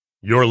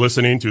You're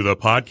listening to the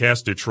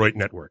Podcast Detroit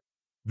Network.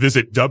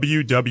 Visit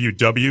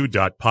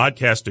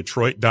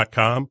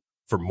www.podcastdetroit.com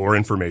for more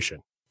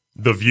information.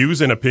 The views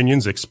and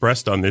opinions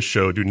expressed on this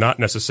show do not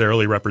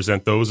necessarily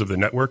represent those of the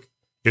network,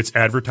 its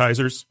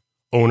advertisers,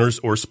 owners,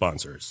 or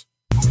sponsors.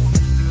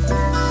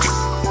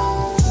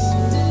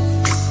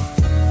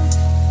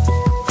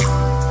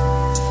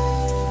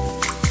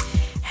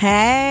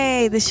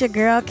 Hey, this your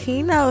girl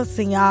Keynotes,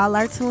 and y'all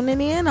are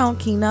tuning in on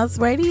Keynotes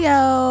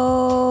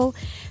Radio.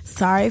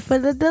 Sorry for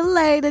the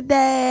delay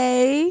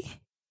today.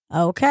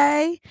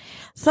 Okay,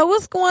 so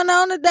what's going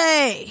on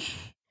today?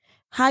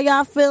 How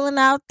y'all feeling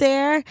out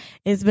there?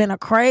 It's been a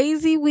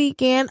crazy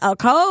weekend, a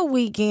cold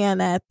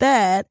weekend at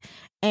that.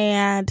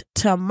 And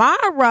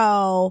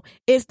tomorrow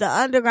is the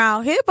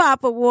Underground Hip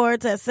Hop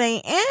Awards at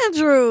St.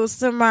 Andrews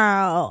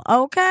tomorrow.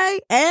 Okay,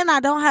 and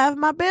I don't have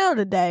my bell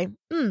today.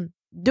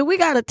 Do we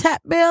got a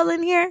tap bell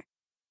in here?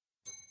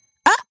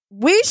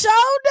 We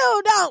sure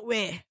do, don't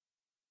we?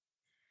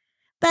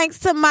 Thanks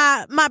to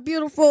my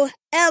beautiful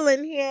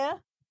Ellen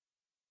here.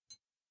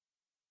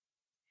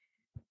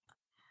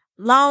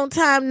 Long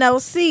time no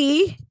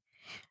see.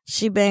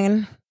 She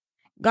been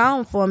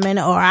gone for a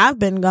minute, or I've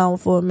been gone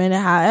for a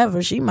minute.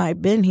 However, she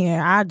might been here.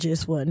 I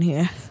just wasn't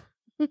here.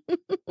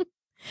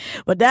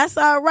 But that's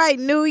all right.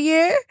 New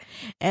Year,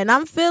 and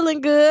I'm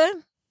feeling good.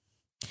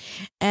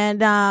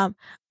 And I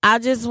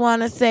just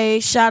want to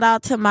say shout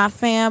out to my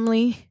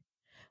family.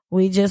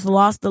 We just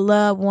lost a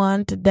loved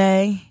one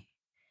today.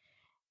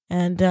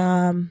 And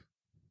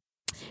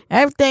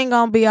everything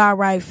gonna be all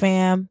right,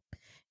 fam.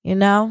 You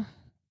know,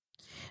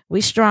 we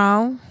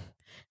strong.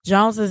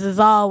 Joneses is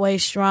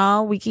always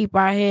strong. We keep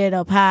our head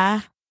up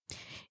high,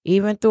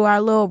 even through our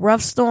little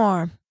rough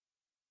storm.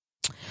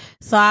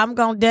 So I'm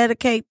gonna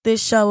dedicate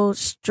this show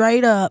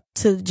straight up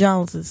to the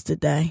Joneses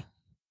today.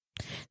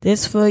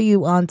 This for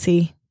you,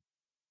 Auntie.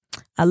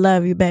 I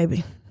love you,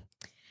 baby.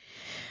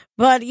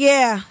 But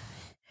yeah,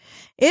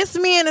 it's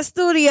me in the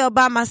studio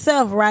by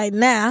myself right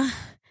now.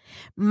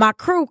 My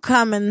crew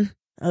coming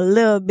a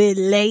little bit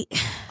late.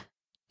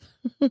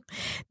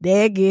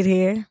 They'll get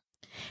here.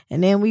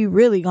 And then we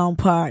really gonna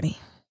party.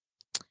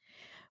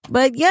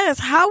 But yes,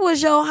 how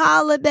was your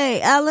holiday,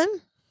 Ellen?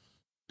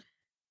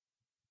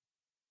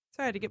 Sorry,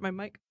 I had to get my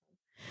mic.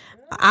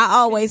 I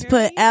always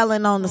put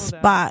Ellen on the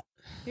spot.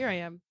 Here I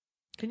am.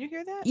 Can you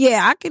hear that?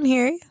 Yeah, I can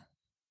hear you.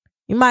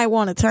 You might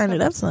want to turn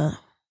it up some.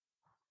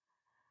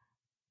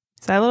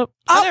 Is that a little?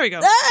 Oh, there we go.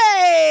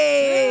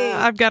 Hey!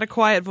 I've got a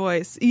quiet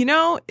voice. You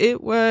know,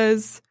 it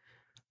was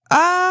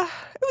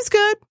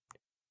good.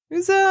 It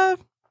was,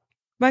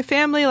 my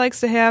family likes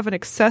to have an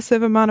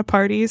excessive amount of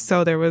parties.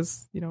 So there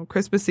was,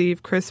 Christmas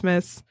Eve,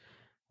 Christmas,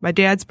 my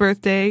dad's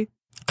birthday,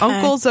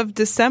 uncles of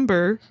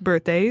December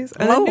birthdays,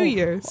 and then New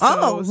Year's.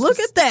 So look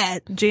at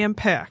that.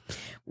 Jam-packed.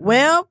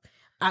 Well,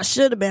 I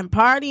should have been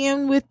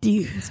partying with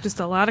you. It's just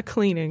a lot of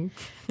cleaning.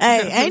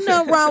 Hey, ain't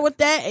nothing wrong with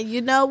that. And you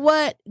know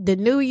what? The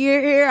new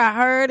year here, I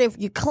heard if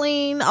you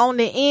clean on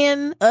the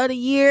end of the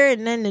year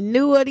and then the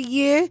new of the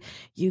year,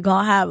 you're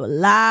going to have a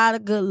lot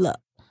of good luck.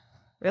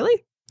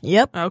 Really?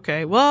 Yep.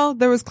 Okay. Well,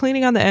 there was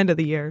cleaning on the end of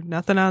the year,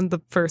 nothing on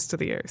the first of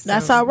the year. So.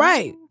 That's all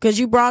right, because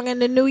you brought in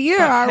the new year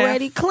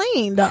already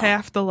cleaned up.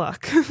 Half the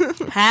luck.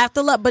 Half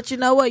the luck. But you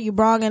know what? You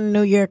brought in the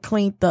new year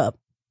cleaned up.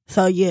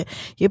 So you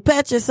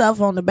pat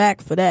yourself on the back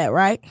for that,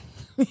 right?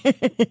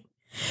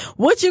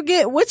 What you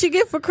get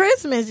for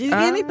Christmas? You get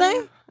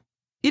anything?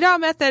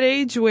 I'm at that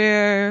age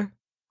where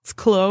it's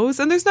clothes,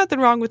 and there's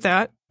nothing wrong with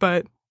that,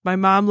 but my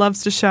mom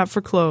loves to shop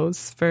for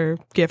clothes, for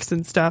gifts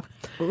and stuff.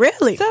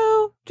 Really?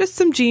 So just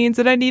some jeans,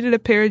 and I needed a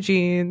pair of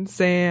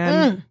jeans,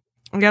 and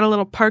I got a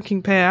little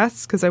parking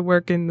pass because I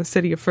work in the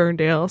city of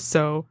Ferndale,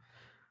 so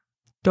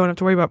don't have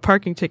to worry about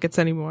parking tickets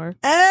anymore.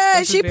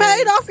 Hey, she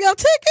paid off your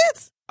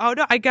tickets? Oh,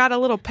 no, I got a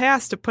little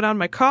pass to put on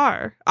my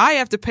car. I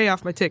have to pay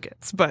off my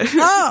tickets, but,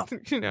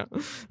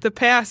 the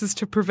pass is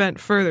to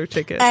prevent further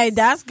tickets. Hey,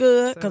 that's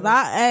good, because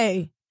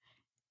I'd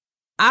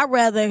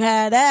rather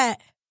have that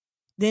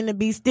than to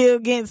be still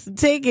getting some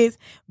tickets,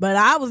 but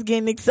I was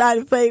getting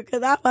excited for you,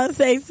 because I was going to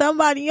say,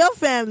 somebody in your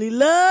family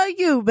love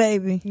you,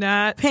 baby.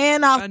 Not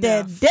paying off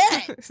enough.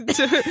 that debt.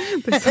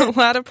 There's a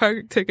lot of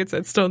parking tickets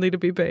that still need to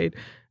be paid,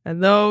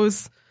 and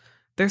those...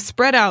 They're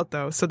spread out,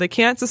 though, so they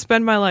can't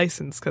suspend my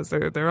license because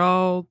they're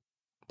all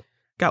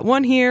got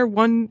one here,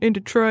 one in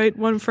Detroit,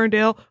 one in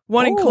Ferndale,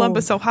 one in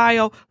Columbus,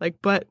 Ohio.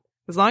 But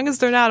as long as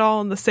they're not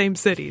all in the same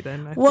city,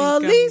 then I think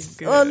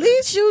at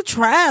least you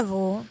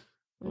travel.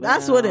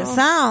 That's what it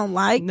sounds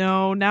like.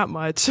 No, not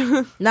much.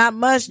 Not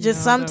much,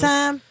 just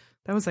sometime.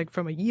 That was like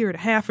from a year and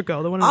a half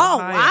ago. The one in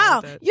Ohio.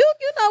 Wow! You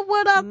know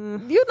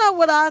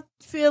what I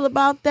feel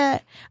about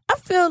that. I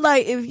feel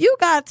like if you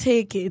got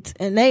tickets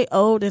and they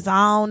old as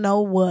I don't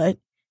know what,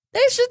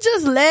 they should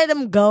just let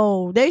them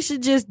go. They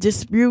should just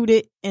dispute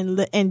it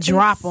and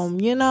drop them.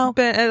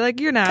 But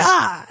you're not.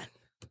 God.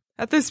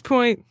 At this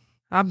point,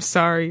 I'm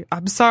sorry.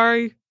 I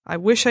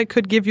wish I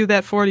could give you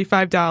that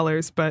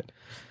 $45, but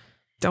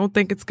Don't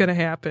think it's going to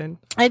happen.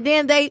 And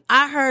then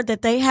I heard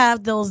that they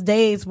have those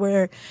days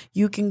where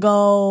you can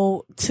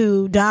go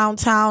to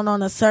downtown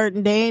on a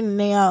certain day and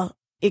they'll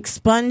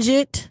expunge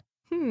it.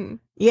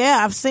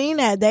 Yeah, I've seen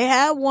that. They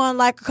had one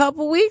like a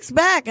couple weeks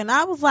back, and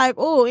I was like,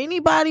 oh,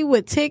 anybody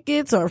with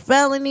tickets or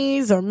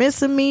felonies or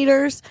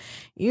misdemeanors,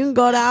 you can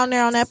go down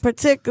there on that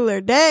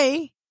particular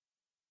day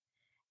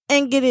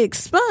and get it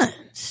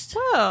expunged.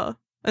 Oh,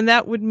 and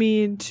that would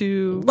mean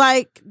to...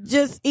 like,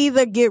 just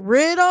either get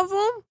rid of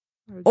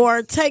them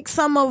or take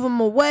some of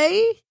them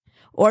away,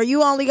 or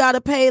you only got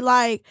to pay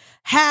like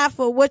half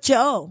of what you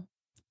owe.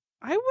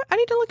 I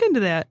need to look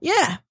into that.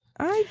 Yeah.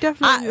 I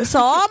definitely. So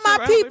all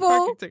my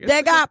people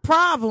that got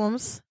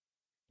problems,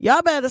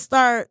 y'all better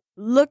start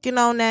looking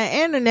on that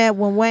internet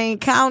when Wayne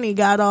County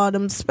got all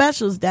them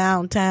specials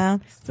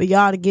downtown for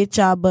y'all to get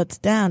y'all butts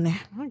down there.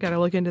 I gotta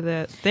look into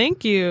that.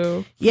 Thank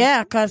you.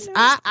 Yeah, because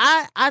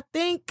I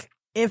think,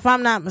 if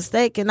I'm not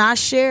mistaken, I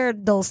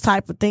shared those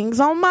type of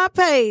things on my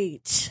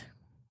page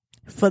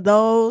for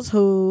those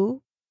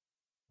who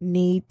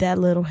need that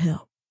little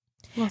help.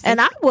 Well,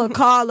 and I will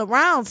call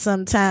around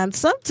sometimes.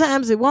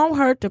 Sometimes it won't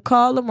hurt to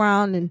call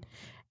around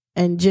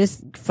and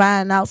just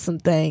find out some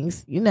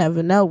things. You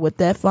never know what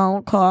that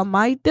phone call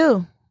might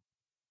do.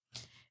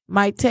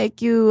 Might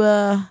take you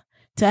to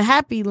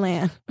Happy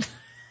Land.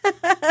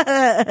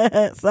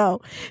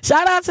 So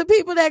shout out to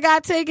people that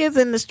got tickets,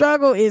 and the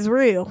struggle is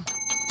real.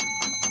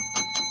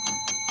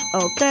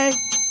 Okay.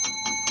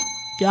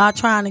 Y'all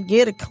trying to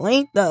get it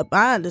cleaned up.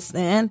 I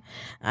understand.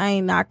 I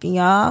ain't knocking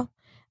y'all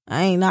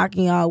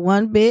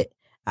one bit.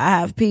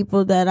 I have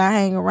people that I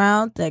hang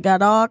around that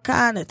got all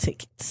kind of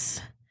tickets,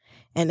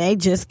 and they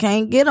just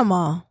can't get them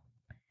all.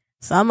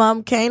 Some of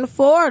them can't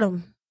afford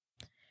them.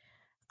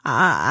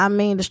 I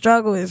mean, the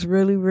struggle is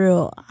really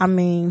real. I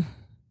mean,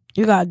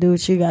 you got to do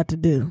what you got to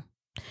do.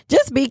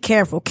 Just be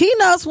careful.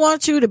 Keynotes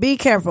want you to be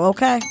careful,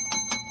 okay?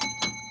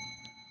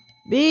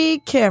 Be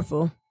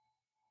careful.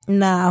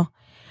 Now,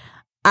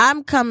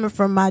 I'm coming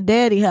from my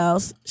daddy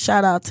house.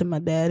 Shout out to my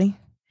daddy.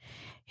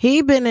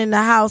 He been in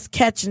the house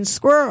catching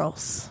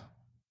squirrels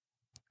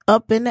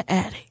up in the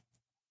attic.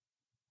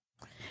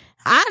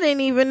 I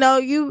didn't even know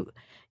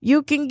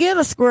you can get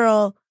a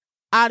squirrel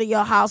out of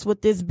your house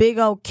with this big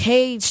old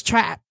cage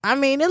trap. I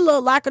mean, it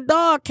looked like a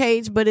dog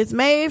cage, but it's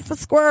made for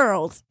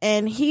squirrels.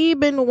 And he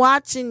been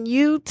watching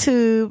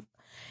YouTube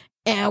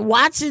and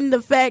watching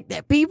the fact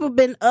that people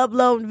been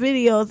uploading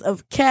videos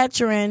of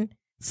capturing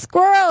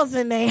squirrels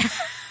in their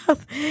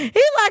house.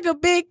 He like a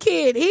big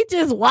kid. He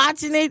just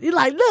watching it. He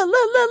like, look.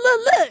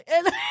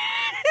 And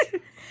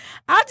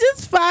I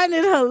just find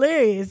it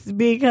hilarious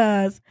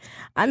because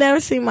I never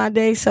seen my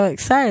day so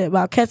excited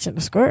about catching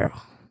a squirrel.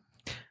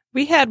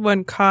 We had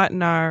one caught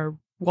in our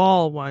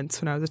wall once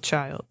when I was a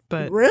child.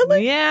 But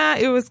really? Yeah,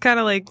 it was kind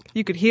of like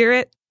you could hear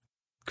it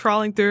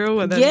crawling through.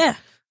 And then, yeah.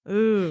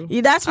 Ooh.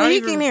 Yeah, that's what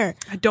he can hear.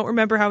 I don't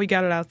remember how we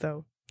got it out,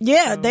 though.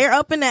 Yeah, so. They're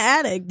up in the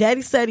attic.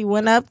 Daddy said he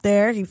went up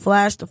there. He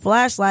flashed the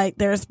flashlight.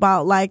 There's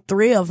about like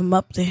 3 of them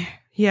up there.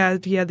 Yeah,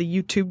 he had the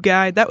YouTube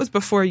guide. That was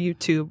before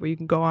YouTube, where you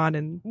can go on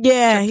and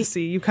check to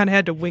see. You kind of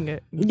had to wing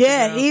it.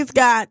 Yeah, he's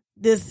got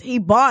this. He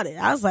bought it.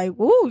 I was like,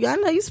 "Woo, I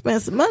know you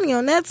spent some money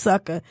on that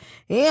sucker."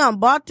 He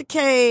bought the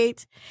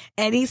cage,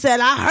 and he said,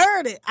 "I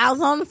heard it." I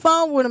was on the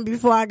phone with him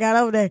before I got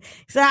over there.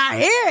 He said, "I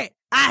hear it.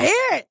 I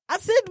hear it." I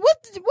said, "What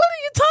are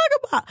you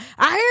talking about?"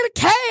 "I hear the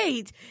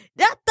cage.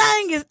 That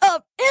thing is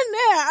up in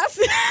there." I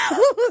said,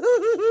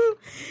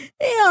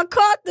 he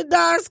caught the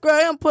darn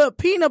squirrel and put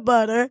peanut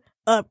butter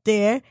up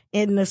there,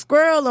 and the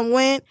squirrel and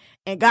went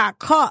and got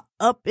caught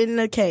up in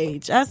the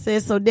cage. I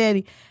said, "So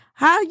Daddy,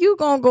 how you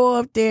gonna go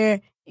up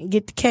there and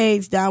get the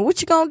cage down? What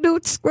you gonna do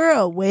with the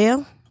squirrel?"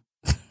 "Well,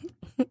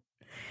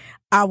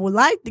 I would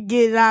like to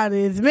get it out of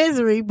his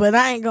misery, but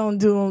I ain't gonna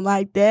do him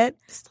like that.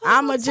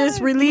 I'ma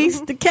just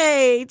release the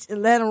cage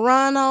and let him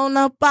run on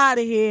up out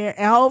of here,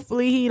 and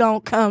hopefully he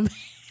don't come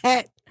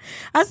back."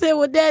 I said,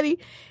 "Well, Daddy,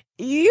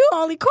 you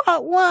only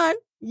caught one.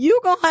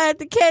 You gonna have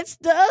to catch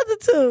the other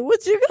 2.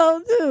 What you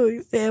gonna do?"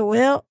 He said,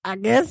 "Well, I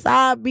guess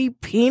I'll be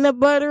peanut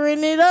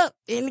buttering it up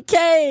in the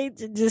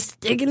cage and just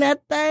sticking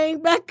that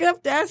thing back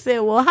up there." I said,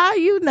 "Well, how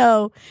you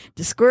know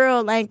the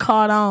squirrel ain't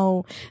caught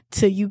on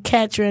to you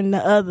capturing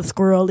the other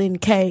squirrel in the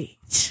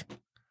cage?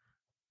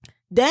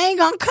 They ain't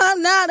gonna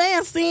come now. They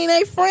ain't seen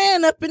their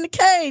friend up in the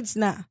cage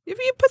now." If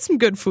you put some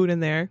good food in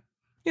there,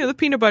 the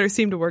peanut butter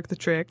seemed to work the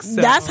trick. So.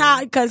 That's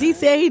how, because he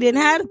said he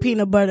didn't have the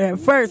peanut butter at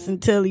first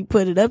until he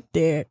put it up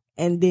there.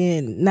 And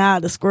then now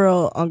the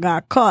squirrel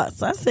got caught.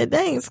 So I said,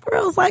 "Dang,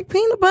 squirrels like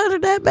peanut butter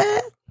that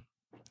bad?"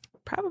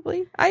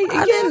 Probably. I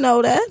didn't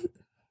know that.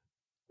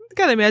 I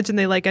gotta imagine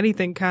they like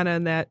anything kind of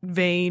in that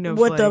vein of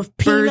with like the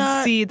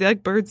bird seed. They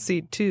like bird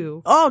seed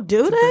too. Oh,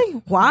 do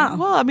they? Wow.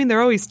 Well, I mean,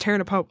 they're always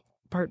tearing apart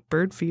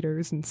bird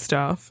feeders and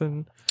stuff.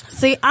 And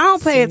see, I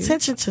don't pay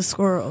attention to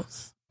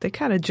squirrels. They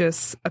kind of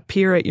just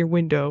appear at your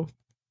window.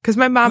 Because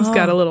my mom's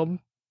got a little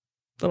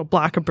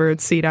block of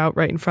bird seed out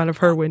right in front of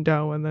her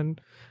window, and then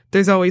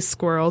there's always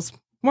squirrels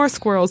More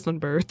squirrels than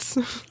birds.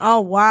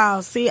 Oh,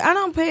 wow. See, I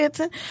don't pay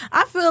attention.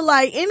 I feel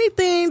like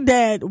anything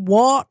that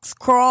walks,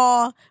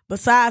 crawl,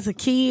 besides a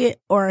kid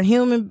or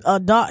a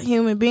adult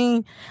human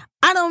being,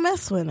 I don't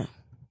mess with them.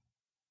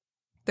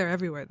 They're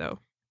everywhere, though.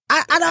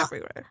 I don't.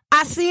 Everywhere.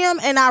 I see them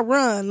and I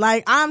run.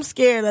 Like, I'm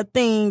scared of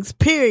things,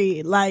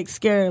 period. Like,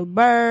 scared of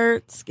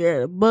birds,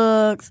 scared of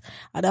bugs.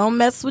 I don't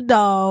mess with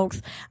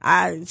dogs.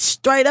 I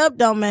straight up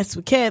don't mess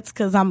with cats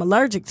because I'm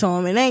allergic to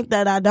them. It ain't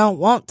that I don't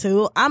want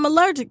to. I'm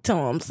allergic to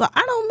them. So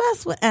I don't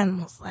mess with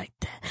animals like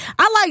that.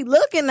 I like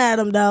looking at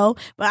them, though,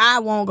 but I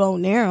won't go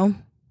near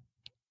them.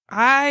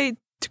 It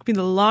took me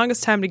the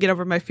longest time to get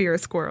over my fear of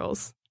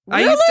squirrels.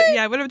 Really?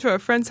 I went up to a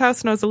friend's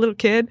house when I was a little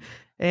kid.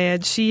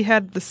 And she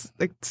had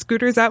the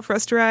scooters out for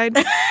us to ride.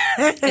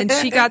 And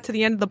she got to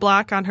the end of the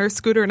block on her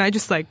scooter. And I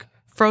just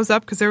froze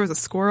up because there was a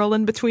squirrel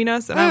in between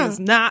us. And I was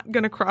not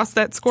going to cross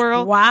that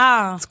squirrel.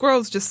 Wow. The squirrel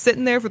was just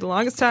sitting there for the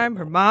longest time.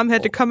 Her mom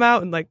had to come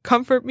out and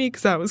comfort me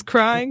because I was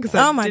crying because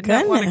I did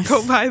not want to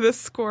go by this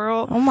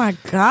squirrel. Oh my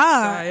God.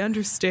 So I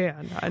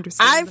understand.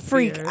 I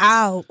freak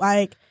out.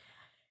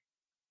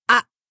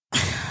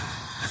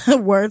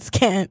 Words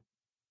can't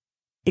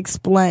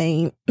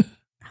explain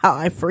how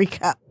I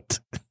freak out.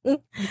 Okay.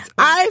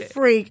 I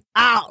freak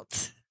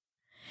out.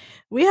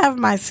 We have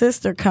my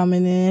sister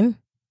coming in.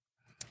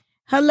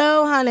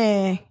 Hello,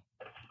 honey.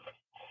 Yeah,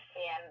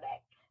 I'm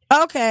back.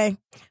 Okay.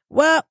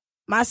 Well,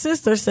 my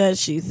sister says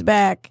she's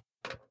back.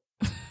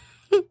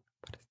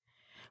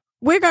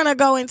 We're going to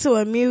go into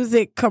a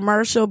music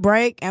commercial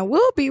break and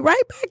we'll be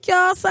right back,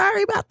 y'all.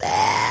 Sorry about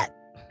that.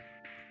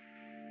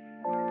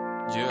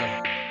 Yeah.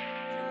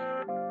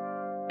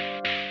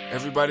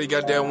 Everybody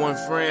got that one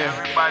friend.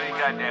 Everybody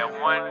got that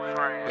one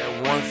friend.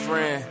 That one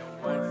friend.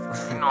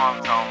 You know what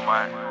I'm talking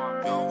about.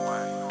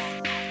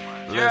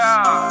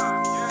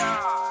 Yeah.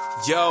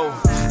 Yo,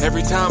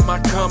 every time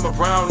I come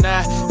around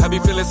now, I be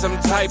feeling some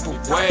type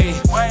of way.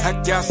 I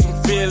got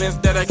some feelings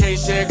that I can't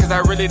share cause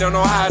I really don't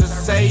know how to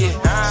say it.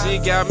 She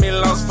got me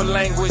lost for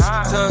language,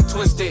 tongue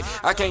twisted.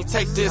 I can't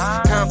take this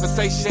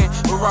conversation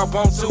where I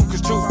want to cause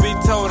truth be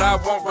told I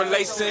want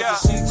relations. And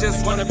she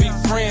just wanna be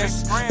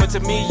friends, but to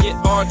me it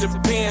all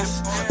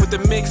depends. With the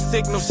mixed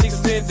signals she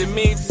sending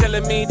me,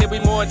 telling me that we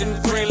more than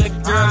friendly.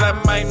 Girl, I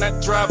might not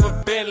drive a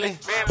Bentley,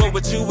 but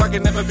with you I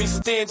can never be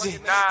stingy.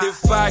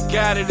 If I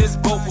got it, it's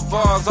both of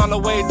ours, all the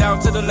way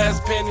down to the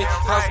last penny.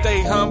 I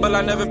stay humble,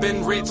 I never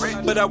been rich,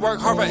 but I work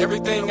hard for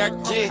everything I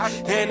get,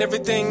 and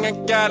everything I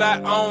got,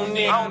 I own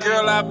it.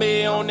 Girl, I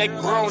be on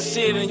that grown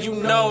shit, and you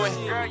know it.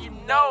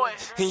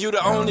 And you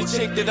the only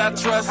chick that I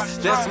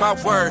trust, that's my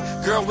word.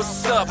 Girl,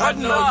 what's up? I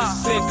know you're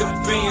sick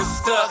of being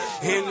stuck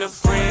in the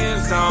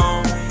friend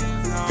zone.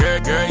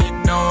 Girl, you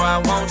know I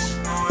want you.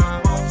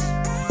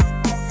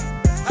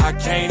 I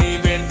can't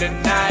even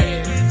deny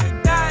it.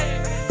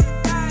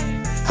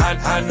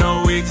 I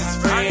know we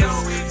just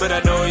friends, but I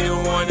know you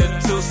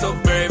wanted to, so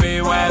baby,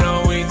 why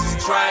don't we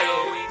just try it?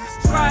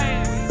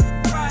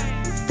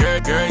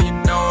 Girl, you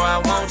know I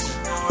want you.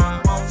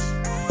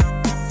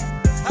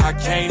 I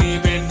can't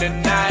even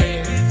deny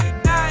it.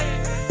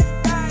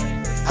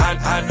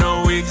 I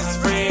know we just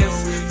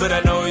friends, but I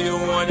know you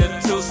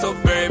wanted to, so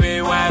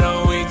baby, why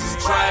don't we just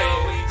try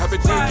it? I've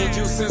been digging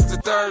you since the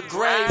 3rd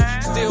grade.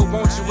 Still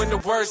want you in the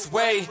worst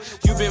way.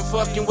 You been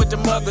fucking with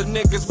them other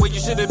niggas where you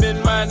should have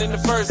been mine in the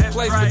first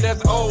place. But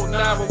that's old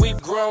now, but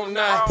we've grown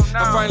now.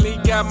 I finally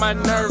got my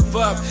nerve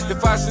up.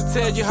 If I should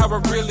tell you how I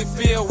really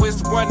feel,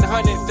 it's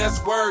 100,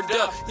 that's word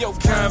up. Your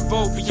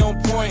convo be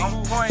on point.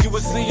 You a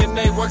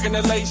CNA working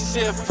a late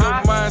shift. Your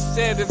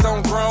mindset is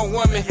on grown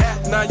woman.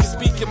 Now you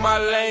speaking my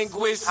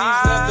language. These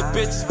other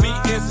bitches be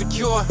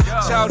insecure.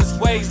 Childish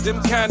ways,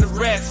 them kind of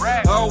rats.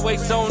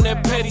 Always on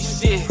that petty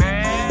shit.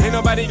 Ain't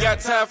nobody got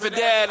time for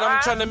that.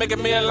 I'm trying to make a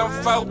meal, I'm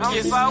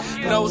focused.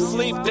 No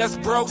sleep, that's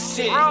broke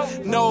shit.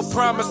 No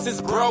promises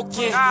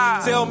broken.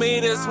 Tell me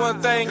this one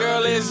thing,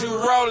 girl, is you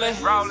rolling?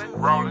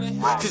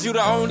 Cause you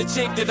the only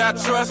chick that I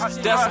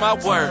trust, that's my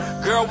word.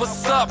 Girl,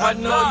 what's up? I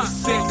know you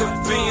sick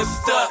of being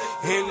stuck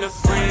in the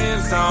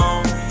friend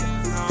zone.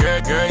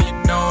 Girl, you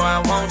know I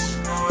want you.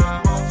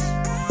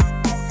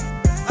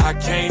 I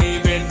can't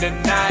even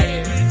deny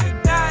it.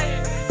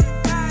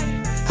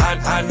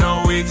 I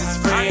know we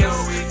just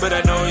friends, but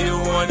I know you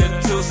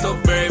wanted to, so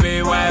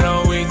baby, why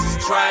don't we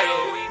just try it?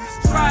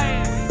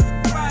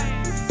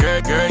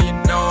 Girl, you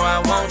know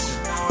I want you.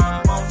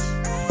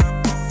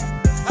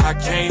 I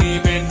can't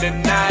even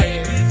deny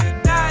it.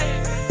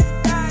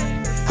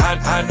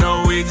 I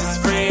know we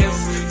just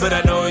friends, but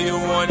I know you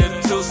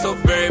wanted to, so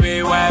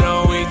baby, why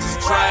don't we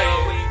just try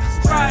it?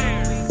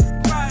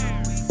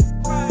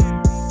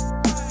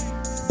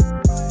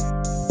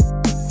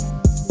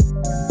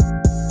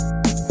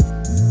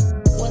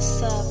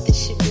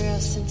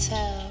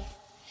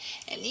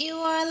 And you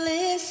are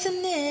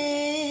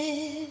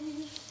listening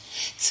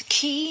to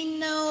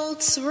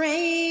Keynotes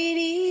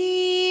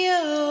Radio.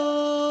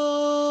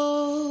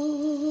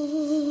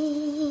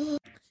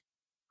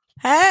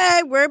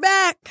 Hey, we're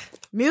back.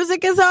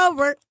 Music is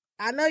over.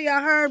 I know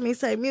y'all heard me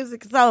say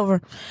music is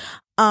over.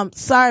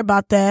 Sorry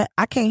about that.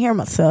 I can't hear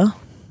myself.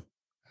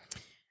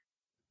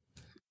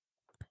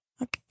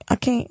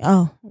 can't.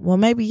 Oh, well,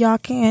 maybe y'all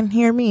can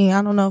hear me.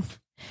 I don't know if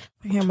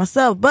I hear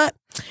myself, but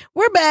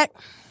we're back.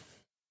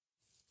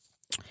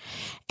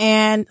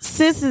 And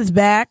sis is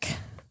back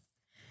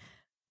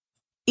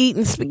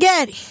eating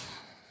spaghetti.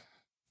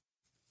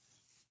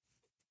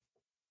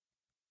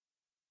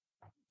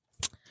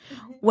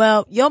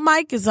 Well, your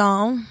mic is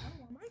on.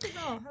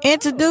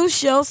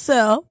 Introduce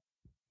yourself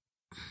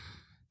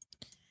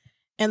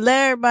and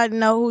let everybody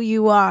know who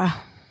you are.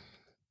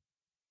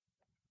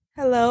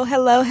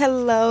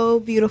 Hello,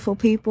 beautiful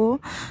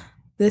people.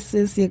 This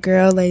is your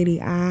girl,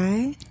 Lady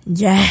I.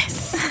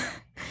 Yes.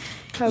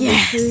 Coming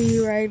to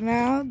you right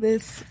now.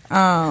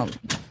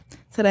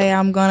 Today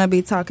I'm going to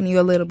be talking to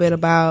you a little bit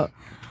about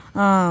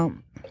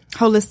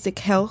holistic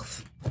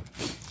health.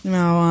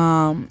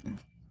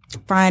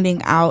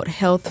 Finding out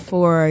health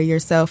for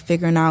yourself,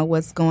 figuring out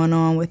what's going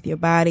on with your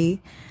body,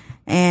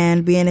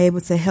 and being able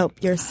to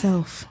help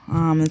yourself.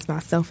 It's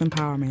about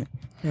self-empowerment,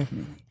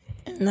 definitely.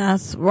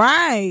 That's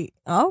right.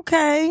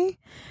 Okay.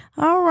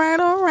 All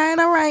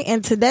right.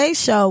 And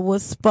today's show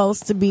was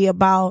supposed to be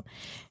about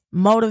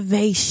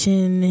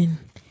motivation and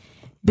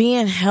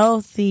being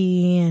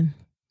healthy and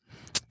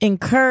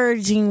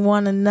encouraging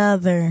one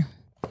another.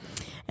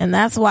 And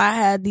that's why I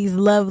had these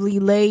lovely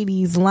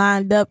ladies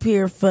lined up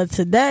here for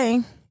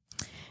today.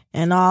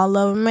 And all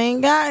of them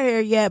ain't got here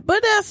yet.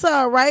 But that's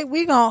all right.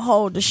 We gonna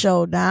hold the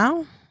show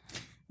down.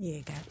 Yeah,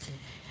 got to.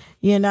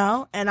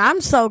 And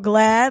I'm so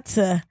glad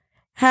to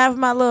have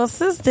my little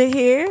sister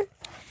here.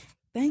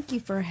 Thank you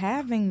for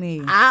having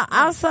me.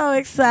 I'm so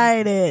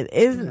excited.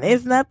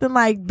 It's nothing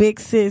like big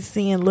sis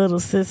seeing little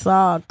sis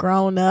all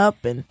grown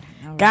up and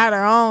got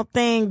her own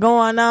thing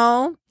going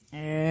on.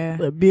 Yeah.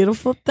 A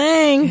beautiful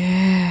thing.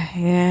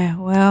 Yeah.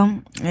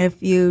 Well,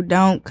 if you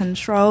don't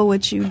control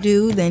what you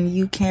do, then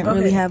you can't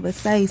really have a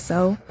say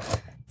so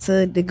to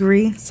a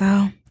degree.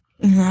 So,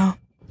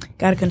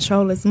 got to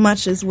control as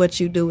much as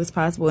what you do as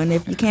possible. And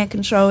if you can't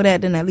control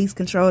that, then at least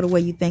control the way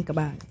you think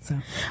about it. So,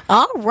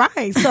 all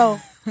right. So,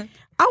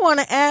 I want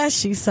to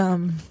ask you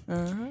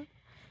something.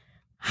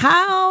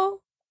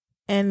 How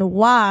and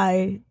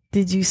why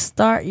did you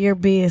start your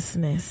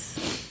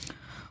business?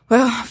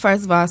 Well,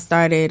 first of all, I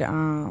started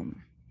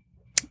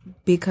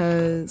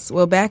because,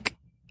 back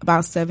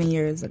about 7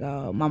 years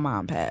ago, my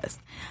mom passed.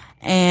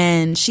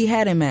 And she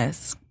had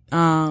MS.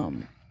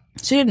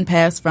 She didn't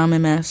pass from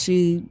MS.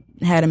 She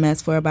had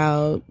MS for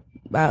about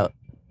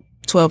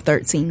 12,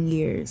 13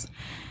 years.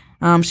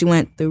 She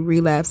went through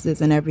relapses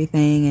and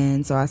everything,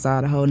 and so I saw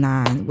the whole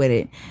nine with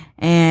it.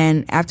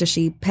 And after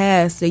she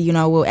passed,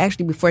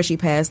 actually before she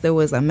passed, there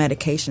was a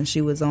medication she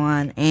was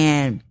on,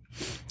 and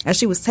as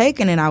she was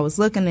taking it, I was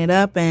looking it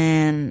up,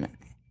 and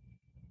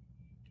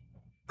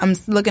I'm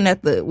looking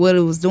at what it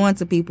was doing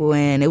to people,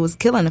 and it was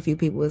killing a few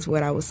people is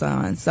what I was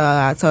seeing. So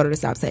I told her to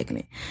stop taking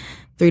it.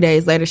 3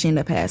 days later, she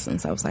ended up passing.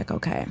 So I was like,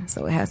 okay,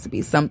 so it has to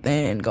be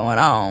something going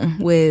on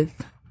with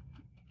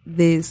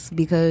this,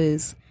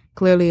 because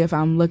clearly if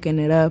I'm looking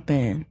it up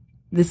and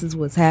this is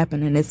what's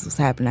happening, this was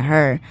happening to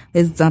her,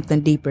 there's something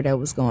deeper that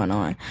was going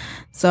on.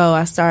 So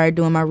I started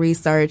doing my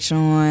research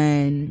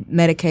on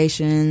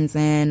medications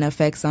and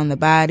effects on the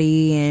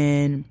body,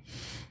 and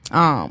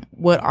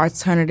what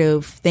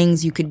alternative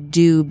things you could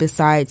do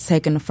besides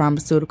taking the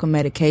pharmaceutical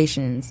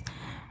medications,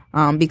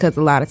 because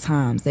a lot of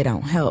times they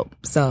don't help.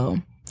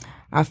 So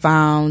I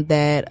found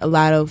that a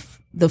lot of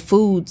the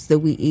foods that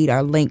we eat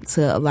are linked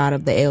to a lot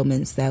of the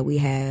ailments that we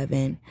have.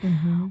 And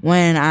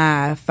when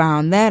I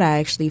found that, I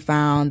actually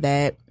found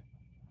that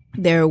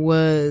there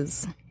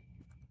was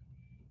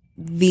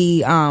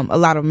a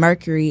lot of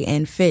mercury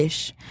in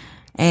fish.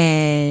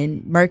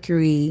 And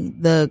mercury,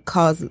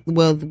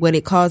 what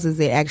it causes,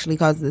 it actually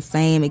causes the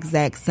same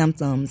exact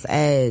symptoms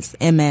as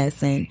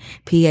MS and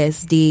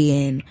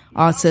PSD and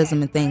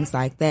autism and things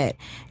like that.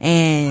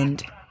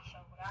 And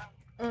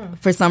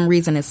for some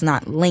reason, it's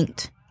not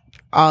linked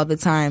all the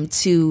time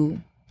to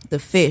the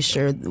fish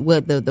or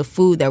what the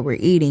food that we're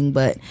eating.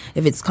 But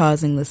if it's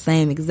causing the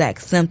same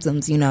exact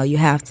symptoms, you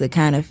have to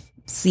kind of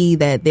see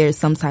that there's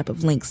some type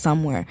of link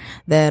somewhere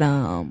that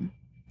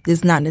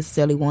is not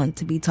necessarily one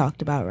to be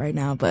talked about right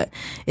now, but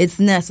it's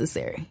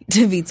necessary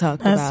to be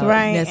talked about. That's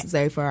right.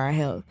 Necessary for our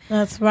health.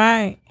 That's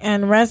right.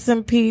 And rest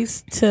in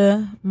peace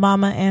to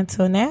Mama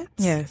Antoinette.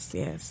 Yes.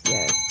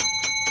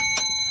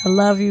 I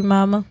love you,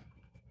 Mama.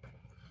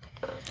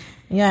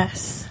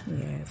 Yes.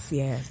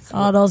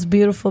 All those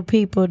beautiful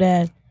people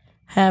that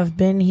have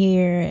been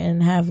here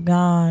and have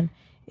gone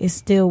is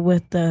still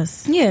with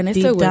us. Yeah, and they're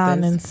deep still with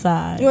down us.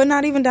 inside. Well,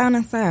 not even down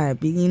inside.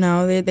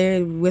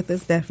 They're with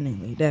us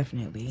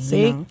definitely.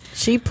 See,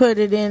 she put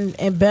it in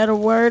better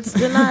words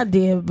than I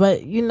did.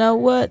 But you know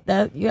what?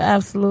 You're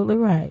absolutely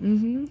right.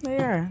 They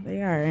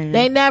are. And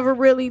they never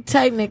really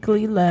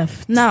technically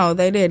left. No,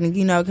 they didn't.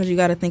 Because you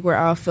got to think we're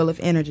all full of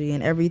energy,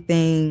 and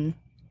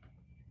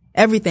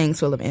everything's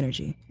full of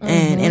energy,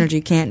 and energy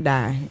can't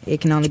die.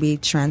 It can only be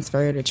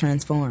transferred or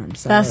transformed.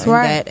 So that's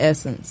right. In that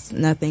essence,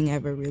 nothing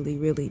ever really,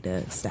 really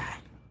does die.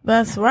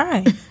 That's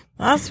right.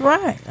 That's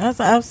right.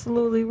 That's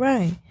absolutely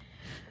right.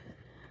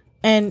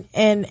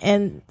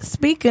 And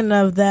speaking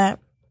of that,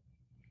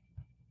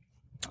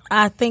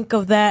 I think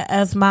of that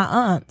as my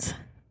aunt.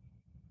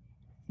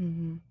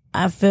 Mm-hmm.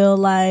 I feel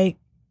like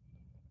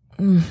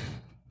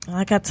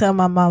I tell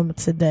my mama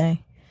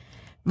today,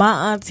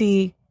 my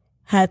auntie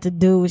had to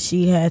do what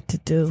she had to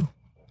do.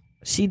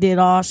 She did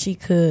all she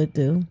could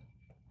do.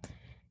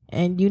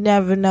 And you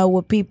never know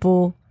what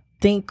people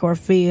think or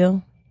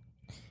feel.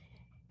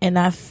 And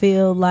I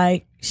feel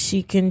like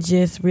she can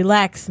just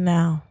relax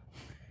now.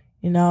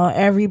 You know,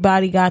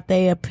 everybody got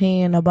their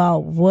opinion about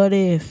what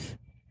if,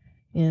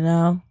 you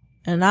know.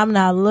 And I'm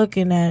not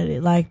looking at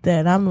it like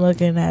that. I'm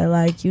looking at it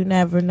like you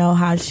never know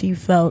how she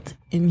felt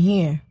in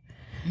here,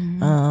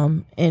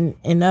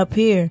 and up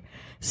here.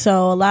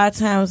 So a lot of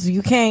times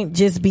you can't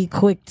just be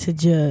quick to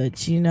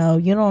judge. You know,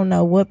 you don't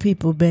know what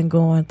people been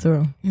going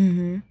through.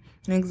 Mm-hmm.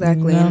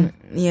 Exactly. And,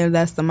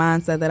 that's the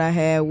mindset that I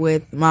had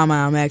with my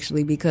mom,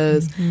 actually,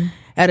 because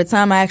at the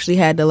time I actually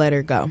had to let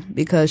her go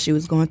because she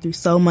was going through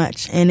so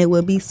much. And it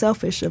would be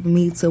selfish of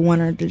me to want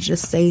her to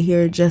just stay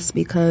here just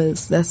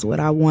because that's what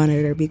I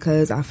wanted, or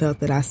because I felt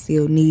that I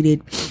still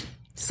needed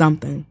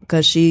something,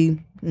 because she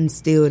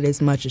instilled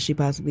as much as she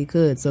possibly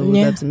could. So it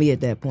was up to me at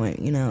that point,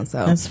 you know.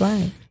 So that's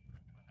right.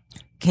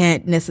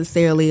 Can't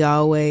necessarily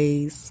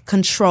always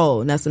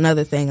control. And that's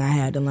another thing I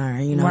had to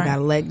learn. You know, Right. got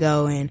to let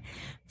go and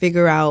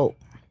figure out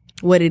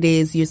what it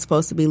is you're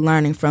supposed to be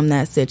learning from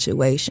that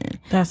situation.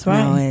 That's right.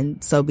 You know,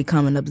 and so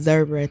become an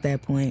observer at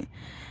that point,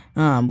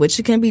 which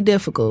can be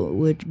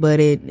difficult, but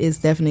it is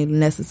definitely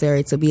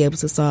necessary to be able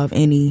to solve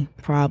any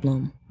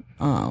problem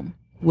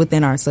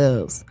within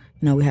ourselves.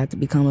 You know, we have to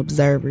become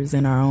observers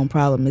in our own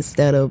problem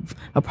instead of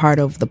a part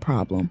of the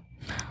problem.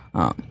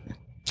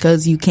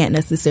 Because you can't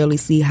necessarily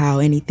see how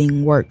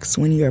anything works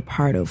when you're a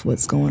part of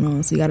what's going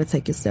on. So you got to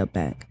take a step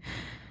back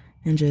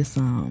and just,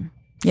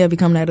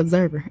 become that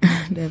observer.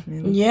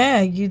 Definitely.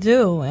 Yeah, you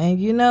do. And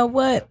you know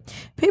what?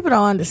 People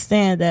don't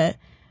understand that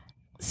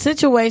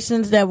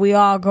situations that we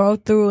all go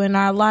through in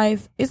our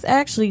life, it's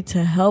actually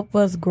to help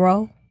us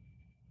grow.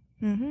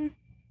 Mm-hmm.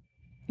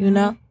 You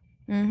know?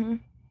 Mm-hmm.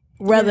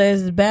 Whether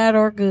it's bad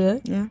or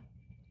good. Yeah.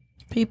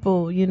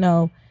 People, you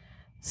know,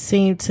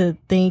 seem to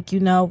think, you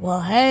know,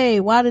 well, hey,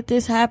 why did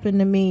this happen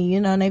to me? You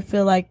know, and they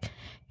feel like,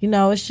 you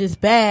know, it's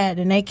just bad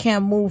and they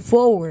can't move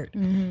forward.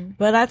 Mm-hmm.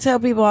 But I tell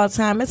people all the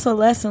time, it's a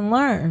lesson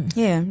learned.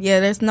 Yeah.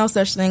 There's no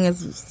such thing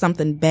as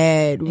something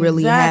bad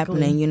really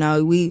happening. You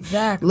know, we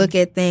look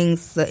at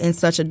things in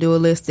such a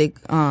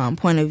dualistic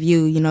point of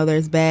view. You know,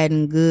 there's bad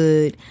and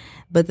good.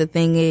 But the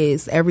thing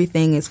is,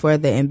 everything is for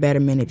the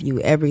embetterment of you,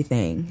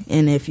 everything.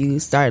 And if you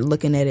start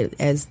looking at it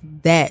as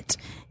that,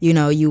 you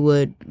know, you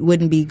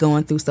wouldn't be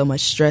going through so much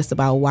stress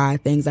about why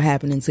things are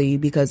happening to you,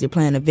 because you're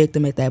playing a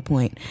victim at that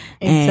point.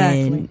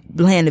 Exactly. And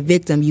playing a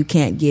victim, you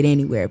can't get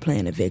anywhere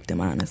playing a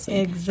victim, honestly.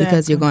 Exactly.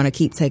 Because you're going to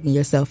keep taking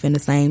yourself in the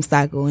same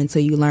cycle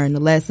until you learn the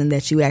lesson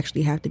that you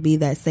actually have to be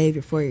that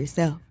savior for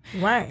yourself.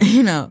 Right.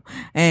 You know,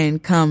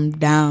 and come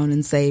down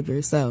and save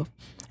yourself.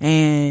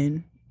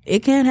 And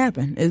it can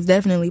happen. It's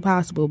definitely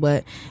possible,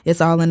 but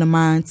it's all in the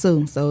mind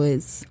too. So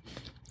it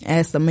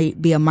has to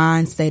be a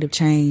mind state of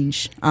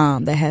change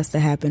that has to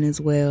happen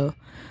as well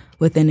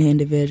within the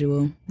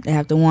individual. They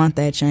have to want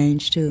that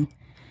change too.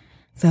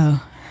 So,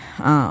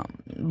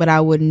 but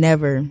I would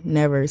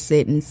never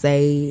sit and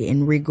say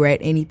and regret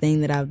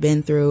anything that I've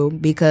been through,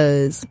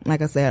 because,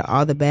 like I said,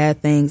 all the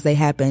bad things, they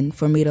happen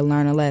for me to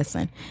learn a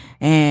lesson.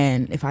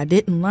 And if I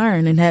didn't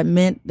learn, and that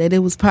meant that it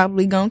was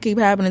probably going to keep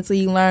happening until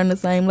you learn the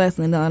same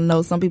lesson. And I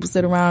know some people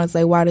sit around and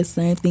say, why does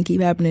the same thing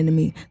keep happening to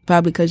me?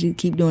 Probably because you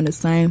keep doing the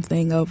same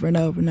thing over and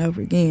over and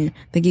over again.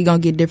 Think you're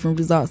going to get different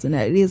results. And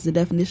that is the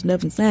definition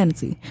of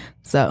insanity.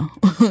 So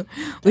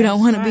we don't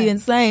want to be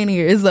insane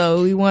here.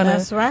 So we want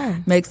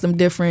to make some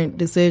different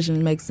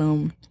decisions, make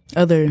some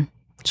other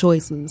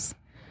choices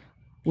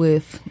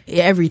with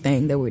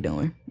everything that we're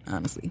doing,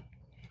 honestly.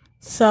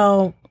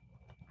 So,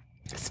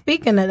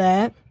 speaking of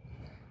that,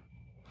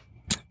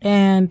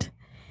 and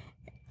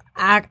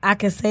I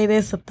can say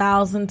this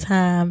 1,000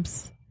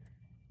 times,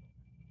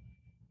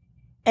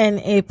 and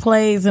it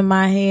plays in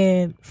my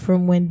head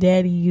from when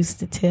Daddy used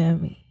to tell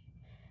me.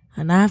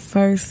 When I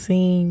first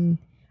seen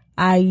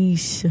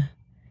Aisha,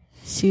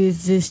 she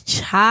was this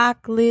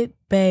chocolate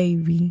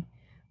baby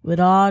with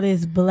all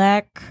this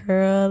black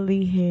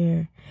curly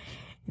hair.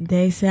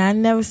 They said, I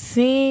never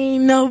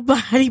seen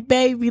nobody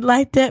baby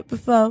like that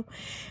before.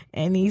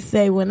 And he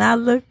said, when I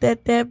looked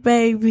at that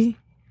baby,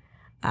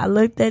 I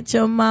looked at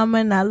your mama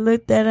and I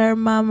looked at her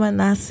mama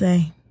and I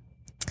say,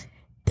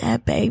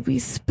 that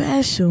baby's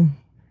special.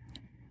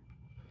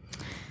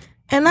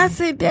 And I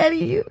said,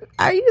 Daddy,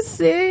 are you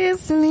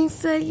serious? And he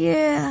said,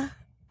 yeah.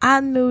 I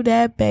knew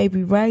that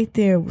baby right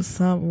there was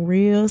something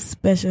real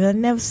special. I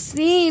never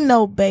seen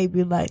no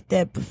baby like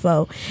that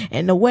before.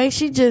 And the way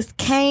she just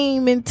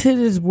came into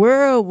this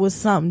world was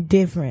something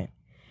different.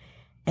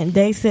 And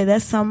they said,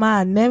 that's something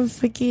I'll never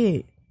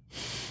forget.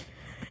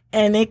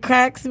 And it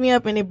cracks me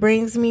up and it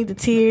brings me to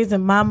tears,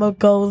 and Mama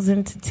goes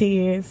into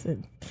tears.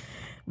 And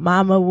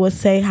Mama would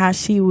say how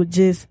she would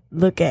just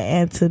look at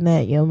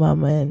Antoinette, your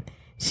mama, and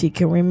she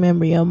can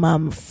remember your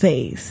mama's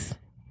face.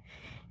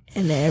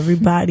 And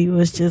everybody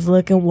was just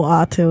looking.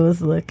 Walter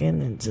was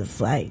looking and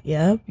just like,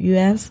 yep, you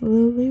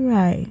absolutely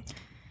right.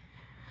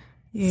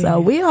 Yeah. So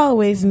we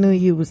always knew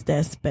you was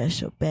that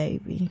special,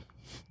 baby.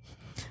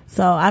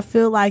 So I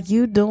feel like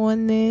you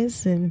doing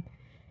this and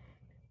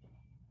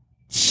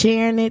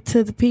sharing it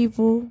to the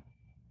people.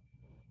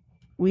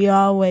 We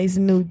always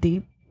knew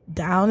deep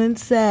down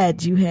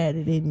inside you had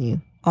it in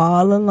you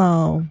all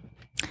along.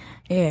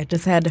 Yeah,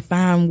 just had to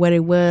find what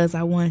it was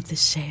I wanted to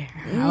share.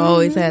 I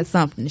always had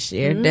something to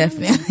share,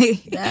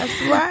 definitely.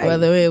 That's right.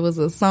 Whether it was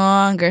a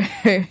song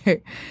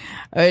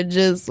or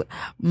just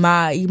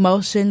my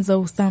emotions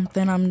or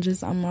something,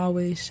 I'm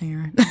always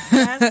sharing.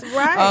 That's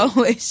right.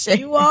 Always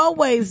sharing. You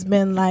always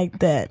been like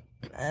that.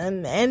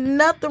 And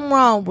nothing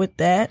wrong with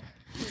that.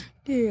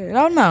 Yeah,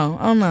 oh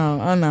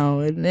no.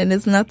 And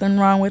there's nothing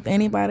wrong with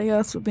anybody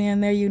else for being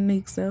their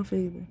unique self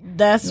either.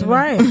 That's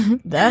right.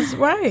 That's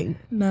right.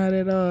 Not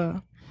at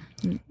all.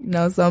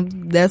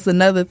 That's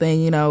another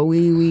thing,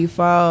 we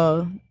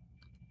fall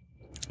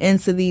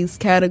into these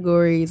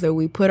categories, or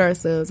we put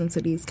ourselves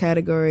into these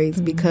categories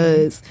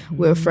because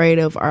we're afraid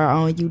of our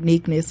own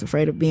uniqueness,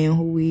 afraid of being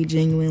who we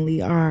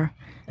genuinely are.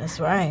 That's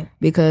right.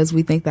 Because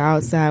we think the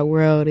outside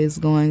world is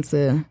going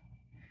to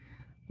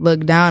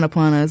look down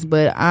upon us.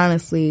 But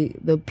honestly,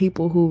 the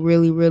people who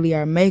really, really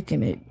are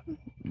making it,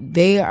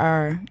 they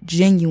are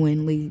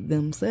genuinely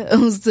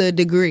themselves to a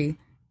degree.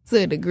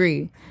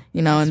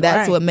 And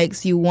that's what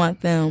makes you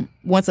want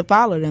to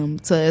follow them,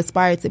 to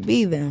aspire to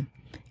be them,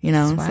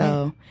 Right.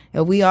 So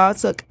if we all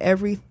took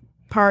every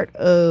part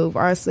of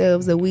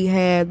ourselves that we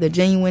had, the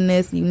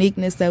genuineness,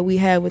 uniqueness that we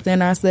have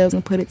within ourselves,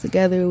 and put it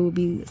together, it would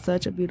be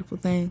such a beautiful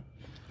thing.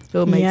 It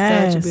would make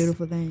such a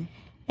beautiful thing.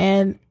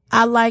 And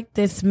I like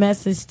this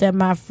message that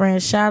my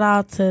friend, shout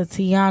out to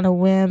Tiana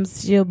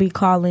Wims. She'll be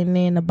calling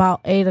in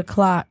about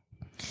 8:00.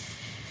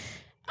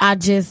 I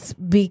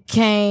just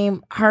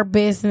became her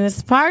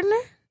business partner.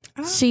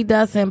 Oh. She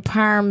does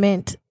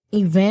empowerment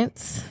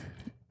events.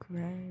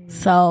 Great.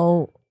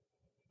 So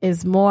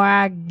it's more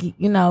I,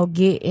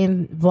 get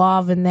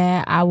involved in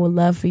that. I would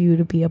love for you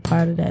to be a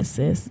part of that,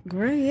 sis.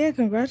 Great. Yeah,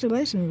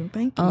 congratulations.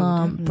 Thank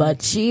you.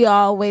 But she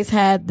always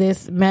had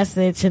this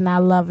message, and I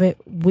love it.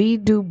 We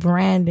do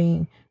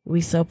branding.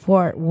 We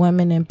support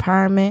women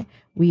empowerment.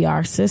 We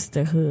are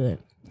sisterhood.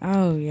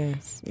 Oh,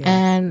 yes.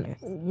 And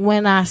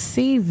when I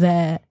see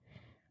that,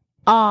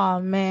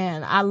 oh,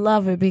 man, I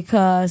love it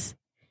because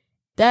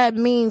that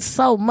means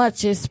so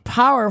much. It's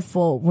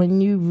powerful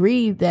when you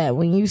read that,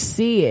 when you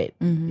see it.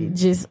 It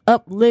just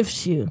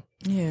uplifts you.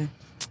 Yeah.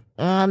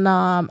 And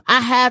I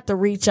had to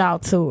reach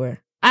out to her.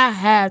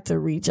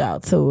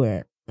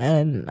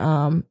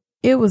 And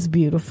it was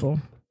beautiful.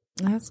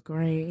 That's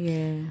great,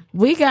 yeah.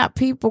 We got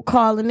people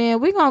calling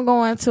in. We're going to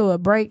go into a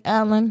break,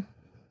 Ellen.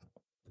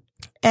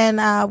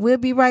 And we'll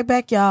be right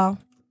back, y'all.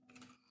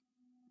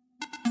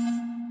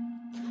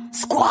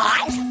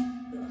 Squad,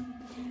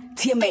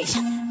 TMH,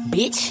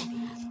 bitch,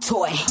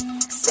 toy,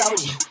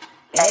 soldier,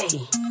 hey,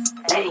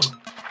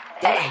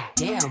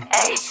 damn,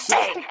 hey,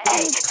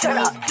 turn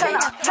up.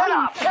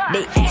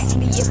 They ask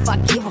me if I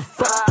give a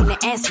fuck, and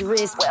the answer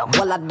is,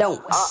 well, I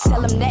don't.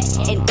 Tell them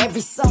that in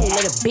every song,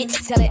 let a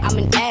bitch tell it I'm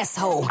an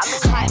asshole.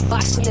 Hot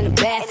boxing in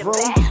the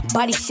bathroom,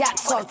 body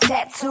shots or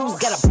tattoos,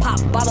 got a pop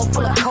bottle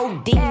full of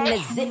codeine, a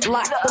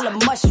Ziploc full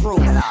of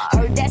mushrooms.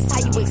 Heard that's how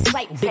you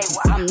excite bitches.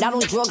 I'm not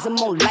on drugs, I'm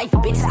on life,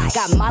 bitches.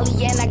 Got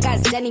Molly and I got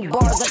Zenny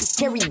bars, I just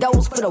carry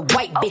those for the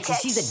white bitches.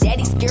 She's a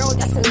daddy's girl,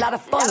 that's a lot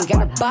of fun.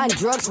 Got her buying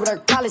drugs with her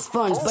college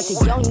funds. Bunch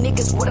of young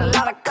niggas with a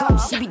lot of cum.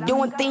 She be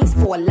doing things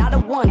for a lot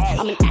of ones.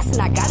 I'm an ass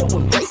and I gotta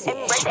embrace it.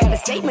 Got a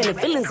statement and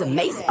feelings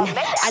amazing.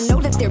 I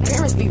know that their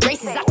parents be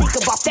racist. I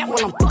think about that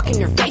while I'm fucking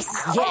their faces.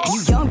 Yeah,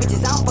 you young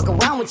bitches, I don't fuck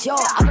around with y'all.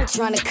 I've been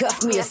trying to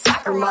cuff me a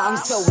soccer mom.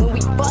 So when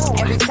we fuck,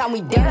 every time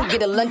we done,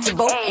 get a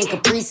Lunchable and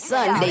Capri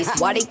Sundays.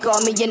 Why they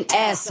call me an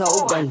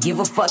asshole? Don't give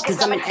a fuck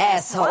cause I'm an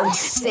asshole.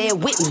 Say it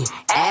with me,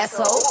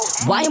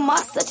 asshole. Why am I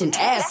such an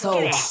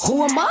asshole?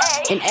 Who am I?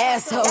 An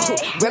asshole.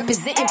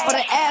 Representing for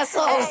the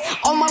assholes.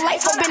 All my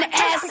life I've been an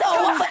asshole.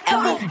 I'll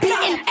forever be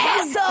an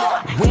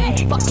asshole. We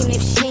ain't fucking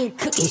if she ain't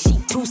cooking. She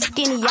too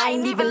skinny, I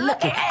ain't even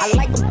looking. I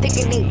like them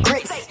thicker than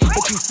grits.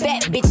 But you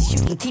fat bitches,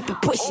 you can keep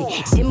it pushing.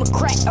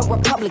 Democrat or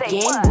Republican,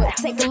 we'll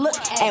take a look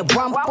at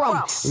where I'm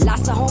from.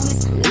 Lots of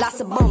homies, lots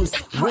of bums.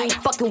 We ain't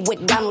fucking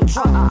with Donald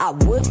Trump. I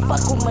would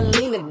fuck with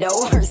Melina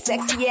though. Her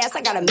sexy ass,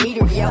 I gotta meet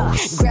her, yo.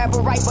 Grab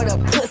her right by the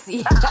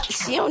pussy.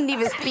 She don't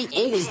even speak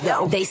English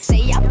though. They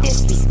say I'm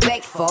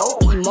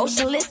disrespectful,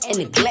 emotionless and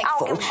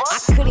neglectful. I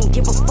couldn't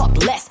give a fuck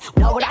less.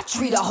 Why would I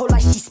treat her whole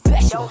like she's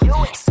special?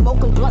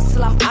 Smoking blunts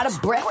till I'm out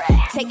of breath.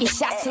 Taking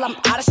shots till I'm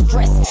out of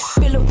stress.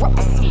 Fill her up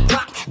with some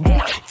rock,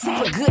 then I tip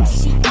her good till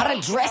she out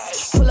of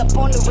dress. Pull up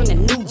on her in a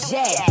new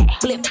Jag,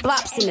 flip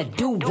flops in a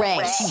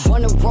do-rag. She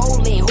wanna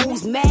roll in,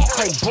 who's mad?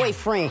 Her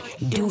boyfriend,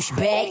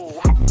 douchebag.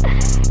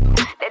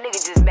 That nigga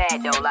just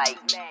mad though, like,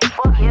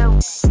 fuck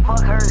him,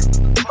 fuck her,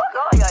 fuck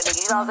all y'all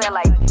niggas, you know what I'm saying?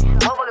 Like,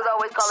 motherfuckers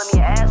always calling me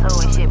an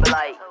asshole and shit, but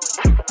like,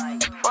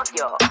 fuck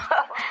y'all,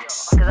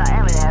 cause I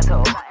am an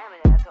asshole.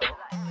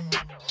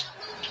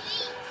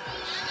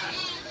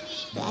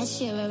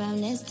 Last year around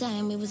this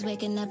time, we was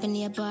waking up in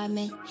the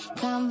apartment.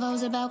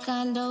 Convos about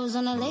condos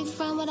on the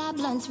lakefront with our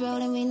blunts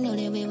rolled, and we knew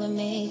that we would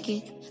make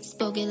it.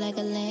 Spoke it like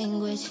a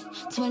language.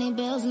 20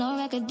 bills, no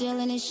record deal,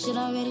 and this shit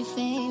already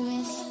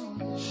famous.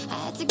 I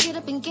had to get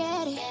up and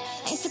get it.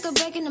 Ain't took a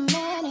break in a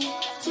minute.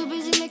 Too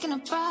busy making a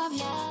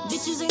profit.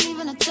 Bitches ain't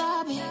even a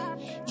topic.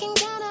 Can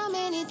count how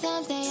many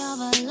times they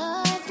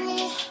overlooked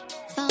me.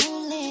 If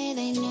only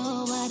they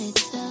knew what it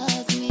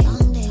took me.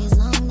 Long days,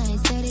 long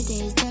nights, 30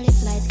 days, 30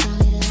 flights,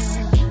 count it up.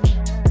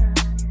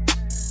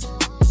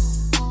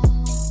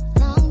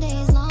 Long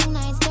days, long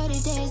nights, 30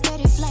 days,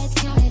 30 flights,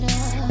 count it up.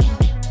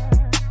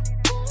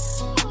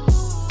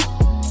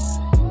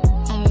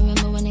 I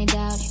remember when they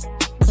doubted,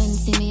 couldn't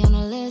see me on the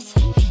list.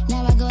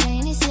 Now I go to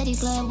any city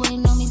club,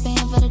 waiting on me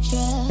paying for the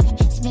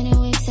trip. Spending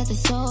weeks at the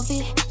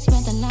Sophie,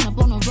 spent the night up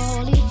on a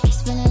rollie.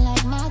 Spending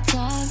like my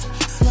time,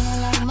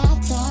 spending like my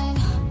time.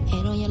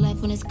 Hate on your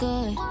life when it's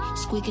good,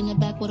 squeaking the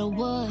back with a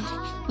wood.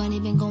 Money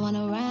been going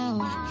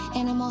around,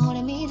 ain't no more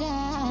holding me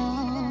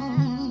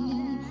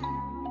down.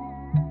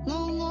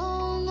 No,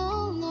 no,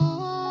 no, no.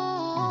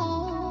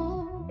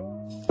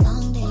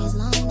 Long days,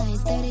 long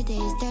nights, 30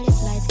 days, 30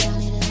 flights,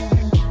 count it up.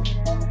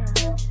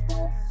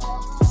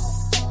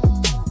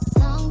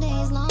 Long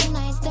days, long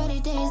nights, 30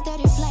 days,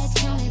 30 flights,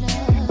 count it up.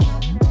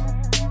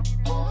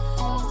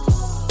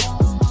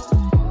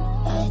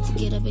 I had to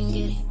get up and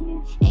get it.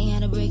 Ain't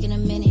had a break in a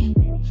minute.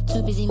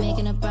 Too busy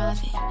making a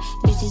profit.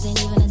 Bitches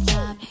ain't even a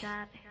topic.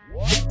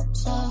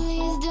 So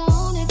please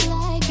don't act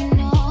like you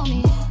know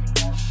me.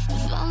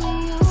 If only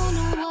you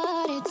knew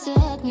what it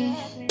took me.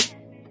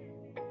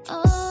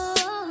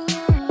 Oh,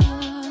 no.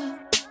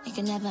 You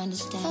can never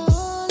understand.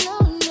 Oh, no,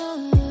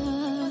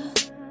 no.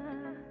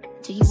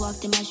 Till you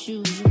walked in my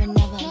shoes, you would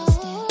never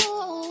understand.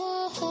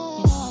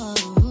 You know,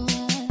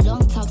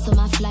 long talks on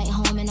my flight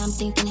home, and I'm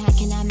thinking, how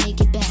can I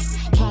make it back?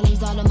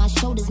 Problems all on my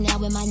shoulders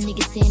now, and my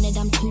niggas saying that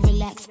I'm too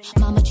relaxed.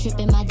 Mama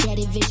tripping, my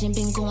daddy vision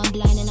been going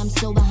blind, and I'm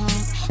so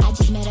behind. I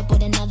just met up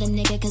with another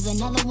nigga, cause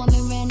another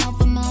woman ran off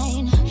of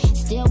mine.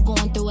 Still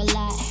going through a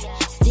lot,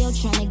 still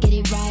trying to get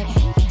it right.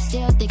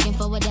 Still thinking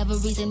for whatever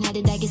reason, how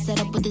did I get set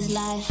up with this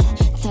life?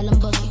 Tell them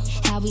booking,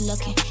 how we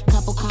looking,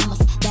 couple commas,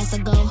 that's a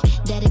goal.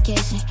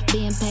 Dedication,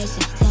 being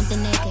patient,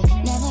 something they could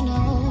never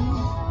know.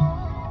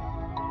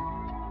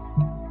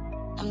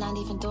 I'm not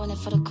even doing it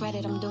for the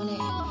credit, I'm doing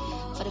it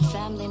for the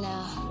family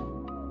now.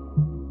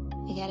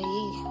 We gotta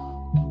eat.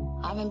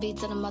 R&B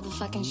to the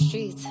motherfucking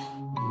streets.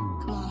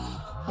 Come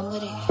on, I'm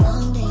with it.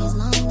 Long days,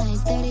 long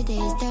nights, 30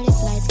 days, 30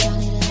 flights,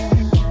 count it up.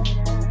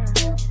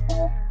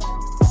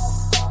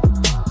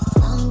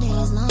 Long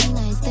days, long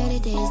nights, 30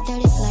 days,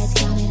 30 flights,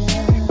 count it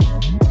up.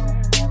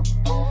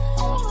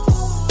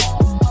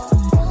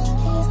 Long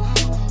days,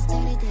 long nights,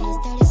 30 days,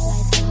 30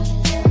 flights, count it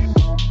up.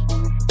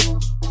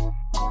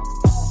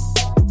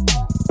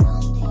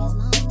 Long days,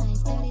 long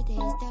nights, 30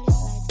 days, 30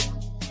 flights, count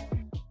it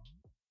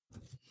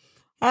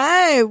up.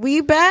 Hey,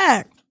 we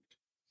back.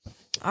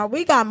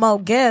 We got more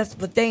guests,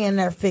 but they in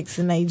there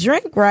fixing a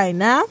drink right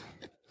now.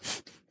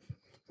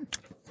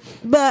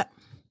 But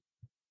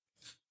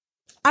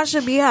I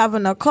should be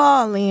having a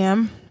call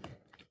in.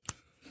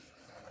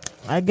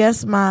 I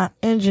guess my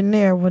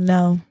engineer would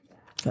know,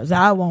 because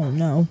I won't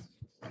know.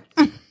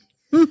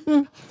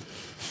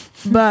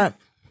 But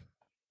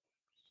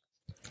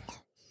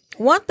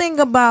one thing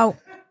about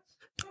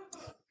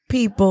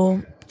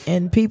people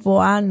and people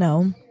I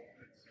know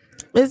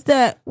is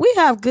that we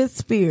have good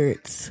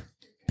spirits.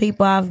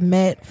 People I've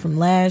met from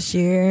last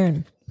year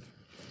and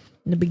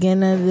the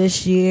beginning of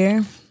this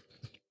year.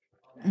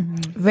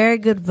 Very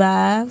good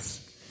vibes.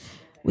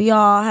 We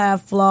all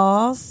have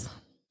flaws,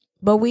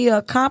 but we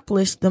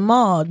accomplish them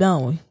all,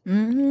 don't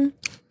we?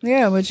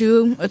 Yeah, but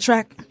you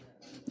attract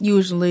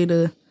usually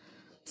the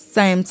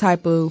same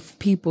type of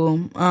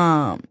people,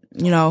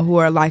 you know, who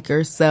are like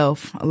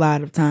yourself a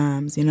lot of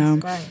times, you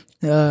know,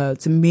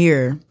 to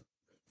mirror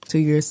to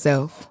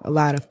yourself a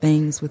lot of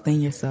things within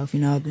yourself, you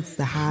know. This is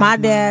the high. My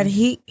dad,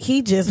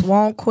 he just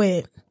won't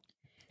quit.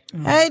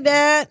 Hey,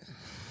 Dad.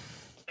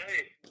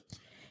 Hey.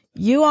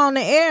 You on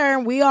the air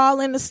and we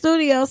all in the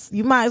studios.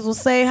 You might as well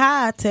say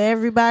hi to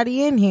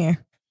everybody in here.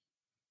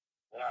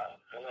 Wow.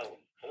 Hello.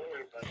 Hello,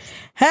 everybody.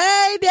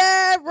 Hey,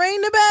 Dad,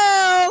 ring the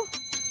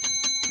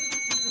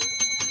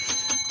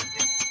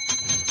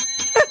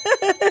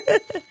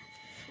bell.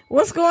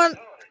 What's going on?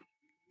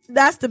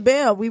 That's the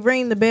bell. We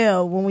ring the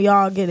bell when we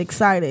all get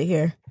excited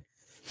here.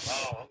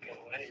 Oh, okay.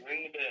 Well, hey,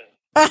 ring the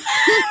bell.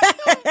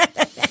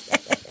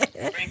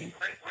 ring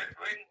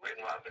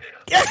my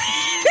bell.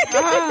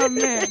 Oh,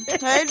 man.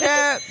 Hey,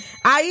 Dad.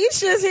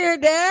 Aisha's here,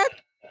 Dad.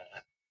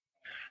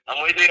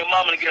 I'm waiting for your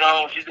mama to get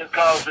home. She just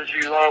called and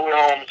she's all the way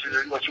home.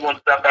 She wants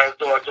to stop by the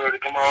store. I told her to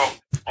come home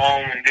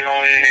and get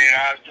on in here.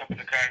 I'll jump in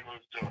the car and go to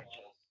the store. So.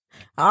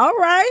 All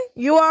right.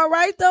 You all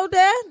right, though,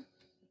 Dad?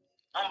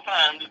 I'm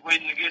fine. I'm just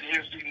waiting to get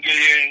here so you can get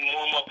here and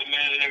warm up a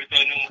minute and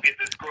everything. Then we'll get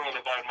this girl up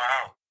out of my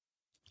house.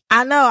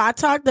 I know. I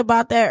talked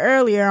about that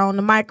earlier on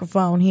the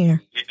microphone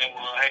here. Yeah,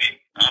 well,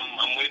 hey,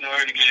 I'm waiting on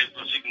her to get it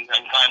so she can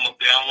climb up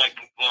there. I don't like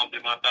to go up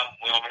there by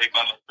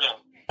myself.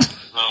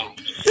 So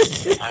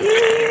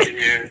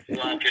here so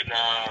I can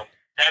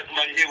have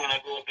somebody here when I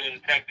go up there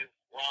and practice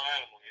wild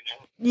animal, you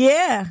know?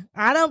 Yeah,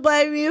 I don't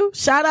blame you.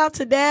 Shout out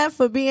to Dad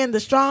for being the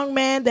strong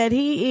man that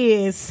he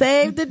is.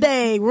 Save the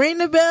day. Ring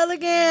the bell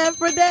again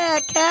for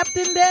Dad,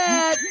 Captain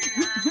Dad.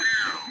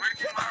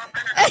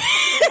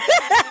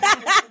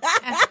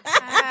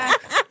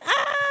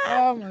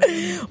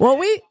 Well,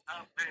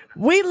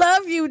 we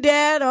love you,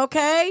 Dad.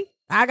 Okay,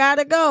 I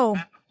gotta go. All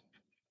right,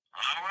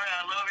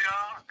 I love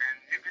y'all,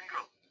 and you can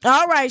go.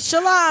 All right,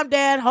 shalom,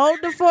 Dad. Hold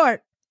the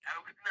fort.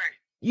 Have a good night.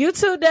 You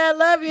too, Dad.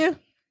 Love you.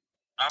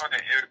 All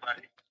right,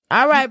 everybody.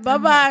 All right,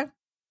 bye-bye.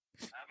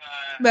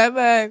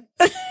 Bye-bye.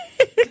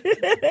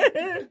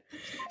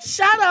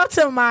 Shout out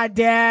to my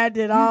dad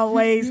that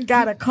always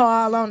got a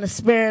call on the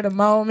spur of the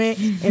moment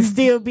and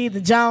still be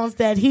the Jones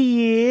that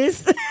he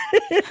is.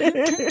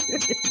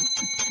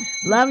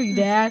 Love you,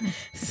 Dad.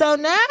 So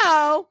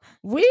now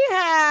we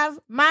have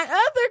my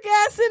other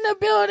guest in the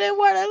building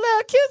with a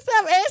little cute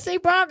stuff. And she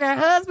brought her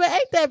husband.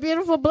 Ain't that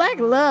beautiful? Black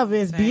love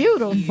is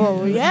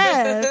beautiful.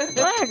 Yes.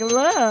 Black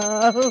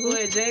love.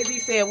 Well, Jay-Z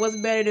said, what's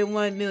better than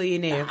 1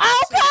 millionaire?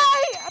 Okay.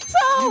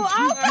 So,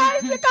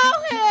 okay, go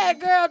ahead,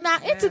 girl. Now,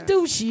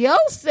 introduce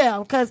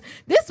yourself, because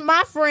this is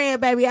my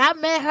friend, baby. I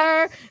met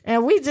her,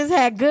 and we just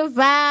had good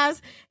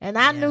vibes, and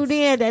I knew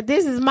then that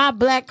this is my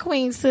Black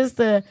Queen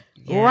sister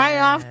right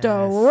off the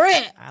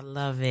rip. I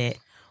love it.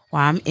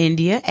 Well, I'm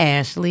India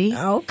Ashley.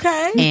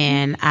 Okay.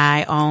 And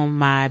I own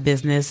my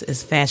business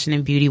is Fashion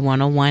and Beauty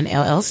 101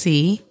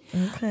 LLC.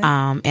 Okay.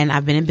 And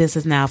I've been in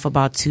business now for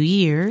about 2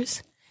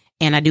 years,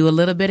 and I do a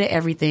little bit of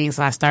everything.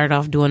 So I started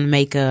off doing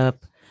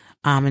makeup,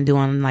 and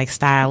doing like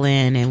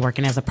styling and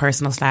working as a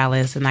personal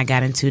stylist. And I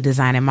got into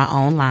designing my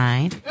own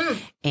line.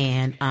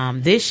 And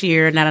this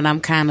year, now that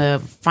I'm kind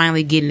of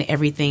finally getting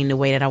everything the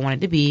way that I want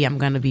it to be, I'm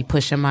going to be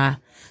pushing my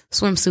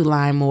swimsuit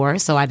line more.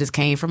 So I just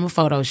came from a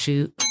photo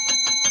shoot.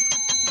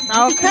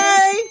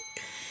 Okay.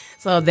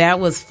 So that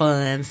was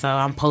fun. So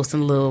I'm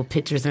posting little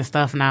pictures and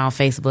stuff now on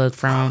Facebook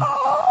from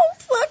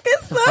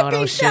the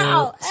photo shoot.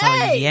 So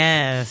Hey.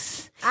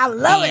 yes. I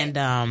love it.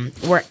 And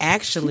we're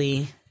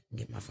actually...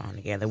 get my phone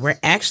together. We're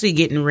actually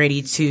getting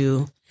ready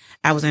to,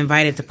 I was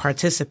invited to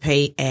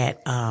participate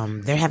at,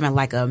 they're having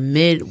like a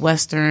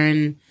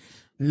Midwestern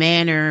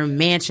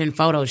mansion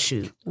photo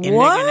shoot. And they're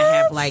going to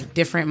have like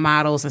different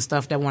models and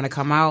stuff that want to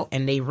come out,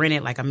 and they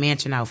rented like a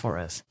mansion out for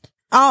us.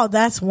 Oh,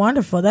 that's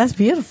wonderful. That's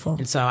beautiful.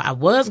 And so I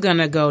was going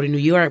to go to New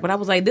York, but I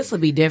was like, this will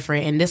be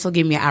different, and this will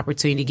give me an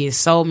opportunity to get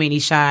so many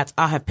shots.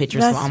 I'll have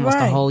pictures for almost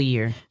a whole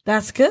year.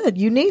 That's good.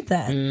 You need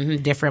that.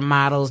 Mm-hmm. Different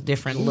models,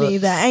 different You looks. need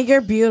that. And you're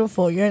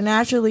beautiful. You're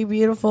naturally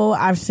beautiful.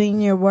 I've seen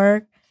your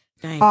work.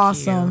 Thank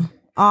awesome. you.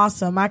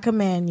 Awesome. I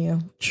commend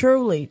you.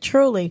 Truly,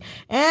 truly.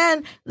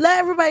 And let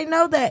everybody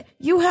know that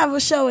you have a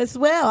show as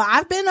well.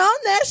 I've been on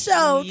that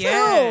show too.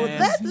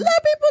 Let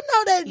people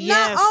know that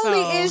not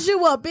only is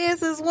you a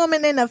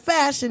businesswoman and a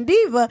fashion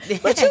diva,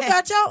 but you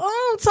got your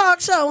own talk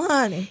show,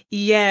 honey.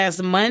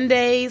 Yes,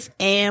 Mondays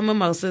and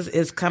Mimosas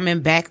is coming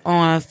back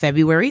on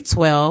February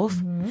 12th.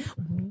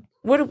 Mm-hmm.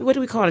 What do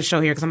we call the show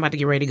here? Because I'm about to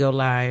get ready to go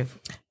live.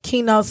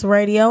 Keynotes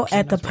Radio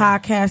at the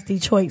Podcast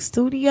Detroit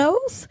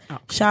Studios.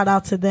 Shout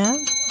out to them.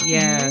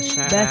 Yeah,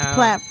 best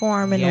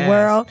platform in the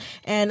world.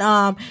 And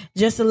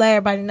just to let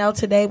everybody know,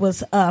 today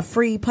was a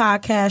free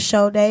podcast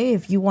show day.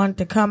 If you wanted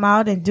to come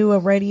out and do a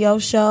radio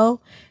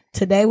show,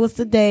 today was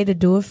the day to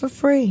do it for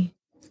free.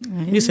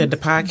 You said the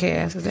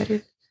podcast, is that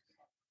it?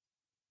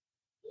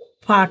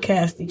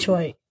 Podcast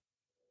Detroit.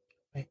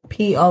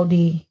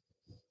 POD.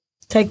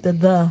 Take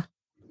the.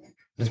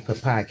 Just put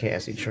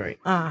Podcast Detroit.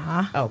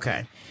 Uh-huh.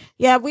 Okay.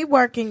 Yeah, we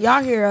working.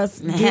 Y'all hear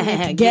us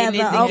getting it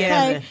together,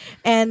 okay?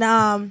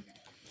 And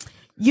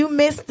you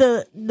missed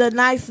the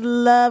nice,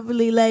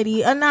 lovely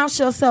lady. Announce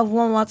yourself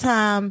one more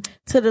time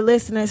to the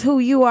listeners who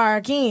you are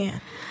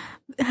again.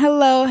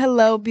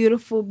 Hello,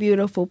 beautiful,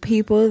 beautiful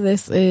people.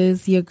 This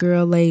is your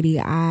girl, Lady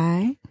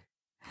I.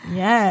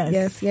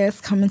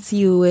 Yes. Coming to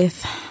you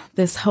with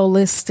this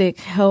holistic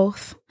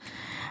health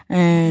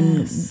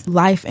and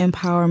life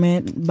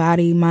empowerment,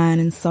 body,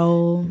 mind, and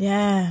soul.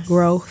 Yes.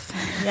 Growth.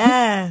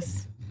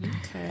 Yes.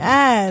 Okay.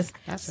 Yes.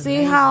 That's See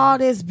amazing. how all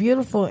this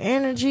beautiful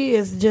energy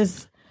is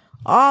just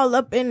all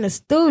up in the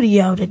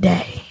studio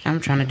today. I'm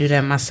trying to do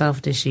that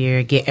myself this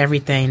year. Get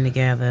everything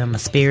together. My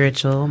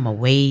spiritual, my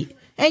weight.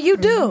 And you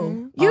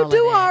do. You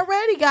do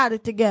already got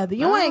it together.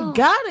 You ain't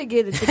got to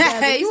get it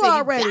together. You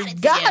already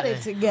got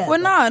it together. Well,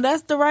 no,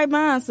 that's the right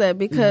mindset,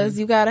 because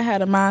you got to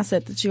have a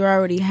mindset that you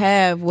already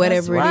have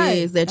whatever it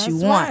is that you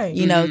want,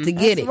 you know, to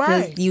get it.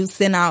 Because you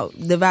send out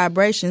the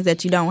vibrations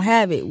that you don't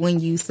have it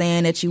when you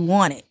saying that you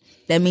want it.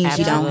 That means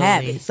you don't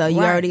have it. So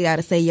you already got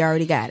to say you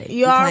already got it.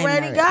 You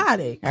already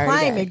got it.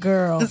 Claim it,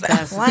 girl.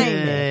 That's Claim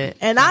good. it.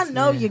 And I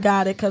know you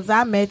got it because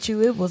I met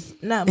you. It was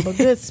nothing but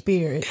good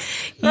spirits.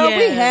 Girl,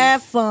 we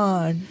had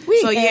fun.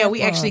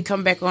 We actually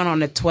come back on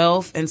the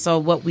 12th. And so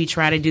what we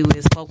try to do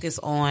is focus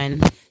on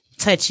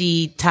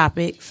touchy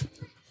topics.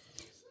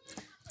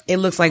 It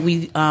looks like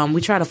we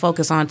try to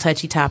focus on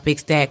touchy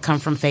topics that come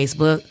from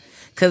Facebook.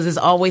 because it's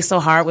always so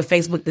hard with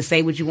Facebook to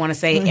say what you want to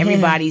say.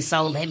 Everybody,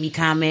 so let me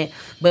comment.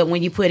 But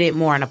when you put it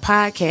more on a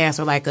podcast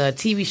or like a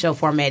TV show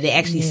format, they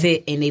actually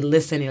sit and they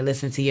listen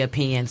to your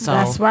opinion. So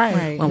that's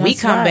right. When we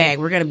come back,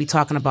 we're going to be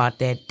talking about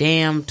that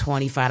damn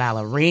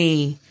 $25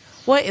 ring.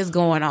 What is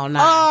going on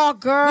now? Oh,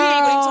 girl. We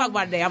ain't going to talk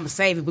about it today. I'm going to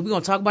save it, but we're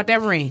going to talk about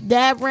that ring.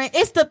 That ring.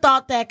 It's the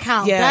thought that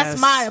counts. Yes.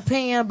 That's my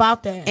opinion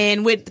about that.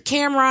 And with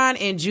Cameron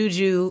and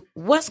Juju,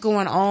 what's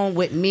going on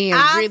with men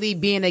really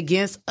being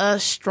against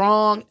us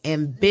strong,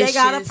 ambitious, they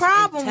got a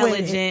problem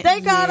with it.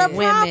 They got a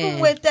problem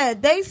with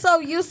that. They so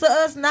used to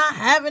us not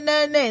having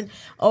nothing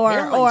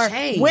or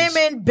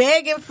women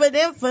begging for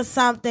them for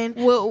something.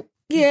 Well,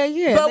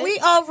 yeah. But we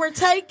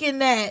overtaking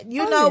that.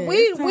 You know,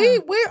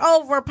 we're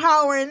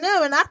overpowering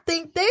them, and I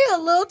think they're a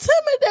little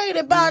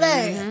intimidated by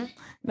that.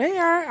 They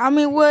are. I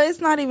mean, well, it's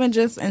not even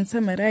just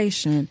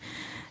intimidation.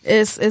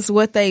 It's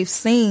what they've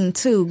seen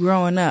too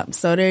growing up.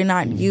 So they're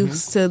not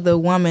used to the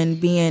woman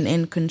being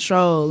in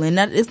control, and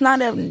that it's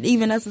not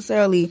even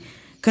necessarily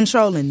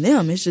controlling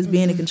them. It's just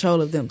being in control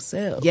of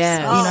themselves.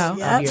 Yeah, you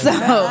know. So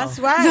that's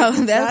right.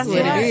 So that's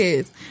what it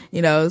is.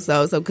 You know.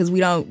 So because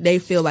they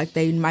feel like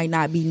they might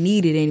not be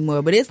needed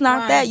anymore. But it's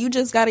not that. You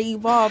just got to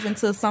evolve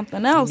into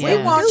something else. We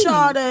want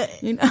y'all to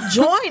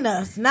join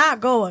us, not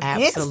go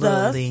against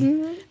us,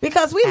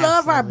 because we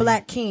love our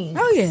black king.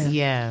 Oh yeah,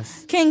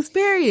 yes, kings.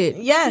 Period.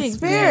 Yes, kings,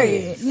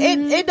 period.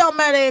 It don't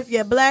matter if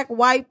you're black,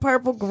 white,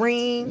 purple,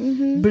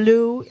 green,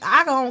 blue.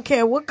 I don't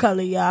care what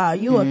color you are.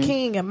 You a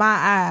king in my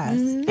eyes.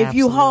 If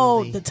you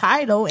hold the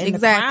title and the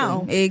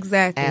crown.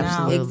 Exactly.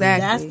 Absolutely.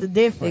 Exactly. That's the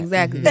difference.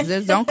 Exactly.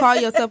 Just don't call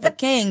yourself a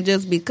king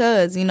just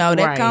because, you know,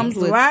 that comes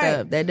with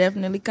stuff. That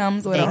definitely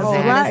comes with a whole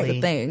list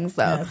of things.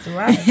 So. That's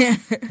right.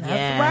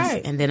 That's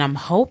right. And then I'm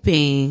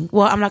hoping,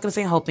 well, I'm not going to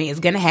say hoping, it's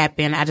going to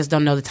happen. I just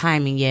don't know the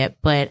timing yet,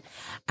 but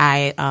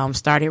I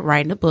started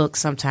writing a book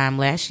sometime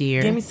last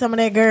year. Give me some of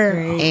that,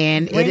 girl.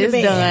 And it is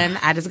done.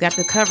 I just got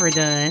the cover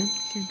done.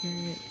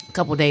 A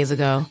couple days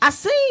ago. I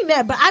seen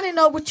that, but I didn't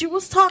know what you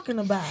was talking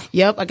about.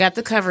 Yep, I got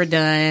the cover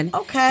done.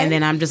 Okay. And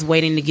then I'm just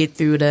waiting to get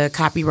through the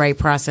copyright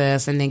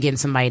process and then getting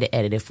somebody to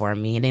edit it for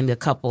me. And then a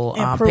couple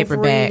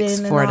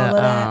paperbacks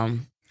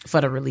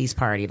for the release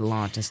party, the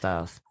launch and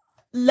stuff.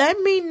 Let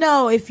me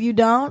know if you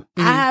don't.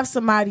 I have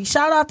somebody.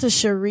 Shout out to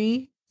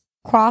Cherie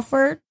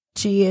Crawford.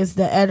 She is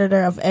the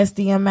editor of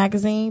SDM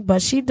magazine,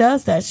 but she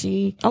does that.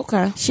 She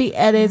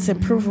edits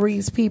and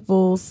proofreads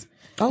people's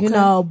you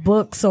know,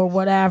 books or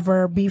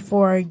whatever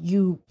before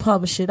you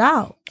publish it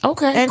out.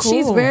 Okay, and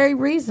she's very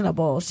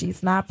reasonable.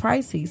 She's not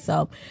pricey.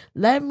 So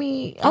let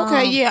me.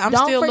 I'm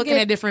still looking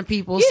at different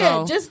people. Yeah,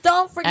 so just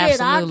don't forget.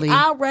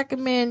 I'll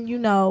recommend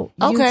you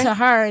to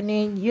her, and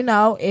then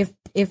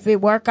if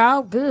it work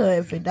out, good.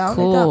 If it don't, it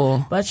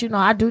don't. But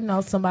I do know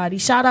somebody.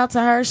 Shout out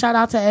to her. Shout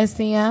out to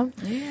SDM.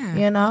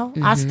 Yeah,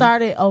 I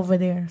started over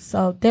there,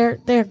 so they're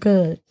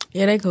good.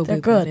 Yeah, they cool.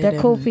 They're good.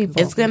 They're cool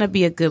people. It's gonna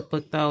be a good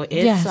book though.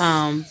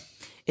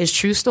 It's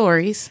true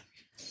stories,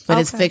 but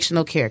it's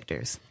fictional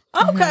characters.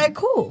 Okay,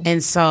 cool.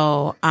 And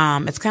so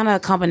it's kind of a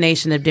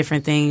combination of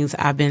different things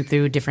I've been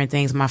through, different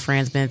things my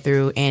friends been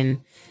through. And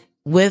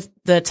with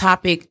the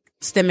topic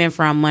stemming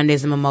from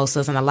Mondays and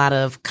Mimosas and a lot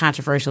of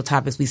controversial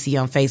topics we see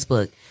on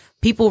Facebook,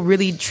 people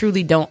really,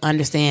 truly don't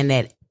understand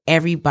that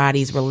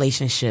everybody's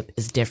relationship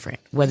is different.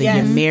 Whether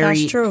you're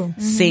married,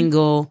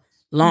 single,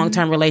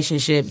 long-term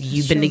relationship,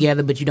 you've been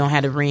together, but you don't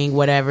have a ring,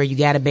 whatever. You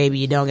got a baby,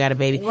 you don't got a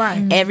baby.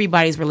 Right.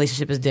 Everybody's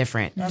relationship is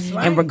different. That's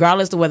right. And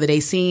regardless of whether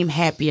they seem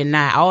happy or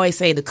not, I always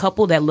say the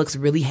couple that looks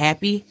really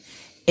happy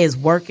is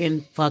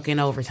working fucking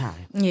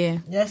overtime. Yeah.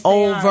 Yes,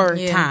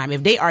 overtime. Yeah.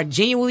 If they are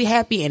genuinely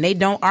happy and they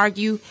don't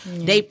argue,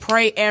 they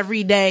pray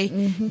every day,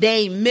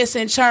 they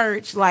missing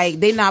church, like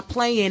they not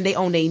playing, they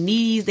on their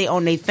knees, they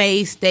on their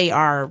face, they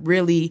are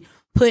really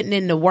putting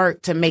in the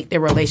work to make their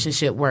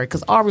relationship work.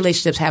 Because all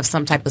relationships have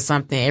some type of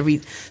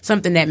something,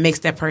 something that makes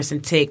that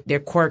person tick, their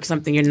quirk,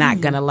 something you're not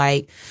gonna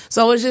like.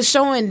 So it's just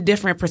showing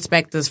different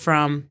perspectives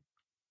from,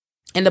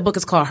 and the book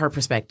is called Her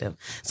Perspective.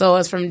 So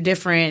it's from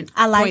different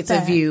points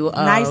of view.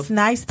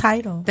 Nice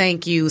title.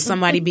 Thank you.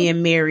 Somebody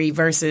being married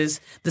versus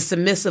the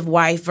submissive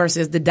wife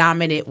versus the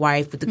dominant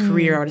wife with the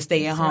career or the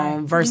stay at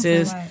home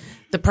versus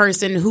the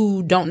person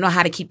who don't know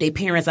how to keep their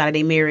parents out of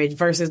their marriage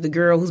versus the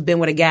girl who's been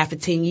with a guy for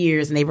 10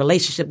 years and their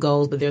relationship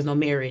goes, but there's no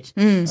marriage.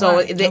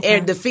 So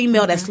the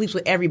female that sleeps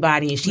with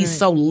everybody and she's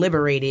so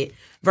liberated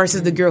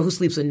versus the girl who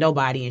sleeps with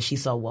nobody and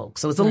she's so woke.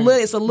 So it's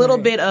a little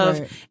bit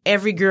of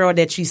every girl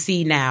that you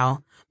see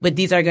now, but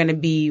these are going to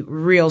be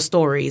real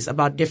stories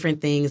about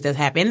different things that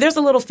happen. And there's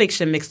a little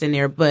fiction mixed in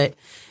there, but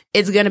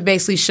it's going to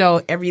basically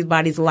show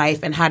everybody's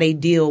life and how they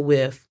deal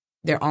with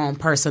their own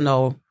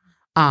personal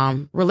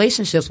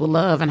relationships with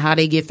love and how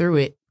they get through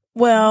it.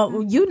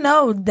 Well,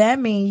 that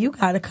means you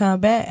got to come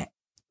back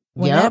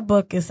when that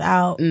book is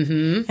out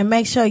and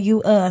make sure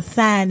you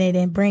sign it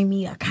and bring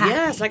me a copy.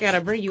 Yes, I got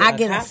to bring you I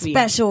get a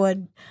special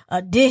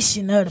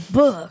edition of the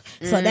book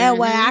so that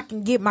way I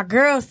can get my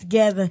girls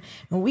together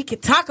and we can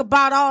talk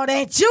about all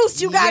that juice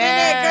you got in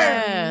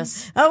there,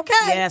 girl.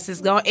 Okay. Yes,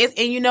 it's going.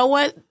 And you know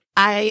what?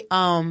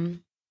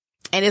 And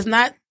it's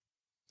not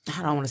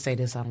I don't want to say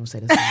this. I don't want to say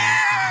this.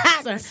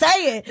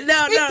 Say it.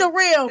 No, Speak the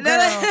real,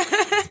 girl.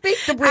 Speak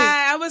the real.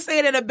 I would say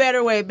it in a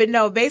better way. But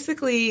no,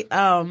 basically,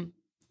 I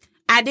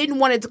didn't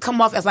want it to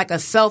come off as like a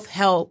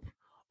self-help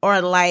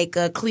or like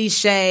a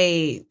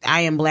cliche,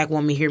 I am black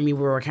woman, hear me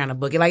roar kind of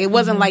book. Like, it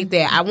wasn't like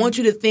that. I want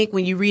you to think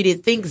when you read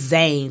it, think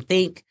Zane,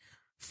 think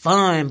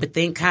fun, but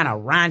think kind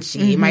of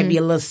raunchy. It might be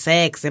a little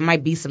sex. It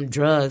might be some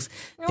drugs.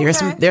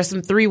 Okay. There's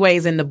some 3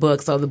 ways in the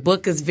book. So the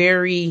book is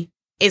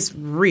it's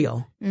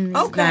real.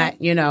 It's not,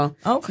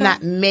 it's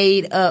not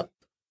made up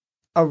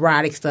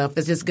erotic stuff.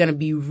 It's just going to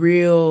be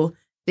real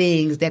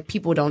things that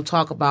people don't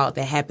talk about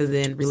that happens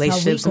in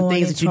relationships and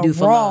things that you do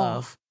for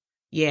love.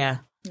 Yeah.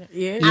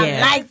 Yeah. I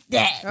like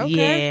that. Okay.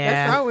 Yeah.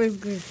 That's always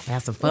good.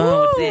 Have some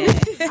fun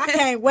with that. I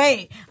can't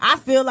wait. I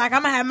feel like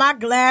I'm going to have my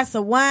glass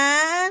of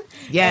wine.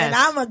 Yes. And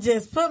I'm going to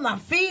just put my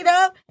feet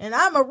up and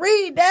I'm going to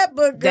read that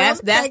book, girl.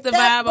 That's the vibe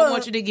I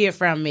want you to get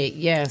from it.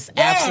 Yes,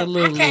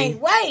 absolutely. I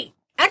can't wait.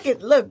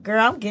 Look, girl,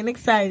 I'm getting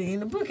excited.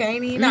 And the book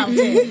ain't even out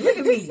yet. Look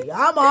at me.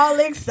 I'm all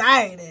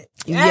excited.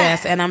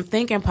 Yes, and I'm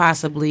thinking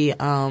possibly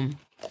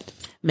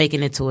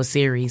making it to a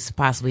series.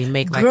 Possibly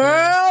make like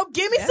girl,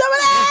 give me some of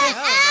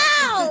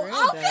that.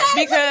 Ow.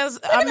 Okay. Because,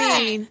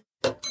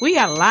 we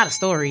got a lot of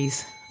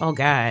stories. Oh,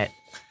 God.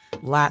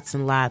 Lots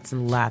and lots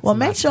and lots. Well,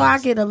 make sure I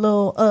get a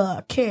little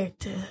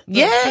character.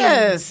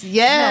 Yes,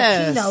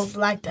 yes. Keynotes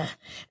like that.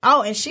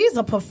 Oh, and she's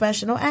a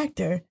professional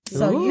actor.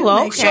 So Ooh, you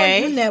make sure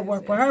okay. you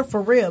network with her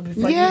for real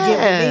before you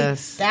get with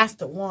me. That's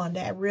the one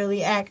that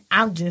really act.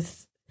 I'm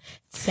just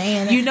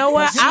saying. You know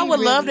what? I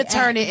would love to really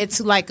turn it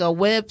into like a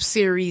web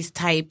series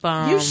type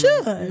you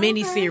should.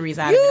 mini series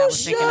out of it. I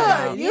was thinking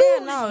about.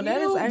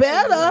 That is actually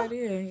better. a good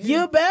idea. Yeah.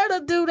 You better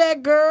do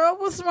that, girl.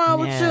 What's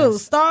wrong with you?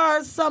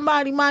 Stars,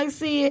 somebody might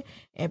see it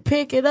and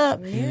pick it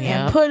up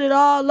and put it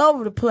all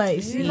over the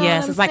place. You know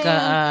yes, what it's I'm like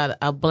saying?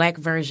 a black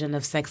version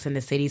of Sex in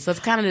the City, so it's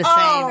kind of the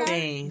same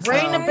thing.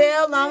 Ring the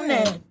bell on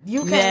that.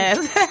 You can.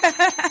 Yes.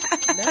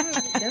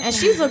 And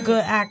she's a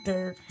good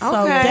actor,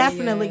 so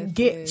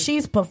definitely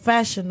she's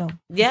professional.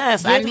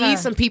 Yes, I need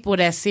some people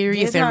that's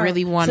serious and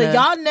really want to. So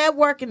y'all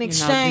network and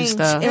exchange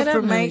stuff.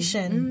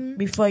 information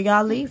before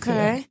y'all leave.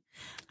 Okay.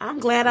 I'm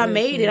glad I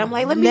made it. I'm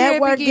like, let me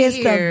network is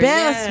the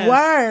best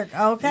work.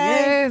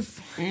 Okay.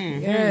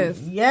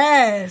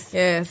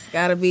 Yes.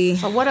 Gotta be.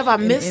 So what have I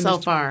missed so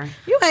far?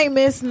 You ain't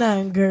missed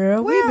nothing,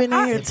 girl. We've been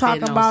in here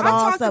talking about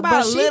all stuff,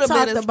 but she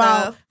talked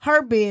about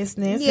her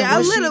business. Yeah, a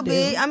and what little she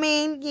bit. do. I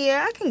mean,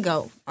 yeah, I can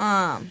go.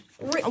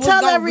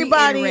 Tell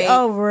everybody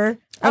over.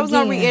 I was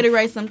gonna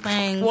reiterate some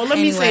things. Well, let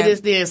me say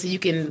this then, so you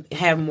can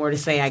have more to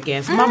say. I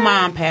guess my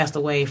mom passed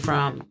away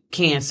from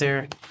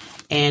cancer.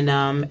 And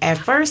at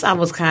first, I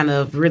was kind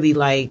of really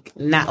like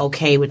not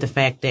okay with the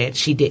fact that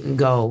she didn't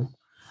go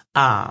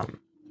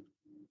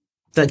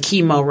the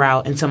chemo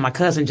route until my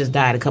cousin just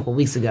died a couple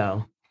weeks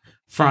ago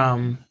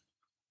from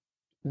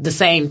the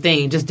same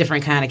thing, just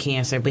different kind of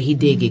cancer. But he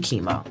did get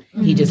chemo.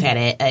 He just had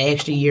an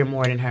extra year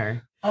more than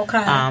her.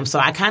 Okay. So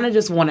I kind of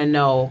just want to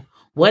know,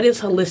 what is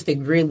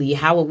holistic really?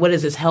 What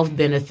is its health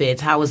benefits?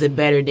 How is it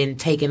better than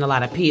taking a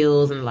lot of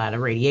pills and a lot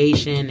of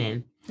radiation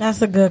and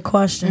that's a good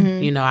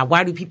question. You know,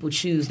 why do people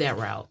choose that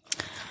route?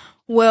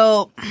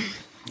 Well,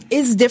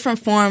 it's different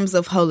forms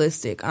of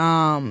holistic.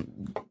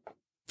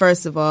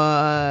 First of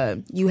all,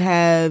 you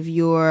have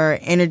your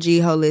energy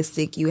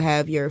holistic, you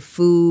have your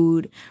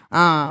food,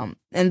 and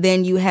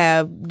then you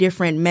have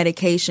different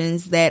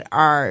medications that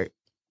are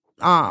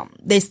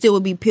they still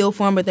would be pill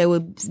form, but they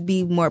would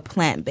be more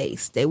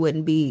plant-based. They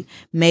wouldn't be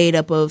made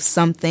up of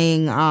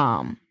something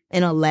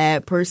in a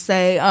lab per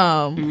se,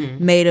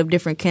 made of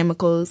different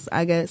chemicals,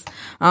 I guess,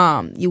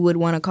 you would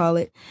want to call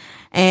it.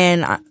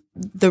 And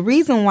the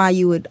reason why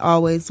you would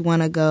always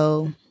want to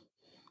go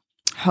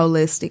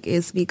holistic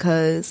is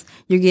because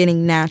you're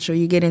getting natural,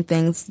 you're getting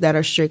things that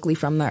are strictly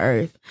from the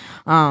earth.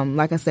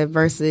 Like I said,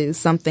 versus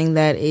something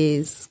that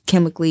is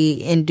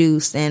chemically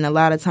induced. And a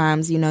lot of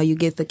times, you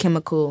get the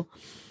chemical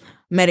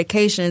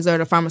medications or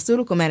the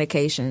pharmaceutical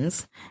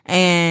medications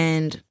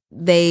and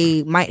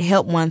they might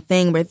help one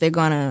thing, but they're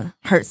going to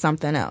hurt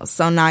something else.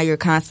 So now you're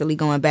constantly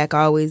going back.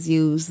 I always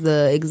use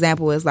the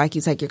example as like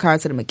you take your car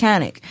to the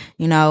mechanic,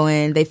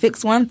 and they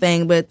fix one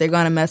thing, but they're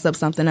going to mess up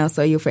something else.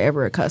 So you're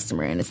forever a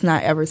customer and it's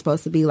not ever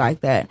supposed to be like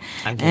that.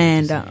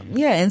 And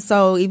and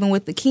so even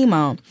with the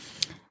chemo,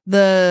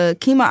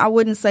 I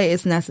wouldn't say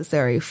it's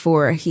necessary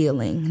for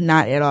healing,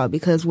 not at all,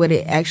 because what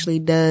it actually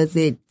does,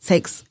 it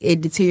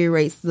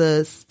deteriorates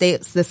the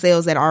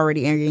cells that are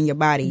already in your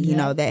body,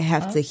 that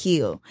have to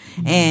heal.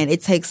 And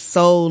it takes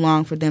so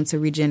long for them to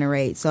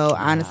regenerate. So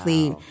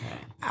honestly,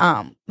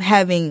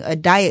 having a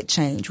diet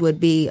change would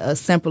be a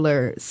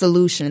simpler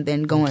solution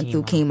than going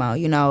through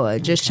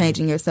chemo, just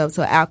changing yourself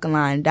to an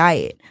alkaline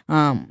diet,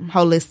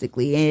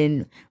 holistically.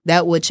 And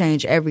that would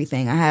change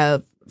everything. I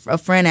have a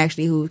friend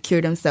actually who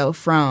cured himself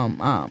from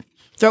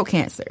throat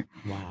cancer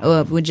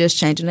with just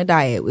changing the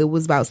diet. It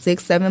was about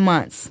 6-7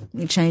 months.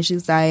 He changed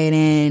his diet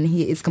and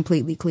he is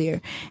completely clear.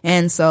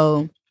 And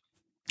so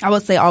I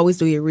would say always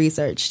do your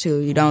research too.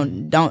 You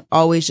don't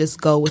always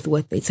just go with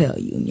what they tell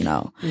you, you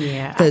know.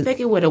 Yeah, I think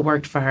it would have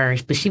worked for her,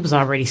 but she was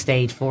already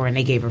stage 4 and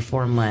they gave her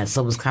 4 months.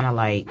 So it was kind of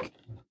like.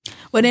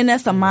 Well, then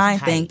that's a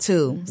mind thing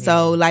too. Yeah.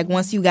 So like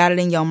once you got it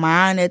in your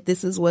mind that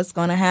this is what's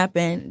going to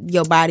happen,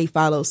 your body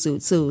follows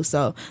suit too.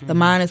 So the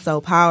mind is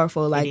so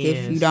powerful. Like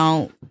if you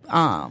don't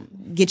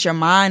get your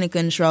mind in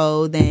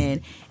control,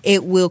 then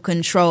it will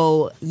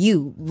control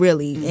you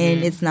really.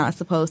 And it's not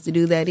supposed to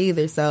do that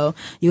either. So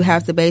you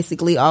have to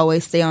basically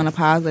always stay on a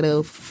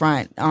positive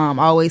front.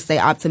 Always stay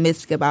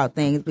optimistic about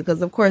things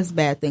because of course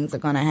bad things are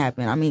going to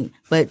happen. I mean,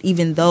 but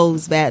even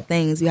those bad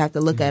things, you have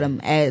to look at them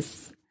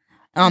as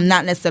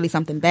not necessarily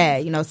something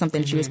bad, you know,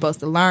 something that you were supposed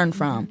to learn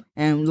from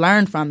and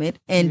learn from it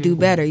and do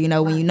better. You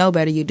know, when you know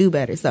better, you do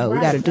better. So we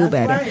got to do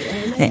better.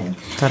 Right.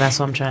 So that's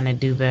what I'm trying to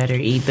do better,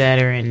 eat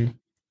better, and,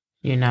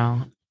 you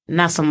know,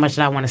 not so much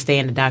that I want to stay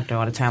in the doctor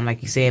all the time,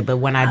 like you said, but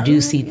when I do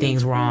see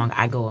things wrong,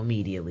 I go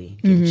immediately,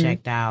 get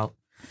checked out.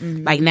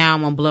 Like now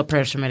I'm on blood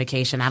pressure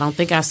medication. I don't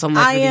think I so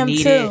much really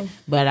need it,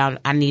 but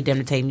I need them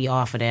to take me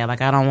off of that.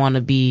 Like I don't want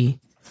to be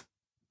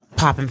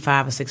popping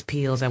 5 or 6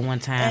 pills at one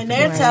time. And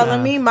they're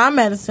telling me my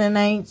medicine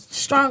ain't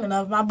strong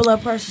enough. My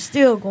blood pressure's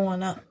still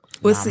going up.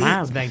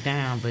 Mine's back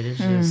down, but it's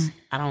just,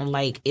 I don't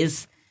like,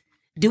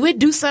 do it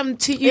do something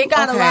to you? It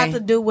got a lot to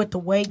do with the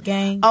weight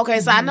gain. Okay,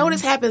 so I know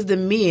this happens to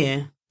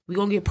men. We're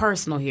going to get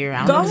personal here.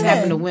 I don't know this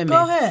happen to women.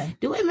 Go ahead.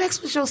 Do it mix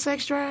with your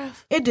sex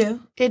drive? It do.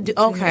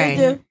 Okay. It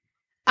do.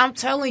 I'm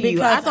telling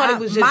you, I thought it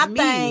was just me.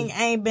 My thing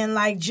ain't been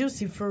like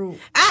juicy fruit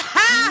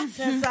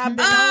since I've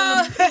been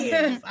on the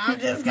pills. I'm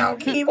just gonna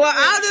keep. Well,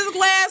 I'm just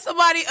glad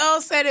somebody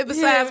else said it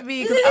besides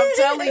me because I'm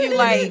telling you,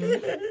 like,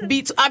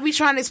 I be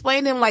trying to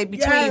explain to them like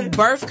between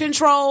birth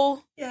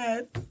control,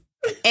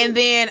 and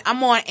then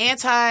I'm on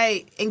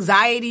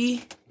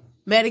anti-anxiety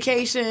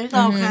medication.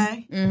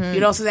 Okay, you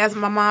know, so that's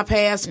my mom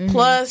passed.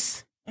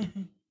 Plus,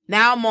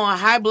 now I'm on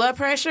high blood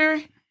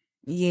pressure.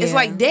 Yeah. It's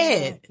like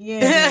dead.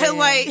 Yeah.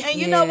 Like, and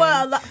you know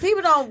what?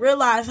 People don't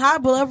realize high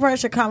blood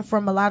pressure comes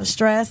from a lot of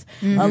stress,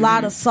 a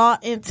lot of salt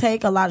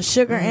intake, a lot of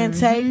sugar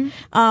intake.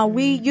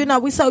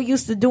 We so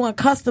used to doing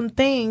custom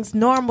things,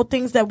 normal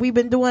things that we've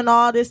been doing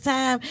all this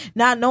time,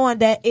 not knowing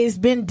that it's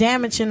been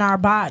damaging our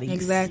bodies.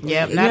 Exactly.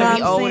 Yep. Now that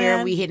we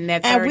older, we hitting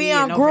that 30 and we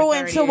done grew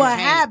into a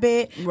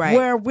habit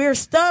where we're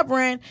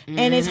stubborn,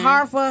 and it's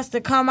hard for us to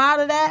come out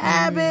of that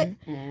habit.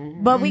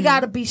 But we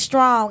got to be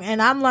strong,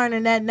 and I'm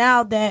learning that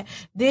now that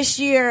this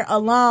year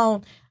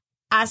alone,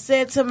 I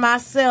said to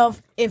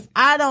myself, if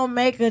I don't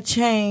make a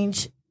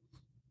change,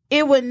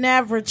 it would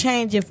never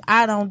change if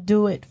I don't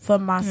do it for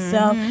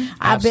myself.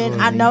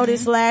 I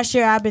noticed last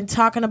year I've been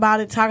talking about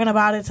it,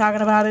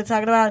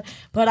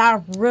 but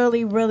I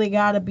really, really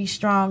got to be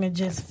strong and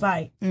just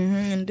fight.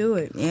 And do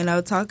it. You know,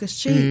 talk is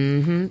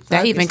cheap.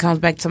 That even comes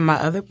back to my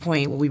other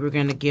point what we were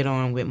going to get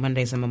on with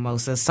Mondays and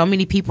Mimosas. So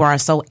many people are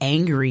so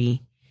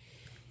angry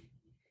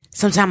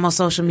sometimes on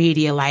social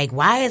media, like,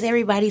 why is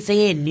everybody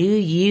saying new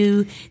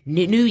you,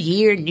 new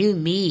year, new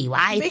me?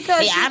 Why?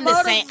 Because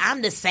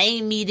I'm the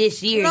same me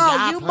this year.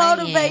 No, you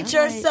motivate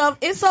yourself.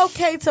 It's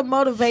okay to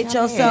motivate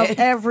yourself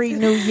every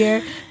new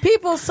year.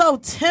 People so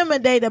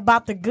intimidated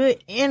about the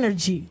good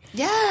energy.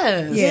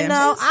 Yes. You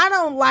know, I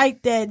don't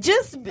like that.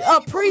 Just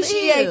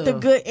appreciate the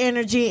good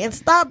energy and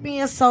stop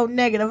being so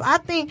negative. I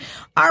think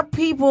our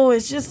people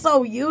is just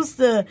so used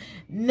to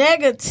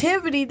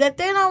negativity that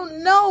they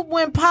don't know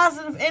when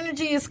positive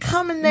energy is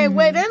coming their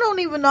way. They don't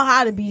even know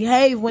how to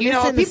behave when it's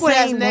in the people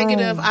same that's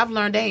negative. room. I've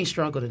learned they ain't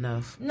struggled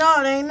enough.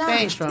 No, they not. They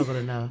ain't struggled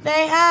enough.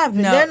 They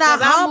haven't. They're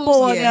not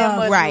humble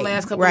enough. The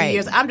last couple of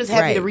years. I'm just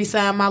happy to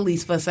re-sign my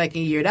lease for a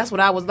second year. That's what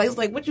I was like. It's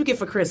like, what you get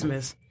for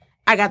Christmas?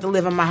 I got to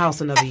live in my house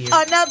another year.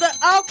 Roof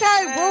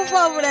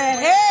over their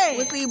head.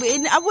 Well, see,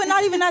 I would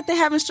not even not they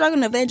haven't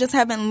struggled if they just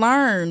haven't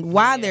leared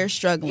why they're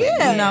struggling.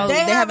 Yeah, you know, they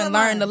haven't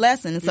learned the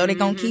lesson, so they're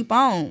gonna keep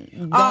on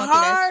going a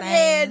hard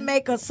head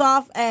make a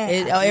soft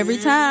ass. Every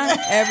time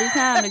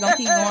they're gonna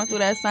keep going through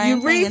that same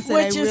you thing reap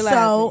what you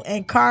sow,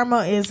 and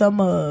karma is a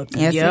mug.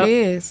 Yes, it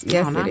is.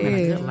 Yes, it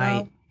is.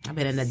 I've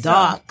been in the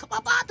dark. Come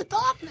up out the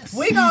darkness.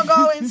 We're gonna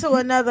go into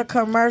another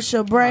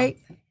commercial break.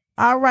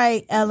 All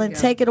right, Ellen,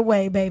 take it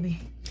away, baby.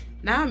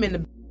 Now I'm in the...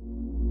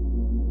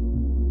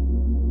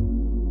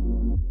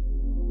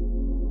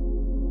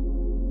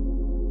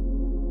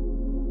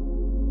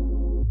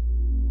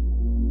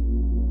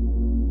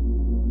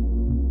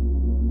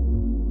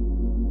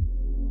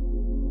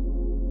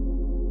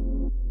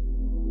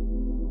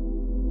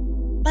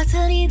 About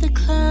to leave the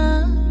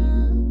club,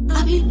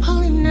 I'll be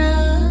pulling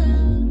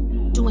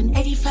up, doing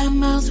 85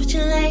 miles with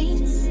your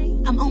lanes.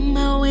 I'm on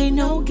my way,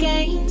 no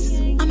games.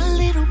 I'm a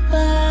little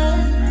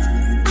buzzed.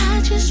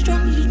 I just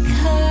struck because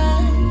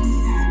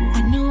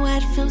I knew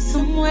I'd feel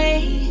some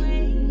way.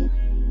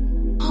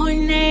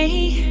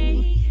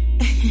 Horny.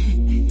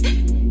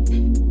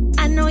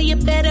 I know you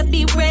better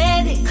be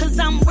ready, cause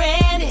I'm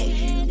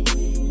ready.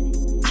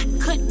 I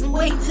couldn't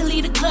wait to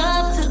leave the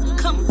club to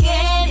come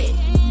get it.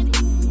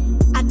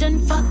 I done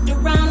fucked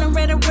around and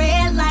read a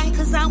red light,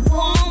 cause I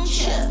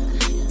want you.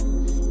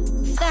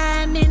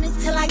 5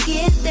 minutes till I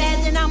get there,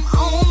 then I'm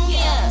on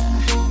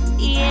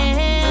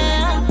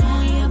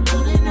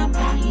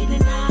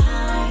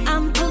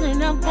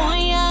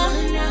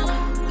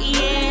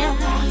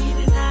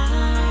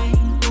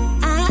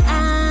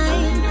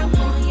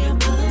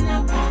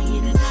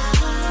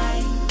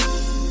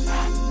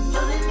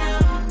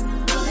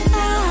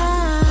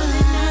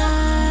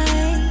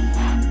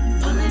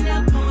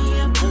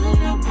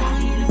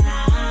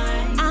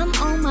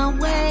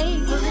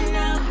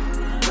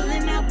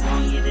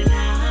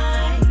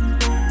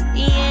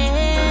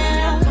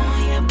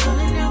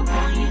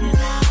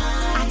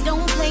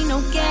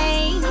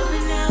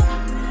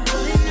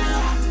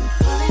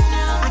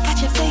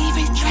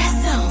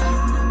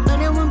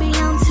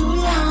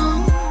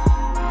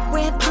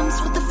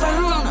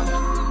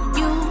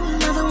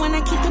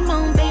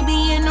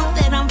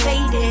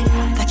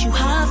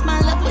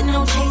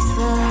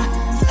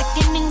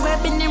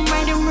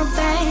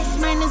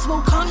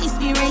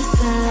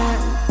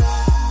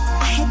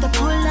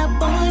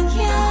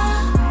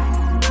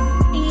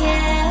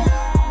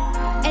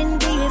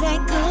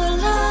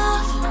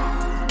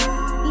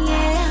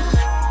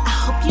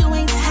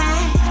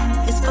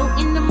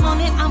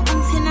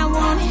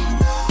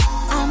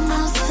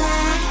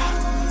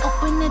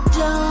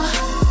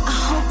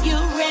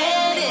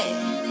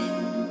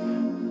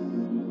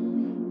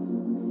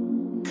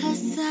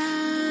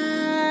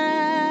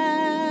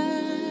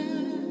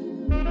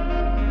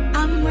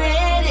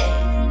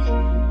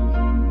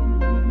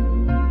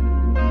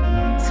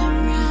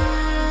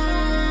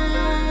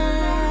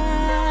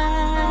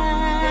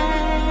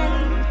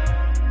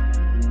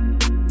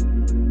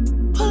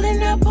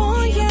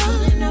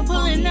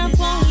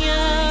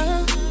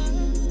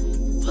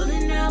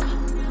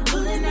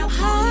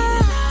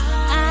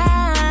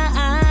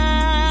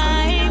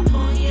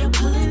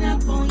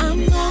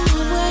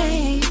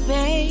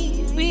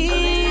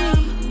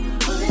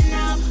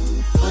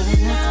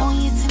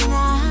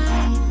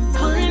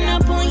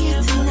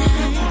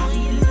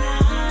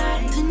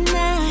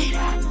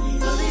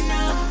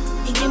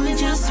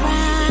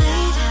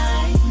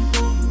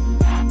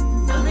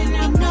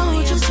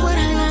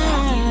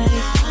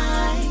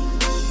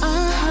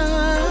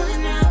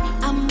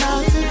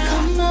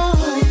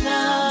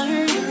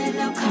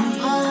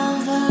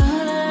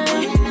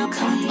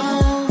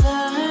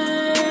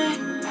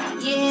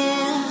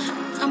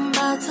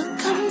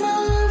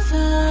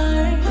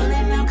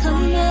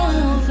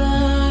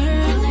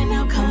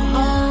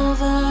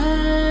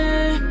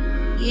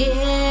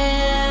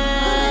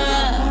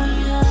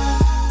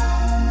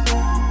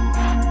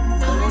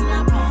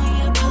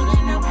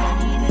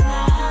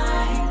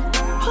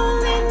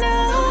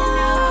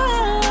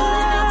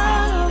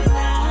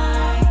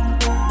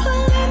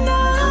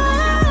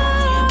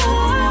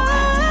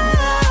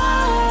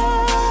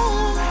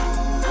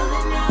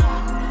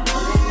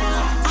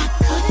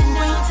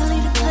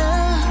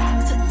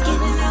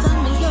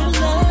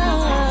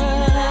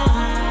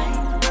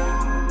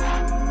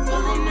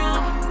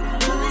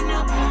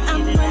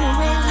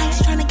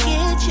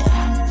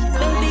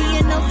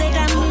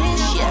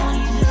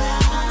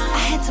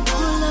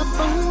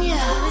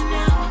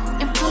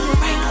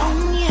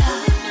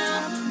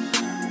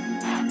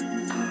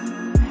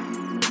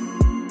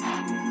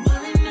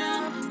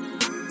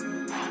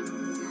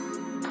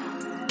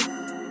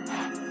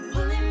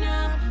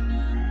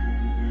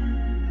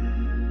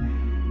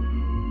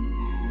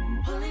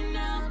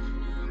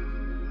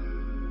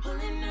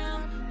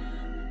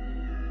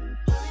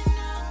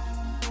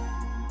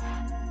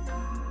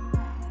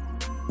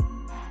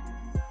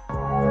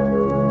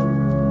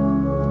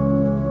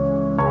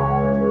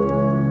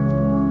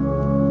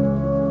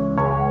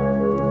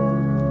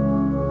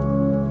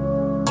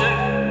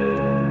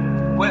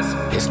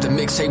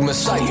mixtape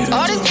Messiah.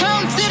 All this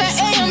come to the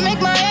AM make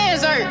my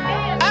hands hurt.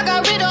 I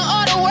got rid of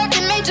all the work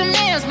and made your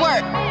man's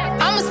work.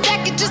 I'ma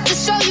stack it just to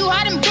show you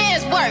how them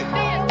bands work.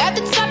 At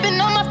the top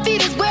and on my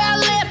feet is where I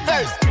live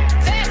first.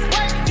 Fast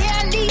work, yeah,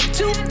 I need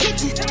 2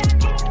 kitchens.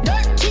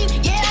 Dirt cheap,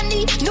 yeah, I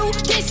need new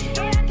dishes.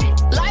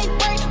 Light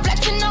work,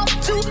 flexing on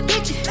 2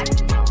 bitches.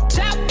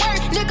 Chop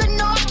work, nigga,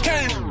 no I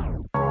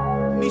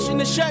can't. Mission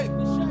the shape.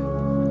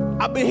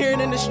 I've been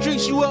hearing in the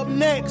streets, you up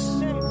next.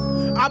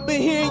 I've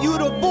been hearing you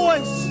the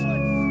voice.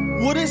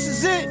 Well, this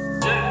is it.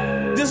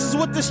 This is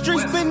what the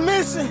streets been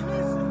missing.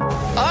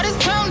 All this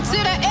come to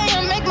the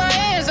AM make my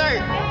hands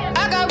hurt.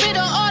 I got rid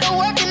of all the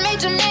work and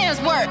made your man's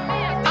work.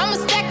 I'ma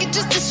stack it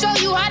just to show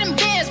you how them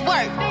bands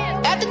work.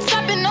 At the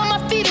top and on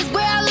my feet is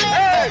where I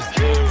live first.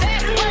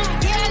 Fast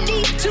work, yeah, I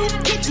need 2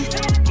 kitchens.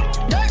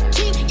 Dirt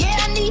cheap,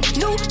 yeah, I need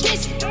new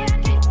dishes.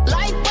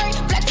 Light work,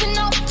 flexing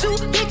on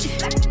 2 bitches.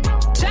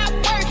 Chop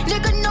work,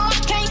 nigga, no I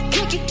can't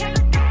kick it.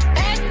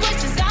 Ask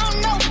questions, I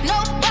don't know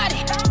nobody.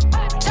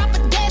 Chop a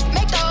dance,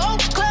 make the whole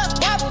club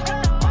wobble.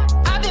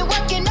 I've been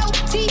working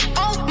OT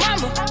on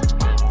mama.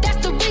 That's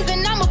the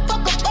reason I'ma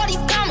fuck up all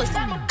these commas.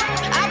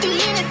 I be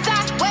leaning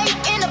sideways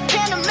in a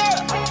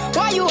Panamera.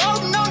 Why you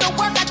holding on to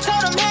work? I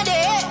told him hand to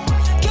head.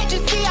 Can't you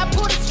see I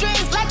pull the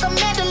strings like a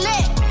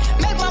mandolin?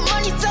 Make my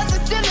money touch the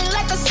ceiling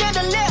like a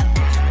chandelier.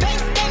 Bank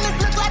statements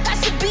look like I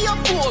should be on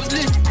Forbes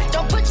list.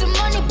 Don't put your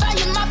money by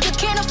your mouth, you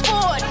can't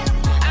afford it.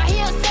 I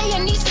hear him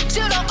saying he should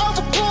chill the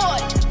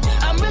overboard.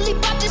 I'm really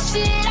about this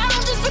shit, I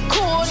don't just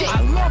record it.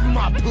 I love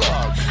my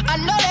plug. I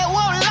know they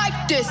won't like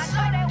this.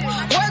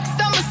 Work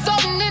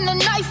somersaulting in the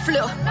knife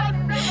flip.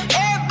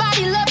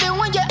 Everybody love it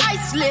when your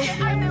ice lit.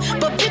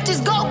 But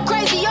bitches go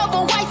crazy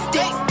over white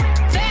sticks.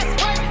 Fast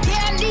work,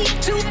 yeah, I need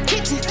 2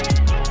 kitchens.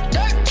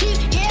 Dirt cheap,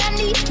 yeah, I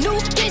need new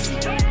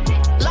dishes.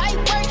 Light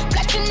work,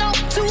 flexing on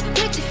 2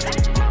 bitches.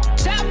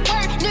 Chop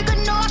work, nigga,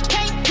 no I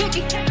can't pick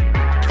it.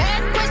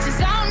 Ask questions,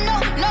 I don't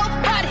know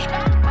nobody.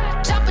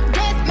 Chop a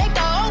dance, make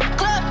the whole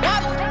club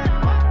wobble.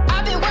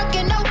 I've been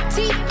working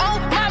OT on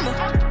mama.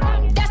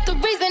 That's the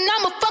reason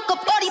I'ma fuck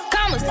up all these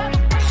commas.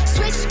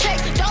 Switch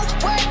checks, don't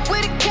work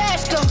with a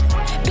cash though.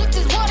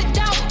 Bitches watered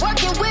down,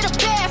 working with a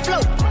bad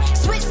flow.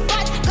 Switch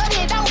spots, cut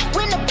it out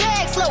when the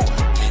bag's low.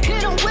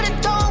 Hit 'em with a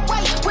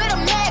throwaway, with a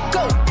mad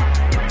go.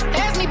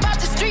 Ask me about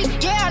the street,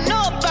 yeah, I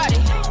know about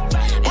it.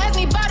 Ask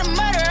me about the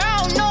murder, I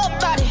don't know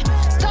about it.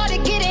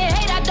 Started getting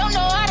hate, I don't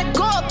know how to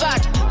go about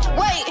it.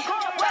 Wait,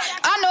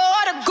 I know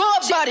how to go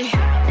about it.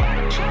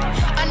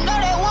 I know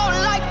they won't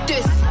like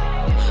this.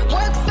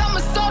 Work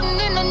somersaulting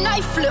in the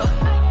knife flip.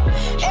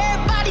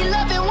 Everybody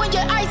love it when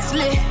your ice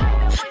lit.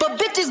 But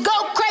bitches go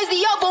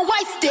crazy over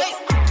white sticks.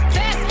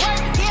 Fast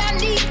work, yeah, I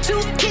need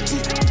 2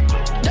 kitchens.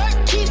 Dirt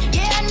cheap,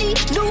 yeah, I need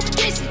new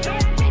dishes.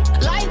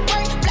 Light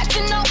work,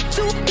 flexing on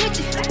 2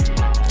 bitches.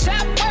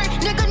 Chop work,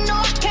 nigga, no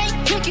I can't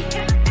kick it.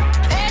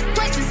 Ask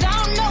questions, I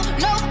don't know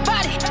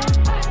nobody.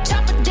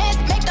 Chop a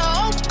dance, make the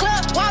whole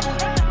club wobble.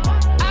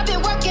 I've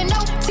been working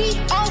OT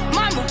on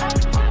mama.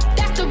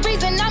 That's the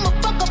reason I'ma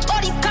fuck up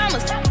all these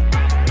commas.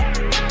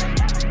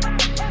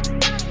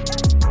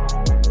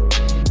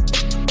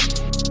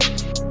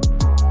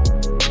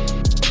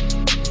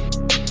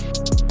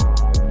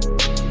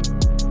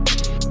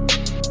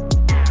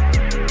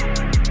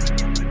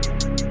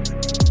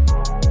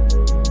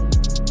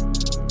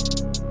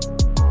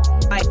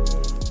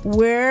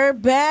 We're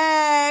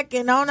back,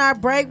 and on our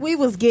break we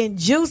was getting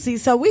juicy,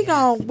 so we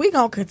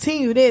gonna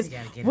continue this.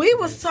 We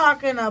was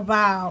talking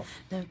about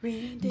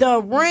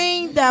the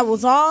ring that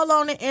was all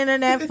on the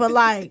internet for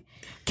like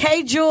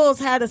K Jules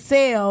had a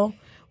sale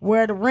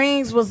where the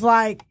rings was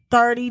like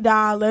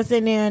 $30,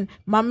 and then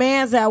my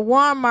man's at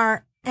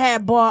Walmart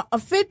had bought a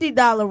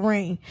 $50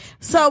 ring.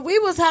 So we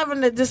was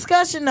having a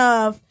discussion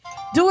of,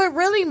 do it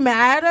really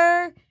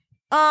matter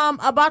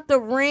about the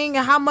ring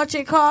and how much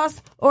it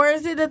costs, or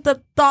is it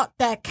the thought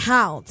that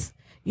counts?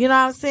 You know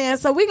what I'm saying?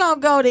 So we're going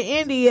to go to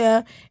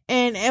India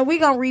and we're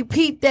going to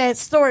repeat that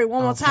story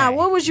one more time.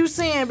 What was you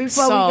saying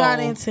before we got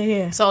into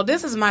here? So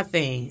this is my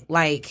thing.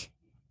 Like,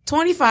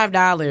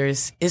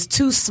 $25 is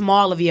too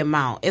small of the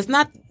amount. It's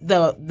not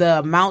the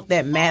amount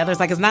that matters.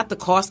 Like, it's not the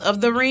cost of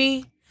the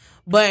ring,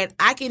 but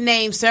I can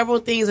name several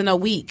things in a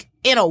week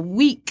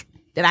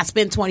that I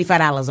spend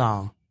 $25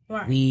 on.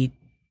 Right. Weed,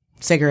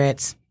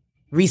 cigarettes,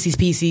 Reese's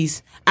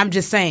Pieces. I'm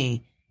just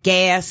saying.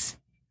 Gas,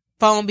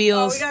 phone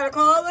bills. Oh, we got a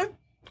caller?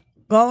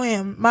 Go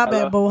in. My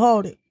bad, boo.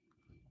 Hold it.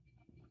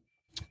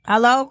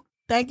 Hello?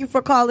 Thank you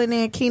for calling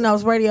in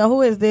Keynotes Radio.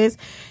 Who is this?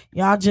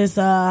 Y'all just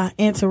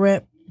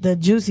interrupt the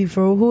juicy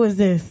fruit. Who is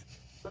this?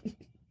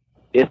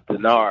 It's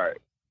Denard.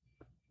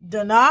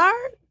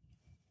 Denard?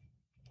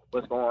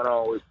 What's going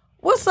on with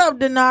What's up,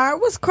 Denard?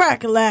 What's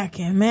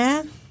crack-a-lacking,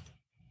 man?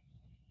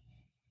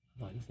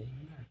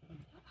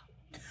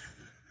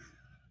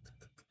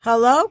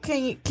 Hello?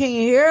 Can you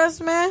hear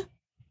us, man?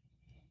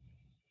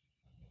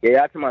 Yeah,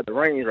 I talking about the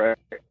rings, right?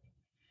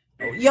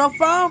 Your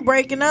phone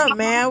breaking up,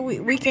 man.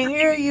 We can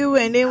hear you,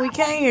 and then we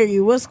can't hear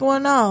you. What's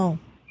going on?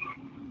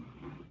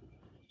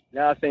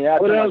 Now I'm saying y'all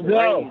talking about the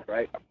rings,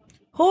 right?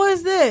 Who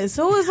is this?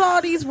 Who is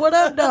all these what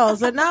up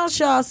dolls? Announce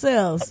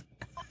yourselves.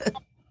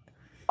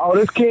 Oh,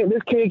 this Ken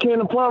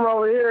the plumber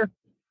over here.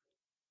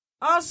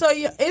 Also,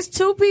 it's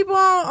two people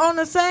on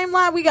the same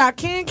line. We got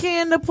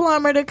Ken the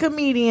plumber, the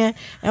comedian,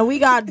 and we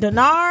got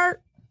Denard.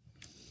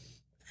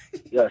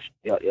 Yes.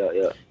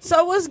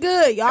 So what's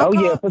good, y'all?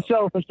 Yeah, for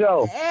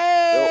sure.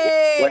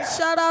 Hey,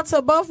 shout out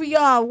to both of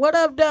y'all. What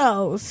up,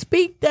 though?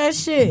 Speak that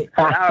shit.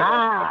 What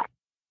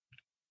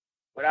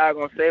I was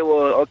gonna say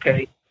was,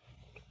 okay,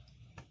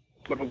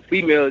 for the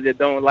females that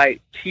don't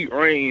like cheap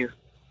rings,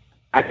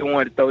 I just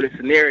wanted to throw this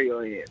scenario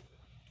in.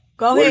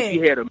 Go what ahead.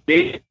 If you had a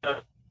big,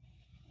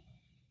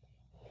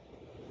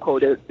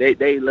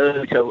 they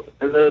love each other.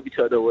 They love each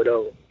other,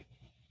 whatever.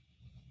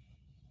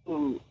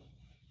 Ooh.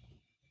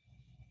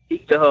 He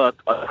got her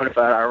a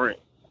 $25 ring.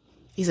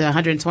 He said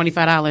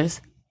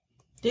 $125.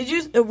 Did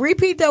you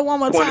repeat that one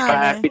more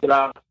time, man?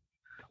 $50.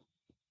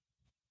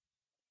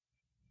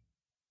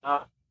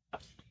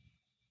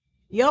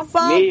 Your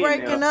phone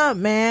breaking up,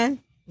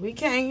 man. We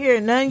can't hear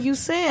nothing you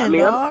saying,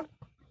 dog.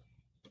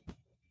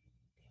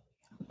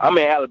 I'm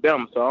in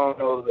Alabama, so I don't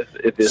know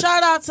if it's...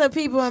 Shout out to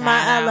people in my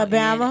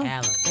Alabama.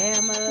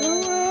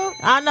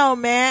 I know,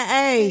 man.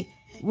 Hey,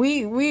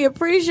 we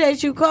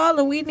appreciate you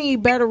calling. We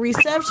need better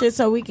reception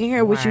so we can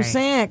hear what you're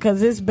saying,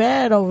 because it's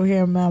bad over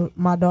here,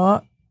 my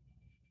dog.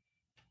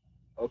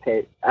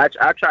 Okay. I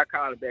try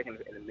calling back in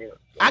a minute.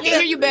 I can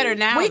hear you better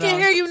now. We can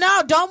hear you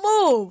now. Don't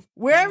move.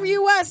 Wherever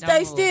you at,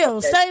 stay still.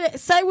 Okay.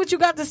 Say what you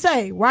got to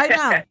say right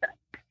now.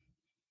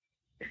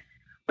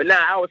 But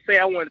now, I would say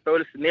I want to throw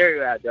the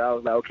scenario out there. I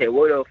was like, okay,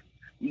 what if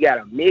you got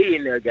a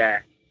millionaire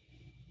guy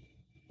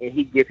and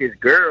he gives his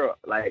girl,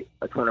 like,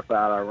 a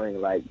 $25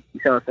 ring? Like, you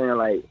see what I'm saying?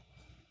 Like,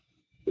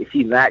 is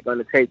she not going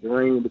to take the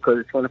ring because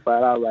it's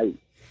 $25? Like,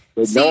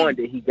 but knowing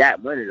that he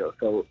got money, though.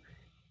 So.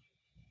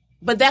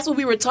 But that's what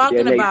we were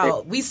talking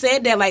about. We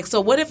said that, like, so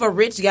what if a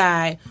rich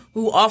guy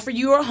who offer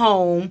you a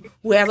home,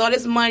 who has all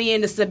this money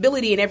and the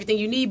stability and everything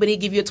you need, but he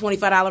give you a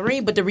 $25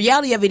 ring? But the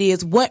reality of it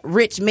is, what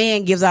rich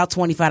man gives out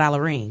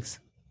 $25 rings?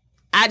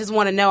 I just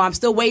want to know. I'm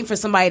still waiting for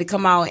somebody to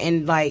come out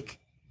and, like,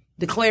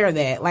 declare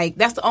that. Like,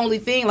 that's the only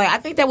thing. Like, I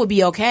think that would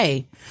be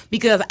okay.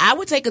 Because I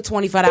would take a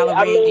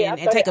 $25 ring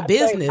and take a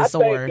business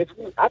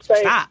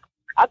stop.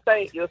 I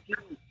think if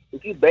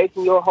you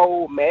basing your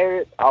whole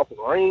marriage off of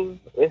rings,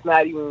 it's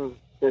not even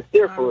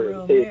sincere for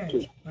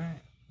it.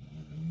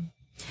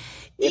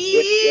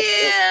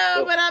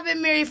 Yeah, but I've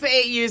been married for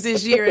 8 years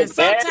this year, and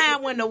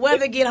sometimes when the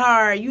weather get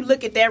hard, you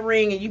look at that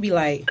ring and you be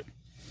like,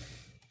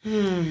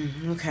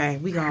 okay,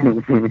 we gonna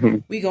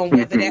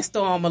weather that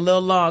storm a little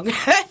longer.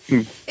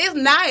 It's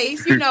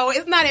nice,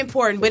 it's not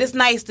important, but it's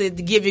nice to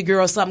give your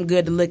girl something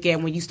good to look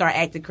at when you start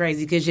acting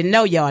crazy, because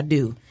y'all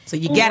do. So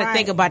you got to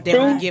think about that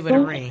when you give it a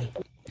ring.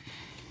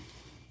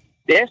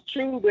 That's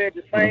true, but at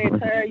the same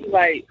time, you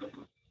like,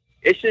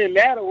 it shouldn't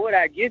matter what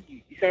I give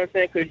you. You know what I'm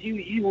saying? Because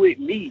you with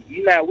me.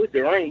 You not with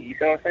the ring. You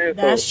know what I'm saying?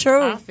 That's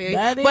true. I feel you.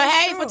 But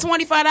hey, for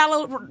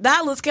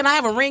 $25, can I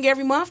have a ring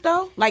every month,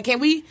 though? Like,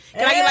 can I get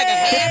like a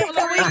handful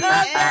of rings?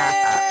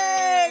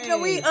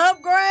 Can we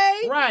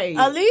upgrade? Right.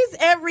 At least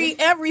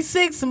every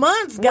 6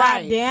 months,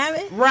 God damn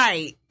it.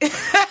 Right.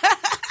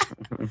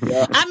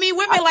 I mean,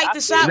 women like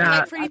to shop with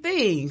like pretty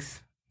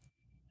things.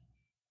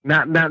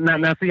 Now,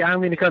 see, I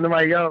don't mean to come to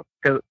my yo.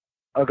 Go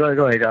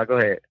ahead, y'all. Go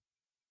ahead.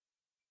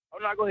 Oh,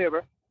 no, go ahead,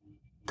 bro.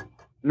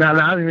 No,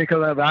 I didn't mean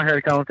because I heard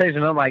the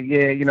conversation. I'm like,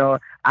 yeah,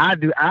 I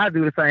do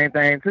the same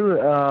thing too.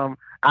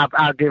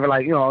 I'll give her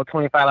like, a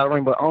 $25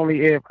 ring, but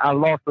only if I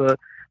lost the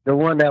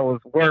one that was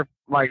worth,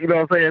 like, you know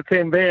what I'm saying,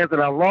 10 bands,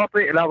 and I lost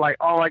it, and I'm like,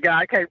 oh my God,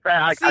 I can't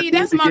find. See,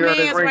 that's my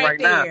man's right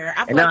there.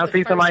 Now. And now I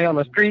see somebody on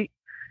the street,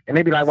 and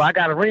they be like, well, I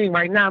got a ring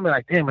right now. I'm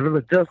like, damn, it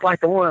looks just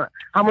like the one.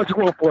 How much you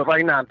want for it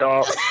right now,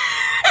 dog?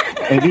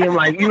 And give him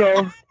like, give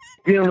him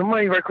the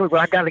money right quick, but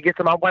I got to get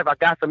to my wife. I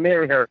got to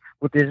marry her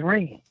with this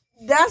ring.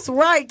 That's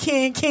right,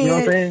 Ken. You know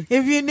what I'm saying?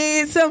 If you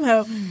need some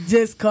help,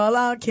 just call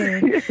out Ken.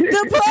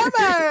 The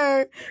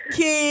plumber.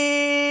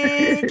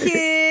 Ken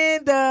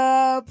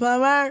the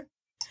plumber.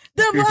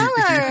 The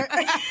plumber.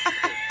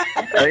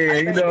 Oh, yeah,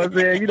 you know what I'm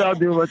saying? You know I'm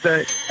doing my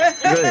thing.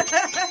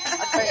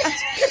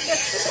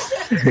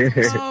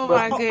 Oh,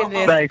 my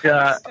goodness. Thanks,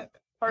 y'all.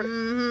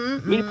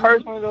 Me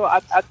personally, though,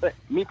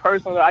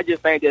 I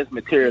just think that's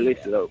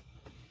materialistic, though.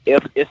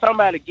 If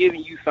somebody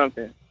giving you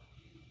something,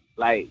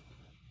 like,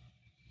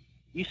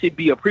 you should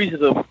be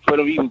appreciative for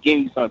them even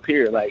giving you something,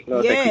 period. Like,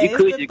 you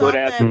could just go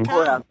down to the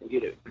courthouse and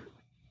get it.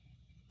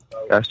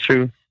 That's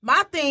true.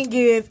 My thing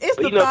is, it's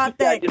the thought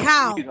that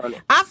counts.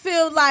 I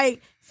feel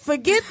like,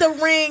 forget the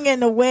ring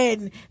and the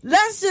wedding.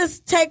 Let's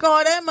just take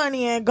all that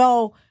money and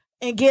go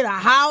and get a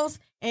house.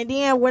 And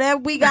then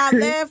whatever we got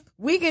left,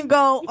 we can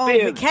go on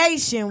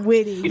vacation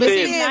with it. But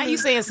see, now you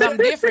saying something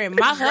different.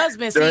 My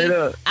husband,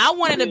 I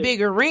wanted a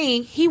bigger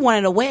ring. He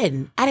wanted a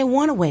wedding. I didn't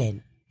want a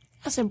wedding.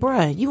 I said,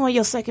 bruh, you on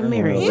your second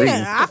marriage.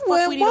 Yeah, I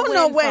wouldn't want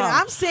no wedding.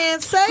 I'm saying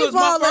save all of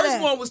that. Because my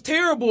first one was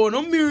terrible, and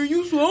I'm marrying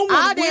you, so I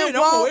want to win. I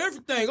want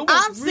everything.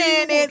 I'm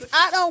saying is,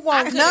 I don't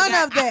want none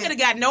of that. I could have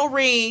got no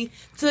ring.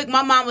 Took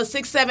my mama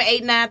 $6,000,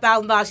 $7,000, $8,000,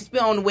 $9,000 she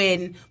spent on the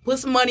wedding. Put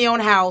some money on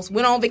the house.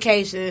 Went on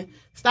vacation.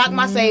 Stocked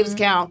my savings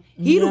account.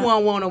 He the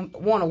one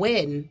want a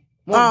wedding.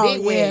 Want a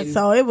big wedding.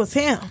 So it was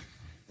him.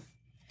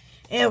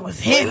 It was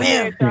him.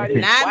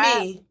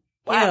 Not me.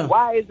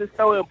 Why is it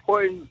so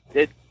important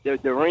that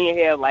the ring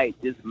have like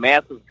this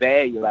massive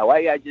value? Like, why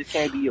y'all just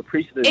can't be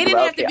appreciative? It didn't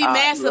have to be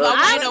massive.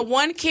 I wanted a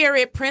 1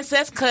 carat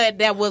princess cut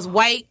that was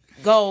white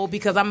gold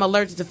because I'm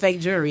allergic to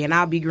fake jewelry and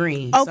I'll be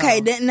green.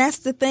 Okay, then that's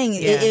the thing.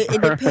 It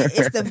depends.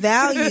 It's the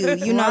value,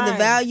 you know, the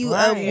value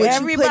of what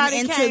everybody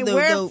you put can't into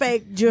wear the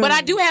fake jewelry. But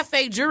I do have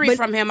fake jewelry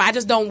from him. I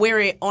just don't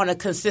wear it on a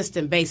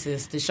consistent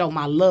basis to show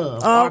my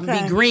love. Or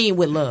be green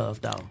with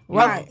love, though.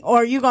 Right.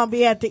 Or you're going to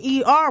be at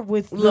the ER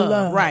with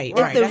love. Right.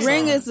 If the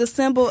ring is the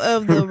symbol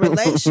of the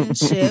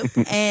relationship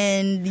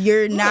and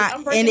you're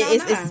not, and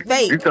it's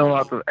fake. You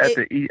talking about at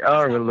the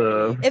ER with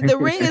love. If the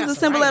ring is the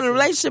symbol of the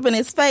relationship and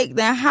it's fake,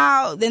 then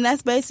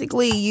that's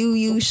basically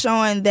you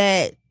showing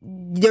that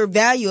your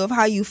value of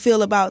how you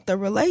feel about the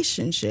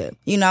relationship,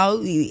 you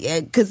know,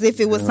 because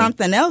if it was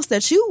something else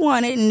that you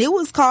wanted and it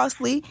was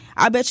costly,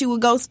 I bet you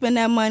would go spend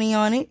that money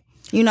on it,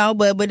 you know,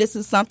 but this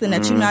is something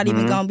that you're not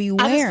even going to be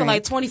wearing. I just feel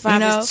like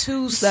 25 is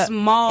too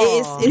small.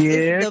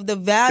 It's the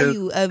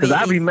value of it. Because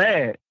I'd be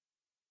mad.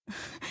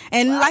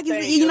 And like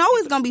you know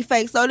it's going to be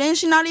fake, so then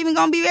she's not even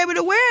going to be able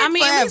to wear it I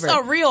mean, forever. at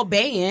least a real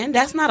band.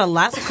 That's not a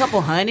lot. It's a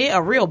couple hundred.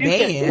 A real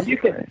band.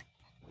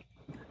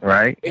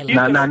 Right? If you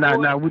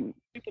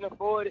can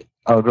afford it.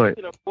 Oh, go ahead. If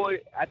you can afford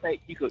it, I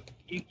think you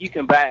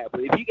can buy it. But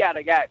if you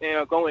gotta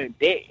goddamn go in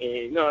debt and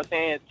you know what I'm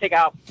saying, take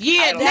out.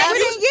 Yeah, that's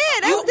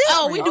different.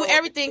 Oh, we do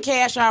everything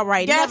cash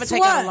outright. Never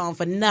take out a loan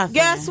for nothing.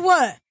 Guess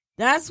what?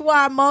 That's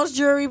why most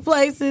jewelry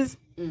places,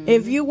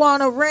 if you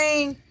want a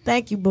ring,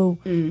 thank you, boo.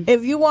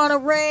 If you want a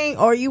ring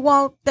or you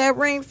want that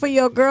ring for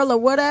your girl or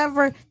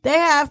whatever, they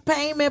have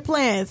payment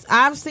plans.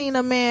 I've seen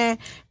a man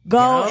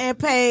go and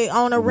pay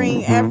on a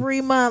ring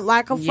every month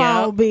like a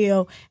phone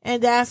bill,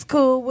 and that's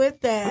cool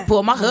with that.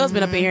 Pull my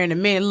husband up in here in a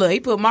minute. Look, he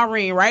put my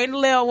ring right in the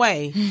little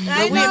way. Look,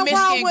 we in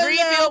Michigan,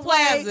 Greenfield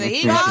Plaza.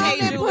 He gonna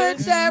pay you. Put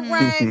that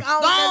ring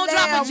on. Go on,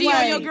 drop a G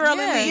on your girl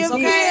and leave,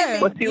 okay?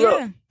 But see,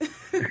 look,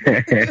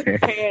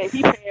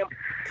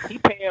 he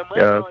paying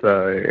money on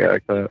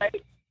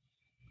it.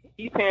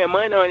 He paying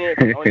money on that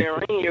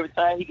ring every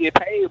time he get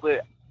paid,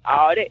 but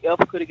all that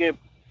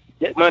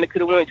that money could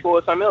have went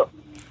towards something else.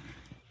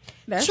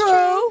 That's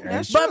true.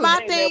 But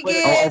my thing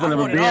is,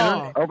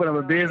 open up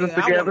a business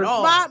together.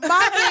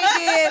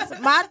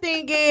 My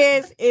thing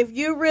is, if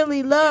you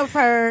really love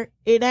her,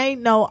 it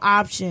ain't no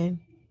option.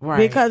 Right.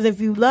 Because if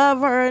you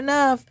love her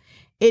enough,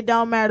 it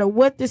don't matter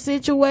what the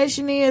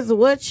situation is,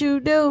 what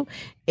you do.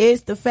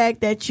 It's the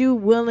fact that you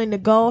willing to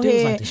go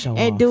ahead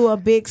and do a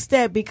big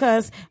step.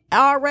 Because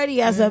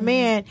already as a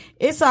man,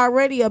 it's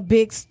already a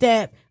big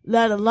step,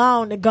 let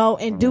alone to go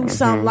and do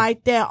something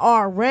like that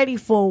already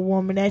for a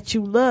woman that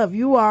you love.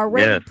 You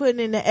already putting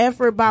in the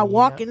effort by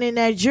walking in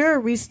that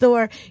jewelry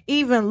store,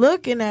 even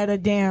looking at a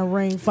damn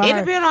ring for her. It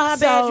depends on how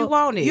bad you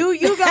want it.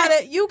 You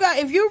got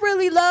if you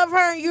really love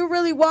her and you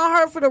really want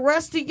her for the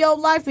rest of your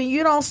life and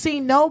you don't see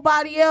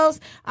nobody else,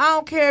 I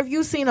don't care if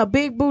you seen a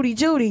big booty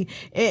Judy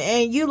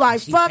and you like,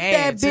 fuck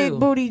that big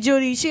booty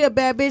Judy. She a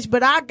bad bitch,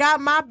 but I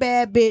got my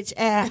bad bitch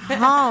at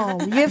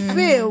home. You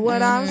feel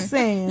what I'm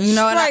saying? You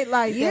know,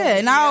 like that.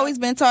 And I always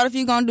been taught if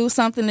you're gonna do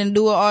something and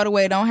do it all the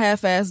way, don't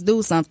half-ass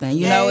do something,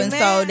 you know. And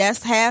so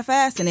that's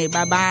half-assing it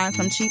by buying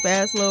some cheap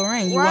ass little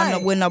ring. You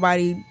want with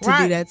nobody to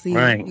do that to you.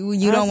 Right.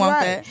 You don't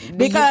want that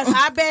because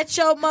I bet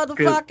your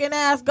motherfucking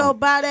ass go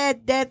buy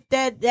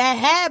that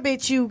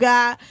habit you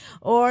got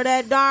or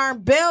that darn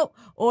belt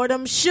or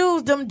them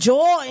shoes, them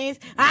Jordans.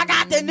 I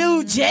got the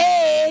new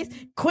J's.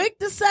 Quick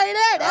to say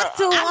that. That's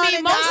 $200. I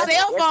mean, most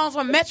cell phones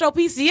from Metro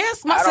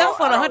PCS. My cell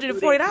phone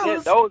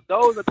 $140.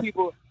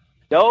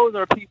 Those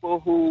are people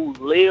who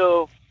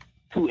live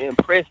to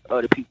impress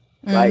other people.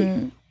 Like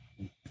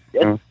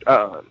that's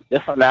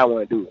something I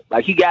want to do.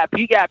 Like you got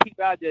people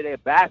out there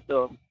that buy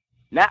stuff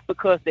not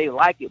because they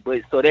like it,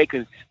 but so they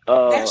can.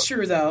 That's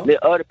true though.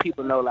 Let other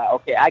people know, like,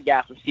 okay, I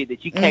got some shit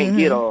that you can't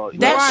get on.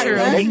 That's true.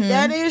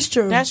 That is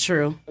true. That's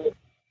true.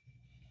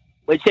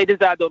 But check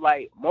this out though.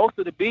 Like most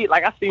of the beat,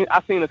 like I seen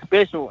a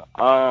special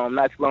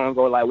not too long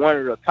ago. Like one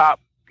of the top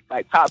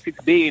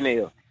 6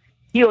 billionaires.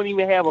 He don't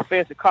even have a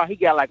fancy car. He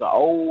got like an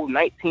old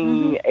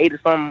 1980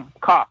 something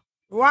car.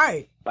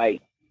 Right.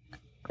 Like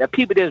the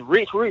people that's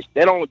rich,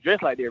 they don't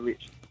dress like they're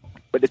rich.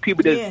 But the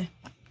people that's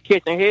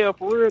catching hell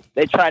for real,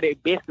 they try their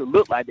best to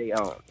look like they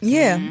own.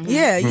 Yeah.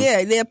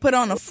 They'll put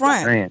on the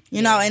front,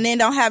 you know, and then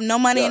don't have no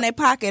money in their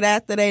pocket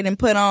after they done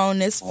put on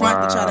this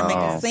front to try to make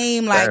it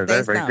seem like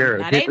they something.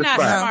 Now they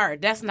not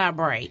smart. That's not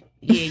bright.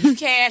 Yeah, you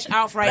cash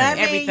outright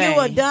everything. You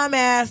a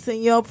dumbass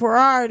and your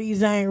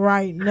priorities ain't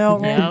right.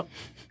 No. Yep.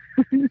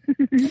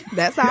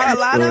 That's how a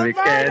lot of them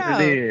Cash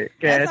are. it in.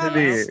 Cash it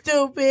in.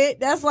 Stupid.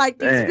 That's like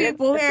these Man.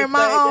 people here in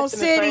my own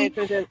city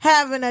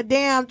having a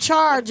damn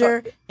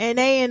charger and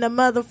they in the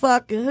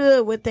motherfucking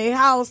hood with their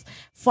house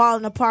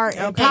falling apart.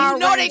 And Okay. Power You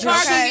know they Rangers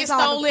car can get on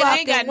the stolen. They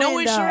ain't got fucking no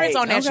window. insurance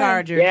on that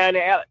charger.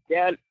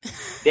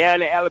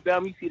 Down in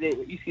Alabama, you see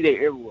that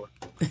everywhere.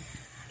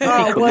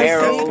 Oh,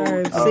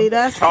 Camaros, see,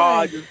 that's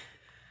Chargers,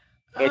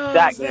 and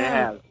shotgun snap.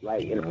 house,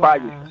 like in the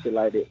projects and shit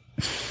like that.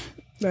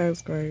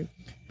 That's great.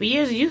 But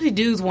usually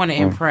dudes want to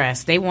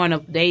impress. They want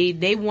to. They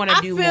want to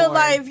I do feel more.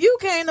 like if you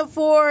can't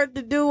afford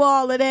to do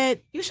all of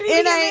that, you should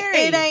get married.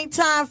 It ain't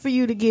time for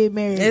you to get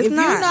married. It's if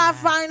not. you're not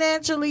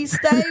financially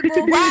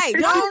stable, Right.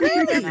 don't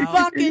even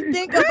fucking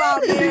think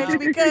about marriage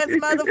because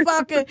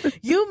motherfucker,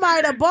 you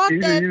might have bought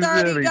that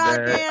 30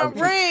 goddamn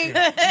ring,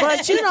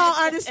 but you don't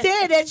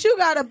understand that you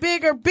got a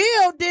bigger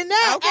bill than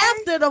that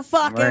after the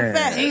fucking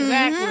fact.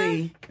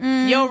 Exactly.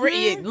 Your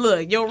ring,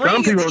 look, your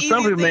ring.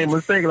 Some people make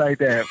mistakes like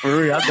that. For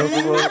real, I know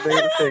people make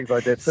mistakes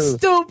like that too.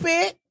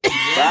 Stupid.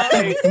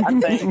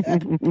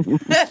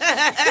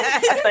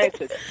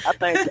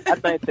 I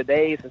think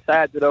today's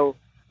society though,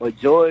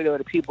 majority of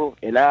the people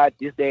in our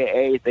this day and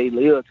age, they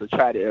live to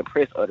try to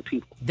impress other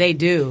people. They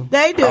do.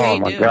 They do. Oh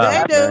my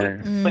God, they do.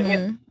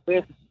 man. For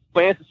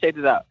instance, check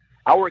this out.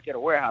 I work at a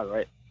warehouse,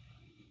 right?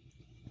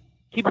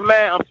 Keep in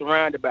mind, I'm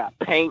surrounded by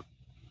paint,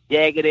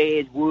 jagged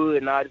edge, wood,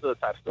 and all this other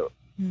type of stuff.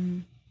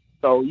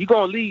 So you're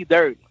gonna leave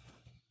dirty.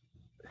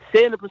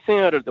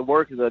 70% of the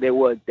workers they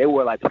were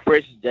like the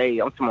freshest day.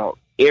 I'm talking about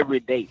every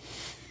day.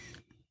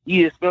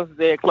 You expensive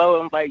their clothes.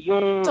 I'm like, you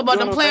don't. Talk about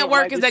them plant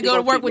workers that go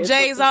to work with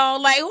J's on.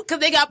 on, like, because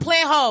they got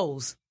plant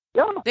hoes.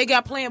 Yeah. They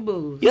got plant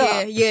booze.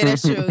 Yeah,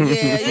 that's true.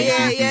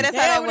 Yeah, that's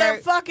how they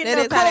work. Fucking That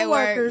is how they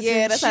work.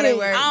 Yeah, that's how they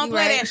work. I don't You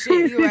play right. that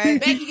shit. You right.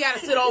 Becky got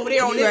to sit over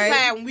there on You this right.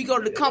 side when we go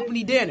to the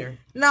company dinner.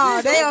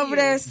 No, they over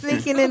there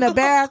sneaking in the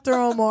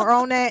bathroom or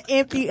on that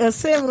empty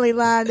assembly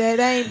line that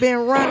ain't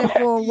been running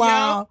for a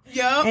while.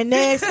 Yup. And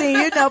next thing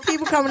you know,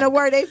 people coming to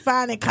work, they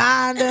finding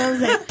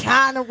condoms and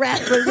condom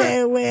wrappers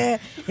everywhere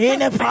in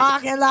the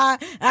parking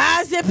lot.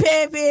 I said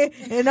Pepe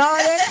and all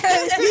that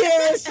crazy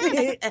ass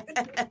shit.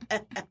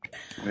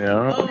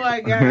 Yeah. Oh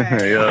my God.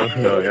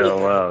 yeah,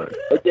 wow.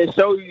 But they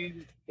show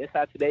you that's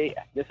how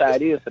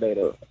it is today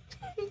though.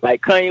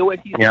 Like Kanye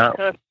West, he's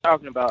constantly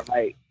talking about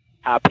like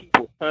how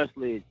people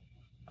constantly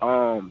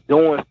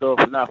doing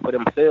stuff not for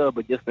themselves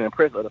but just to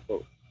impress other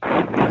folks.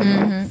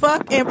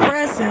 Fuck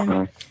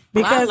impressing.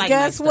 Because like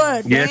guess that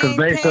what? Yeah, because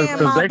basically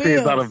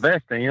it's about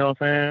investing, you know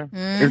what I'm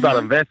saying? It's about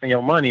investing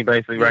your money,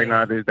 basically, right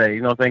now these days.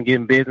 You know what I'm saying?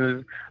 Getting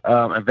business,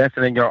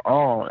 investing in your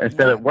own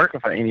instead of working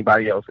for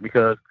anybody else,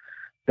 because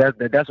that's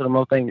what the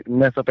most thing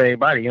mess up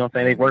everybody. You know what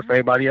I'm saying? They work for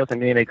everybody else,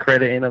 and then they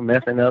credit end up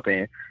messing up,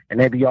 and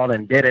they be all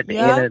in debt at the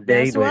end of the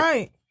day. That's but,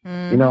 right.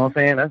 You know what I'm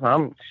saying? That's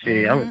I'm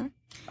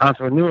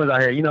entrepreneurs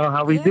out here. You know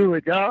how we do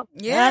it, y'all?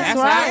 Yeah, That's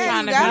right. what I'm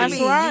trying to That's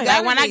be. right.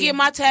 Like when I get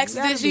my taxes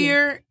this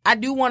year, I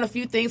do want a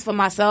few things for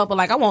myself, but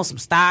like I want some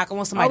stock. I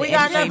want somebody we to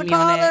got educate another me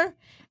on that. caller?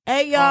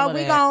 Hey, y'all,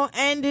 we gonna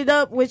end it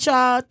up with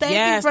y'all.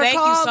 Thank you for thank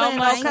calling. you so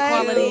much for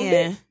calling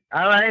in.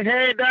 All right,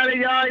 hey, Daddy,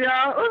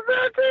 y'all. What's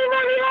up,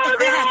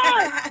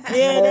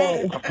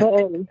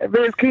 team?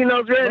 It's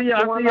Keynotes Radio.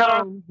 I see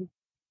y'all.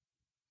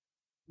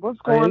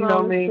 What's going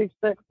on? Me. Big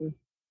Sexy?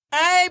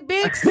 Hey,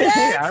 Big Sexy.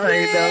 I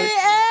already know.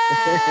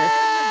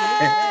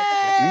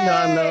 You know I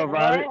know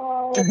about it.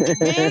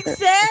 Big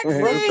Sexy.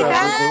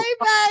 Hey,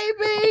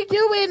 baby.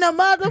 You in the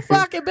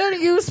motherfucking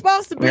building. You was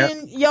supposed to be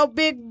in your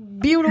big,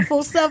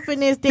 beautiful stuff in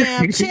this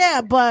damn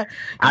chair, but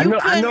I know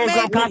couldn't it's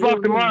going to pop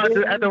up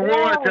tomorrow at the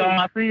award, y'all.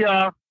 I see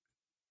y'all.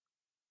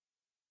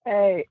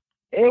 Hey,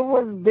 it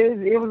was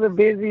busy. It was a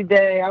busy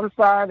day. I'm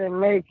sorry I didn't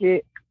make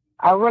it.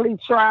 I really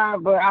tried,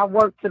 but I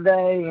worked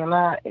today, and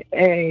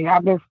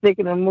I've been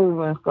sticking and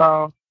moving.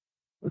 So,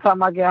 by the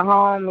time I get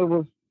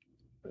home,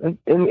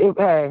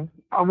 hey,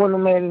 I wouldn't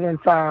have made it in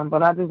time.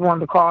 But I just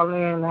wanted to call in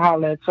and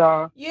holler at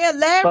y'all. Yeah,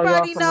 let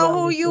everybody know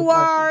who you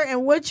are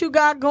and what you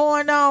got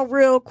going on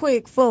real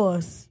quick for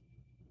us.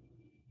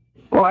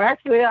 Well,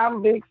 actually,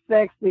 I'm Big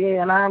Sexy,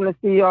 and I'm the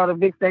CEO of the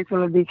Big Sexy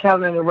and the D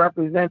Company that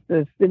represents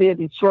the city of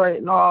Detroit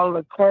and all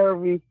the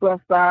curvy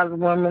plus-size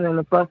women in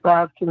the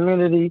plus-size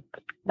community,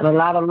 and a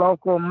lot of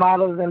local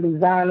models and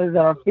designers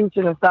that are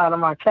featured inside of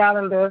my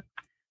calendar.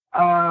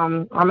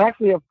 I'm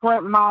actually a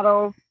print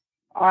model.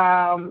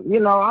 I'm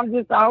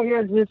just out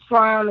here just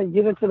trying to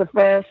get into the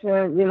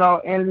fashion,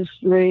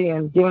 industry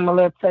and give them a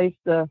little taste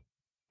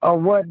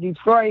of what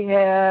Detroit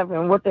have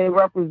and what they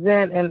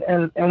represent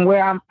and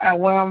where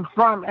I'm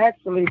from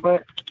actually.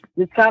 But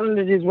this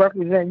calendar just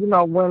represent,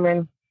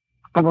 women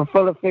of a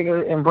fuller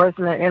figure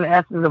embracing the inner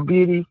essence of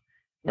beauty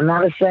and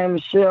not ashamed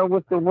to share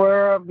with the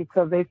world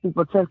because they see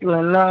potential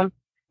in them.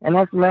 And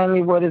that's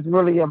mainly what it's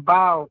really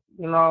about.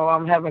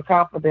 I'm having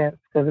confidence,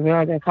 because if you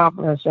ain't got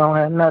confidence, you don't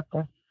have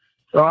nothing.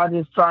 So I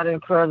just try to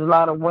encourage a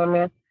lot of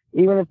women,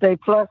 even if they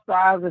plus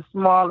size or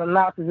small or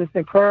not, to just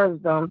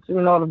encourage them to,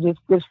 to just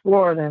push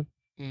forward and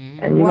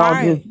And, you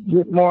know, just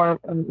get more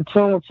in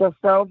tune with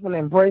yourself and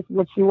embrace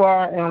what you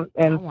are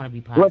and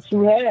what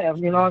you have.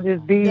 You know,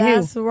 just be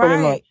That's you. Pretty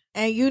right. much.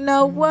 And you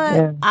know what?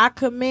 Yeah. I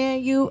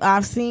commend you.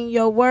 I've seen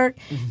your work,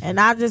 and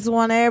I just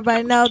want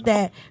everybody to know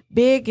that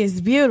big is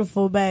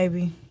beautiful,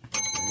 baby.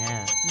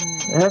 Yeah.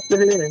 Yes, it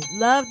is.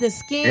 Love the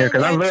skin Yeah,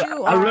 because that I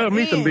you are love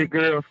me some in. big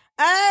girls.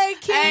 Hey,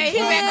 King, Hey, he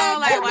back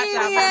on like, watch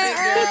out for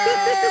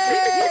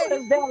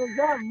big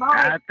girls.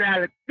 I try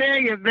to tell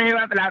you, baby.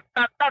 I be like,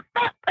 stop.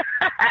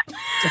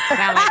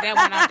 Sound like that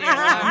one out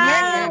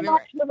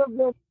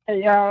there.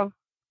 Hey, y'all.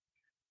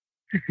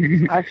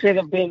 I should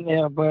have been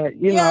there, but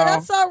you know.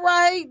 That's all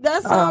right.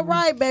 That's all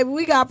right, baby.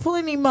 We got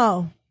plenty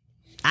more.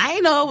 I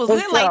ain't know it was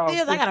lit like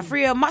this. I gotta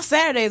free up my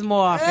Saturdays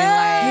more often.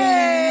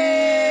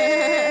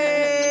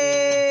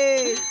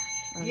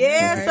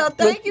 Yeah, so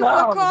thank you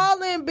for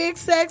calling, Big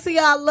Sexy.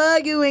 I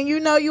love you, and you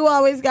know you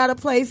always got a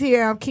place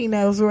here on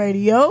Keynotes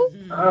Radio.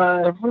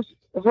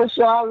 For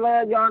sure, I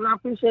love y'all, and I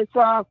appreciate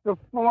y'all's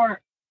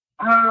support.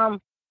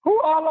 Who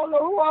all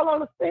on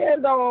the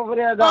stand though over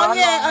there? Though? Oh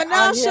yeah,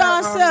 announce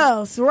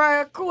yourselves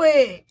real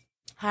quick.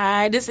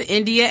 Hi, this is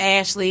India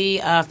Ashley,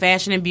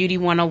 Fashion and Beauty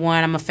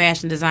 101. I'm a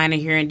fashion designer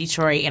here in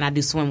Detroit, and I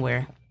do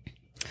swimwear.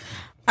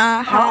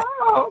 Hi.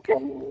 Oh, okay.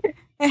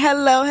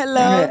 Hello.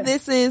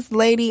 This is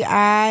Lady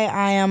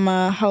I am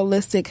a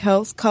holistic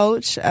health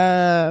coach,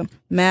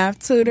 math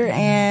tutor,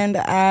 and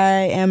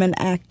I am an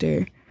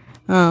actor,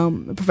 a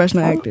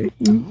professional actor.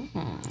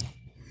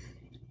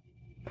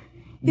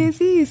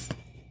 Yes.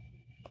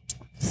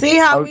 See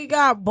how we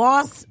got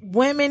boss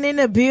women in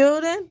the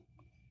building?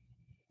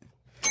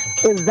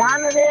 Is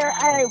Donna there?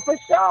 Hey, for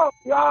sure.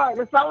 Y'all,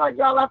 it sounds like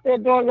y'all out there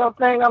doing your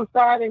thing. I'm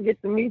sorry I didn't get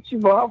to meet you,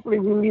 but hopefully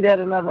we meet at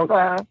another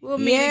time. We'll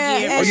meet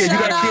again. And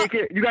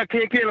you got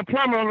Kid the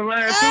plumber on the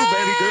line too,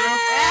 baby girl.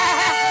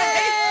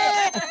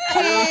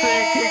 You know what I'm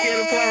saying? Kid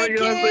the plumber, you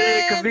know what I'm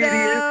saying?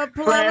 Comedian,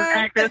 /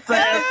 actor, /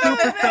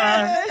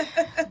 superstar.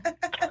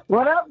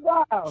 What up,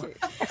 dog?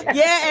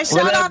 Yeah, and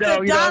shout out to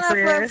you know what I'm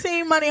Donna from saying?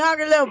 Team Money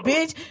Hungry, little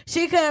bitch.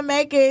 She couldn't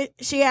make it.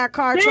 She had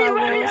car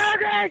troubles.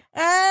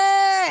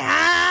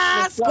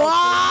 Hey,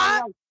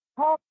 squad.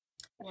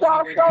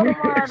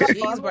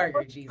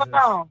 Cheeseburger, Jesus.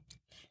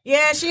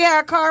 Yeah, she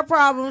had car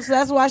problems.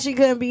 That's why she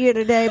couldn't be here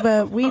today,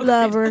 but we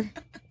love her.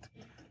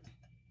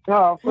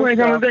 Oh, Who ain't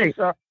coming today?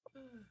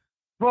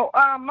 Well,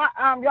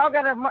 y'all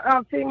got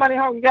a Team Money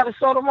Hungry. You got a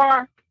show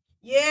tomorrow?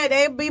 Yeah,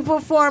 they'll be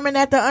performing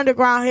at the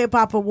Underground Hip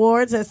Hop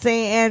Awards at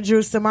St.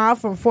 Andrews tomorrow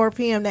from 4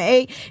 p.m. to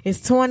 8. It's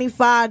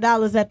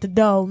 $25 at the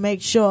door.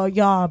 Make sure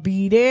y'all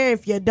be there.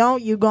 If you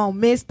don't, you're going to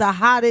miss the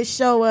hottest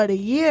show of the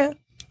year.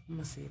 I'm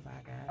going to see if I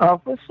got it.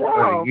 Oh, for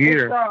sure.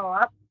 year. For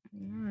sure.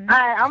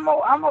 I'm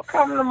going to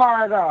come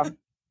tomorrow, though.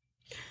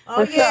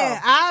 Oh,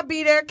 yeah. I'll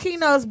be there.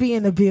 Keynotes be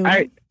in the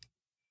building.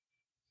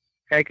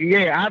 Heck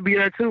yeah, I'll be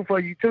there too for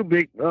you too,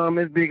 Miss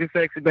Big and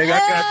Sexy, baby. I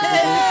got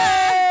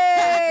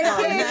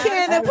you.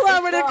 Ken the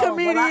plumber, the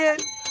comedian.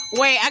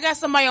 Wait, I got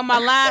somebody on my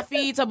live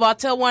feed talking about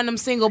tell one of them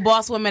single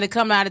boss women to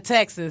come out of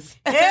Texas.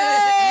 Texas,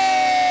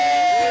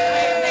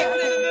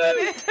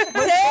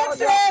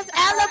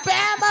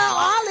 Alabama,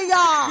 all of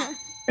y'all.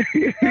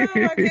 Oh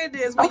my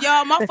goodness. Well,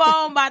 y'all, my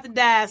phone about to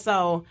die,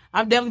 so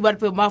I'm definitely about to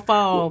put my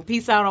phone.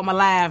 Peace out on my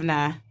live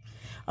now.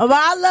 Well,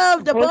 I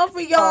love the both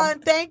of y'all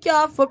and thank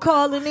y'all for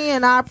calling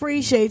in. I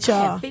appreciate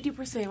y'all.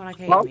 50% when I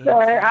came in.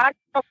 Okay, I'll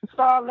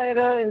talk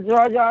later.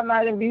 Enjoy y'all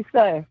night and be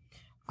safe.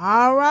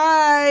 All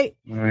right.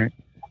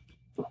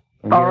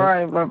 All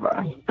right,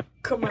 bye-bye.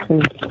 Come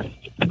on.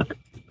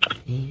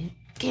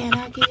 Can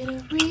I get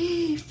a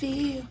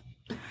refill?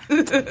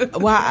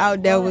 While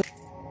out there with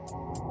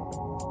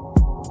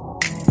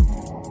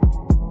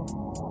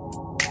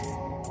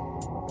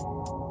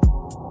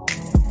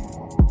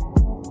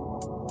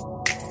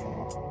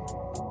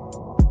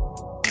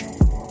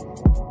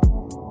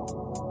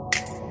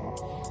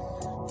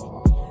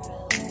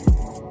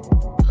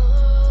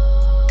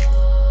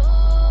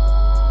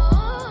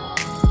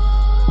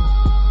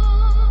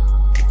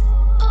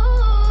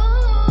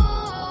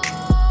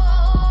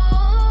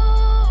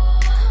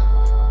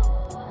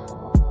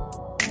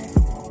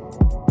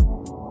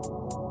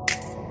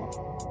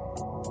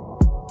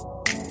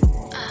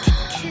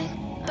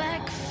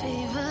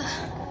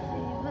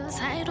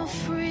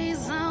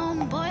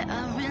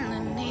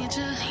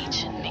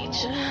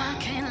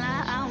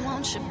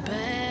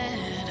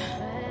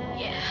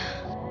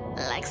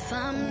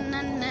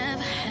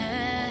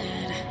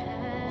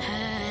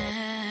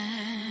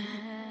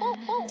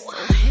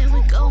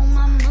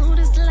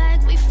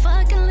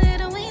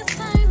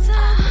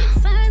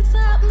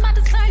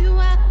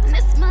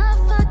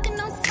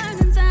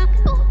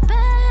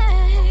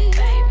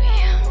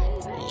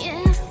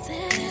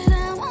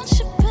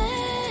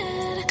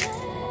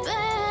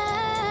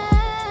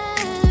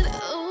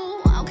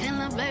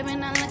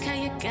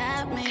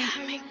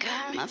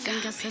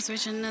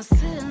reaching the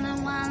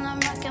ceiling while I'm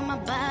rocking my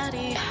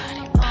body.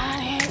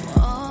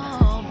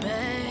 Oh,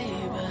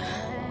 baby,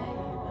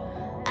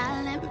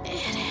 I'll admit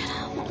it,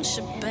 I want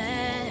you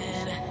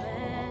bad.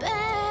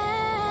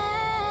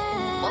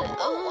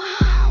 Oh,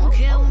 I don't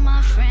care what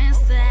my friends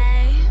say.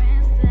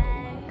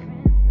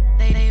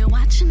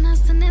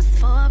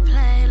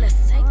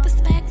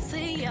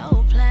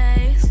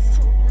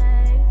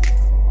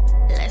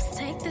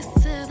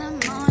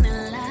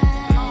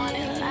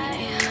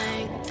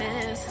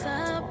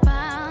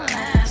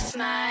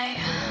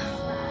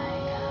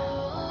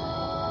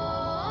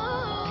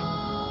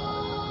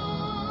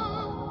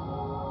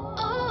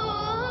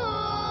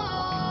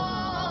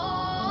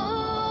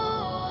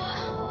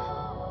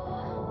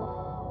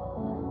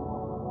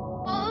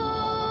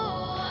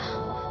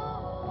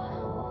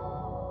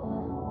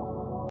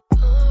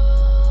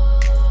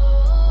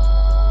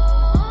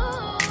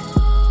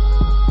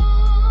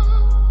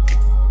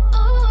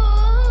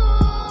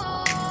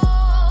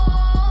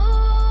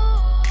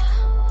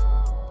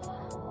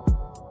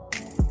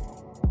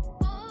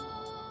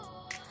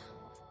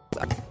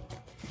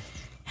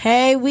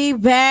 Hey, we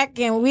back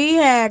and we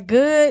had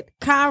good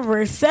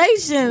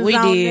conversations We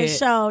on did. the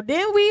show,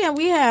 didn't we? And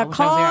we had I wish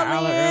I was there an hour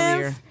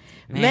call-ins. earlier.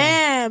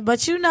 Man,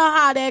 but you know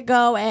how that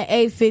go at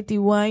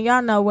 8:51.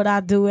 Y'all know what I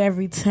do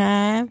every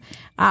time.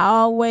 I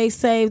always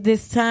save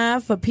this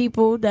time for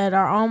people that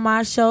are on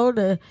my show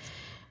to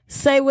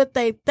say what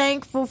they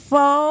thankful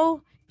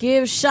for,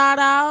 give shout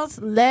outs,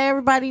 let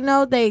everybody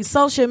know they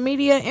social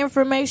media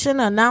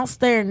information, announce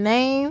their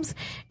names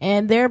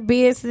and their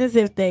business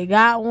if they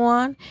got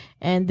one.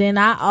 And then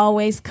I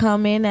always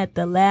come in at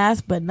the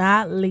last but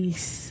not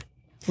least.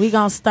 We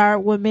gonna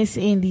start with Miss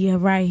India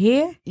right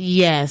here.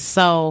 Yes.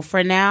 So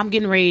for now, I'm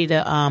getting ready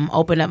to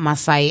open up my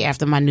site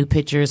after my new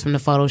pictures from the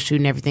photo shoot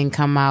and everything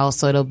come out.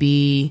 So it'll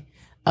be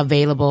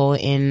available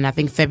in, I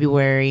think,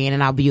 February. And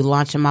then I'll be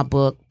launching my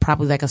book,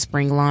 probably like a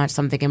spring launch,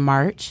 something in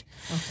March.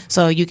 Okay.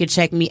 So you can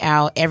check me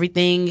out.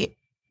 Everything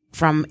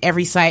from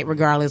every site,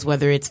 regardless,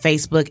 whether it's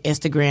Facebook,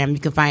 Instagram, you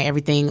can find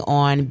everything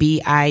on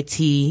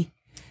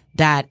bit.ly/now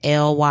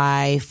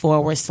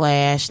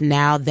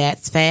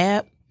that's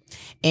fab.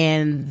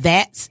 And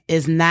that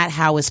is not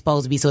how it's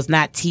supposed to be. So it's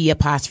not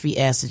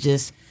T''S. It's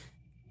just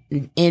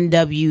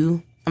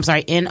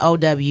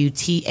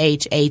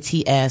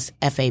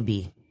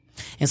NOWTHATSFAB.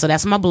 And so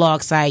that's my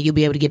blog site. You'll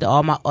be able to get to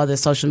all my other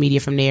social media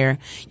from there.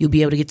 You'll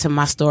be able to get to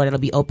my store that'll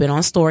be open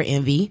on Store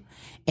Envy.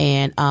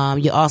 And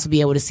you'll also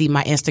be able to see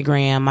my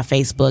Instagram, my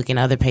Facebook, and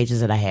other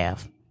pages that I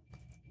have.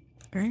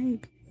 Great.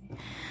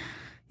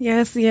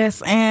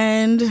 Yes.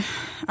 And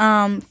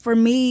for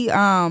me,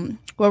 well,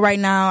 right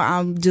now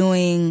I'm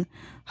doing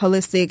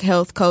holistic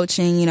health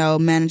coaching,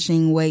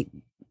 managing weight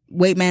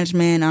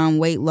management,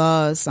 weight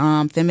loss,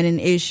 feminine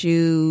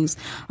issues,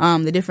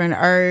 the different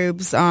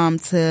herbs,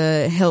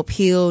 to help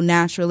heal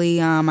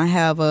naturally. I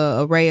have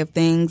a array of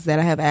things that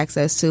I have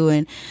access to,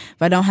 and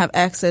if I don't have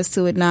access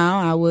to it now,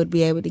 I would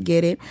be able to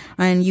get it.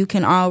 And you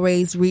can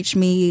always reach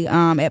me,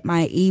 at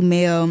my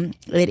email.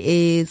 It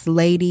is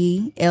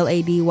lady.I,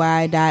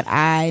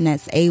 and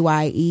that's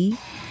AYE.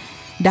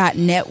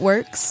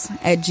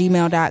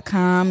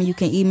 .networks@gmail.com. You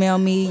can email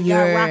me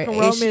your rock and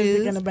roll issues.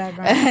 music in the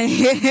background.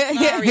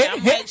 Sorry,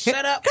 I'm like,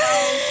 shut up.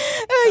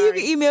 You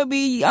can email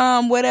me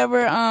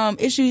whatever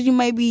issues you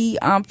may be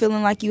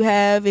feeling like you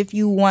have. If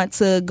you want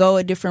to go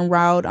a different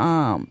route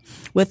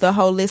with a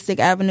holistic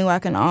avenue, I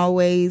can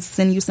always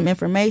send you some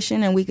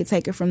information and we could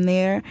take it from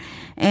there.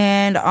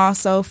 And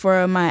also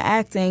for my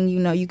acting,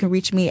 you can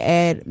reach me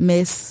at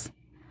Miss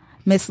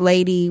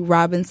Lady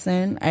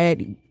Robinson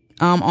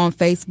on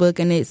Facebook,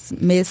 and it's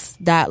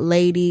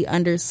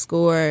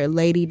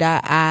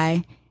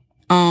miss.lady_lady.I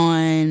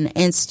on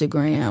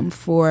Instagram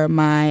for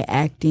my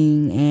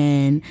acting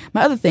and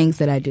my other things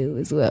that I do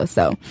as well.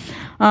 So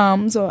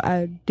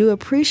I do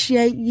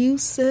appreciate you,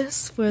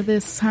 sis, for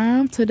this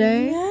time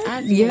today.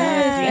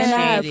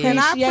 Yes, and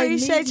I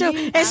appreciate you.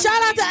 And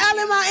shout out to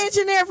Ellen, my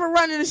engineer, for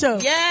running the show.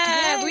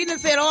 Yes, we done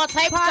said all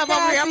types of stuff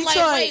over here. I'm like,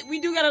 wait, we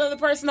do got another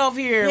person over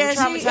here. Yeah, We're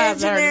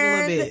traumatized her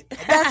a little bit.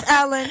 That's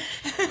Ellen.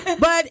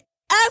 But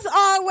as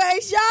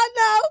always, y'all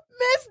know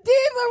Miss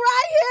Diva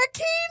right here,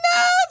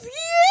 Keynotes.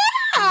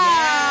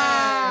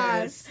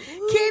 Yes.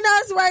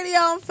 Keynotes Radio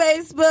on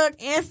Facebook,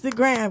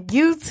 Instagram,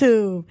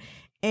 YouTube,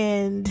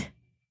 and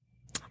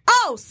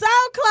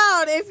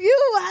SoundCloud. If you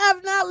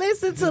have not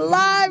listened to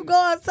live, go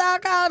on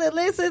SoundCloud and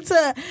listen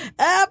to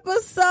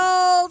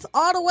episodes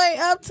all the way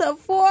up to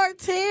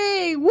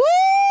 14. Woo!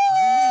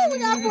 We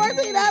got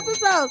 14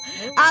 episodes.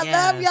 I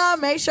love y'all.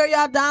 Make sure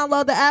y'all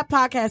download the app,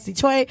 Podcast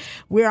Detroit.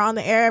 We're on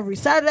the air every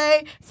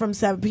Saturday from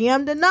 7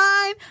 p.m. to 9.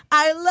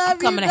 I love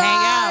you coming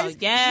guys.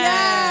 To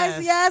hang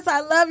out. Yes. I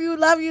love you.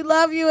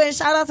 And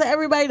shout out to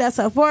everybody that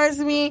supports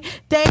me.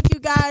 Thank you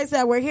guys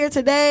that were here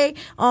today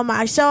on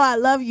my show. I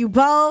love you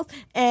both.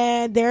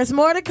 And there's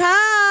more to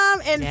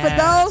come. And for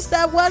those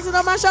that wasn't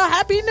on my show,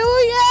 Happy New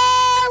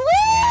Year! Woo!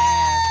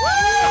 Woo!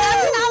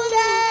 Happy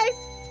holidays!